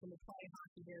Trotz, and they play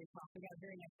hockey very tough. They got a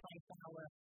very nice playing style where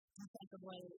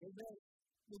defensively they really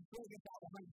get that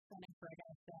 100% effort, I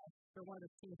gotta say. They're one of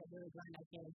the teams that really grind that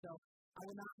game. So I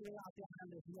would not rule out the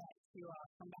Islanders yet to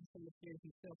come back from the series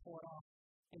and still pull it off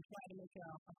and try to make a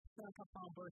Stanley Cup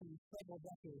final berth in several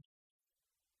decades.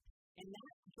 And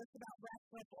that just about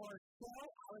wraps up our show.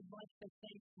 I would like to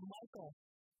thank Michael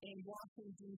in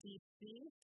Washington, D.C.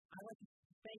 I'd like to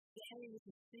thank Danny with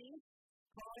the C,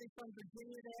 calling from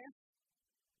Virginia there.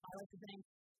 I'd like to thank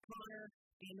Connor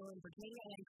in Northern Virginia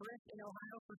and Chris in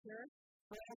Ohio for sure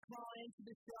for calling into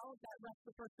the show. That wraps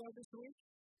up our show this week.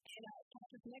 And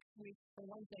catch us next week for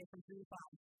Wednesday from 3 to 5.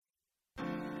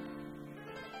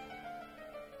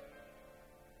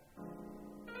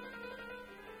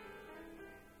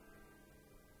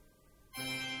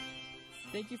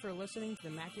 Thank you for listening to the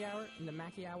Mackey Hour and the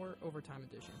Mackey Hour Overtime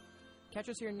Edition. Catch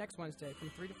us here next Wednesday from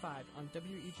 3 to 5 on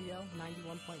WEGL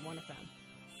 91.1 FM.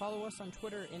 Follow us on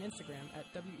Twitter and Instagram at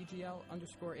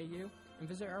WEGL_AU and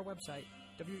visit our website,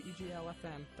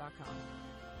 WEGLFM.com.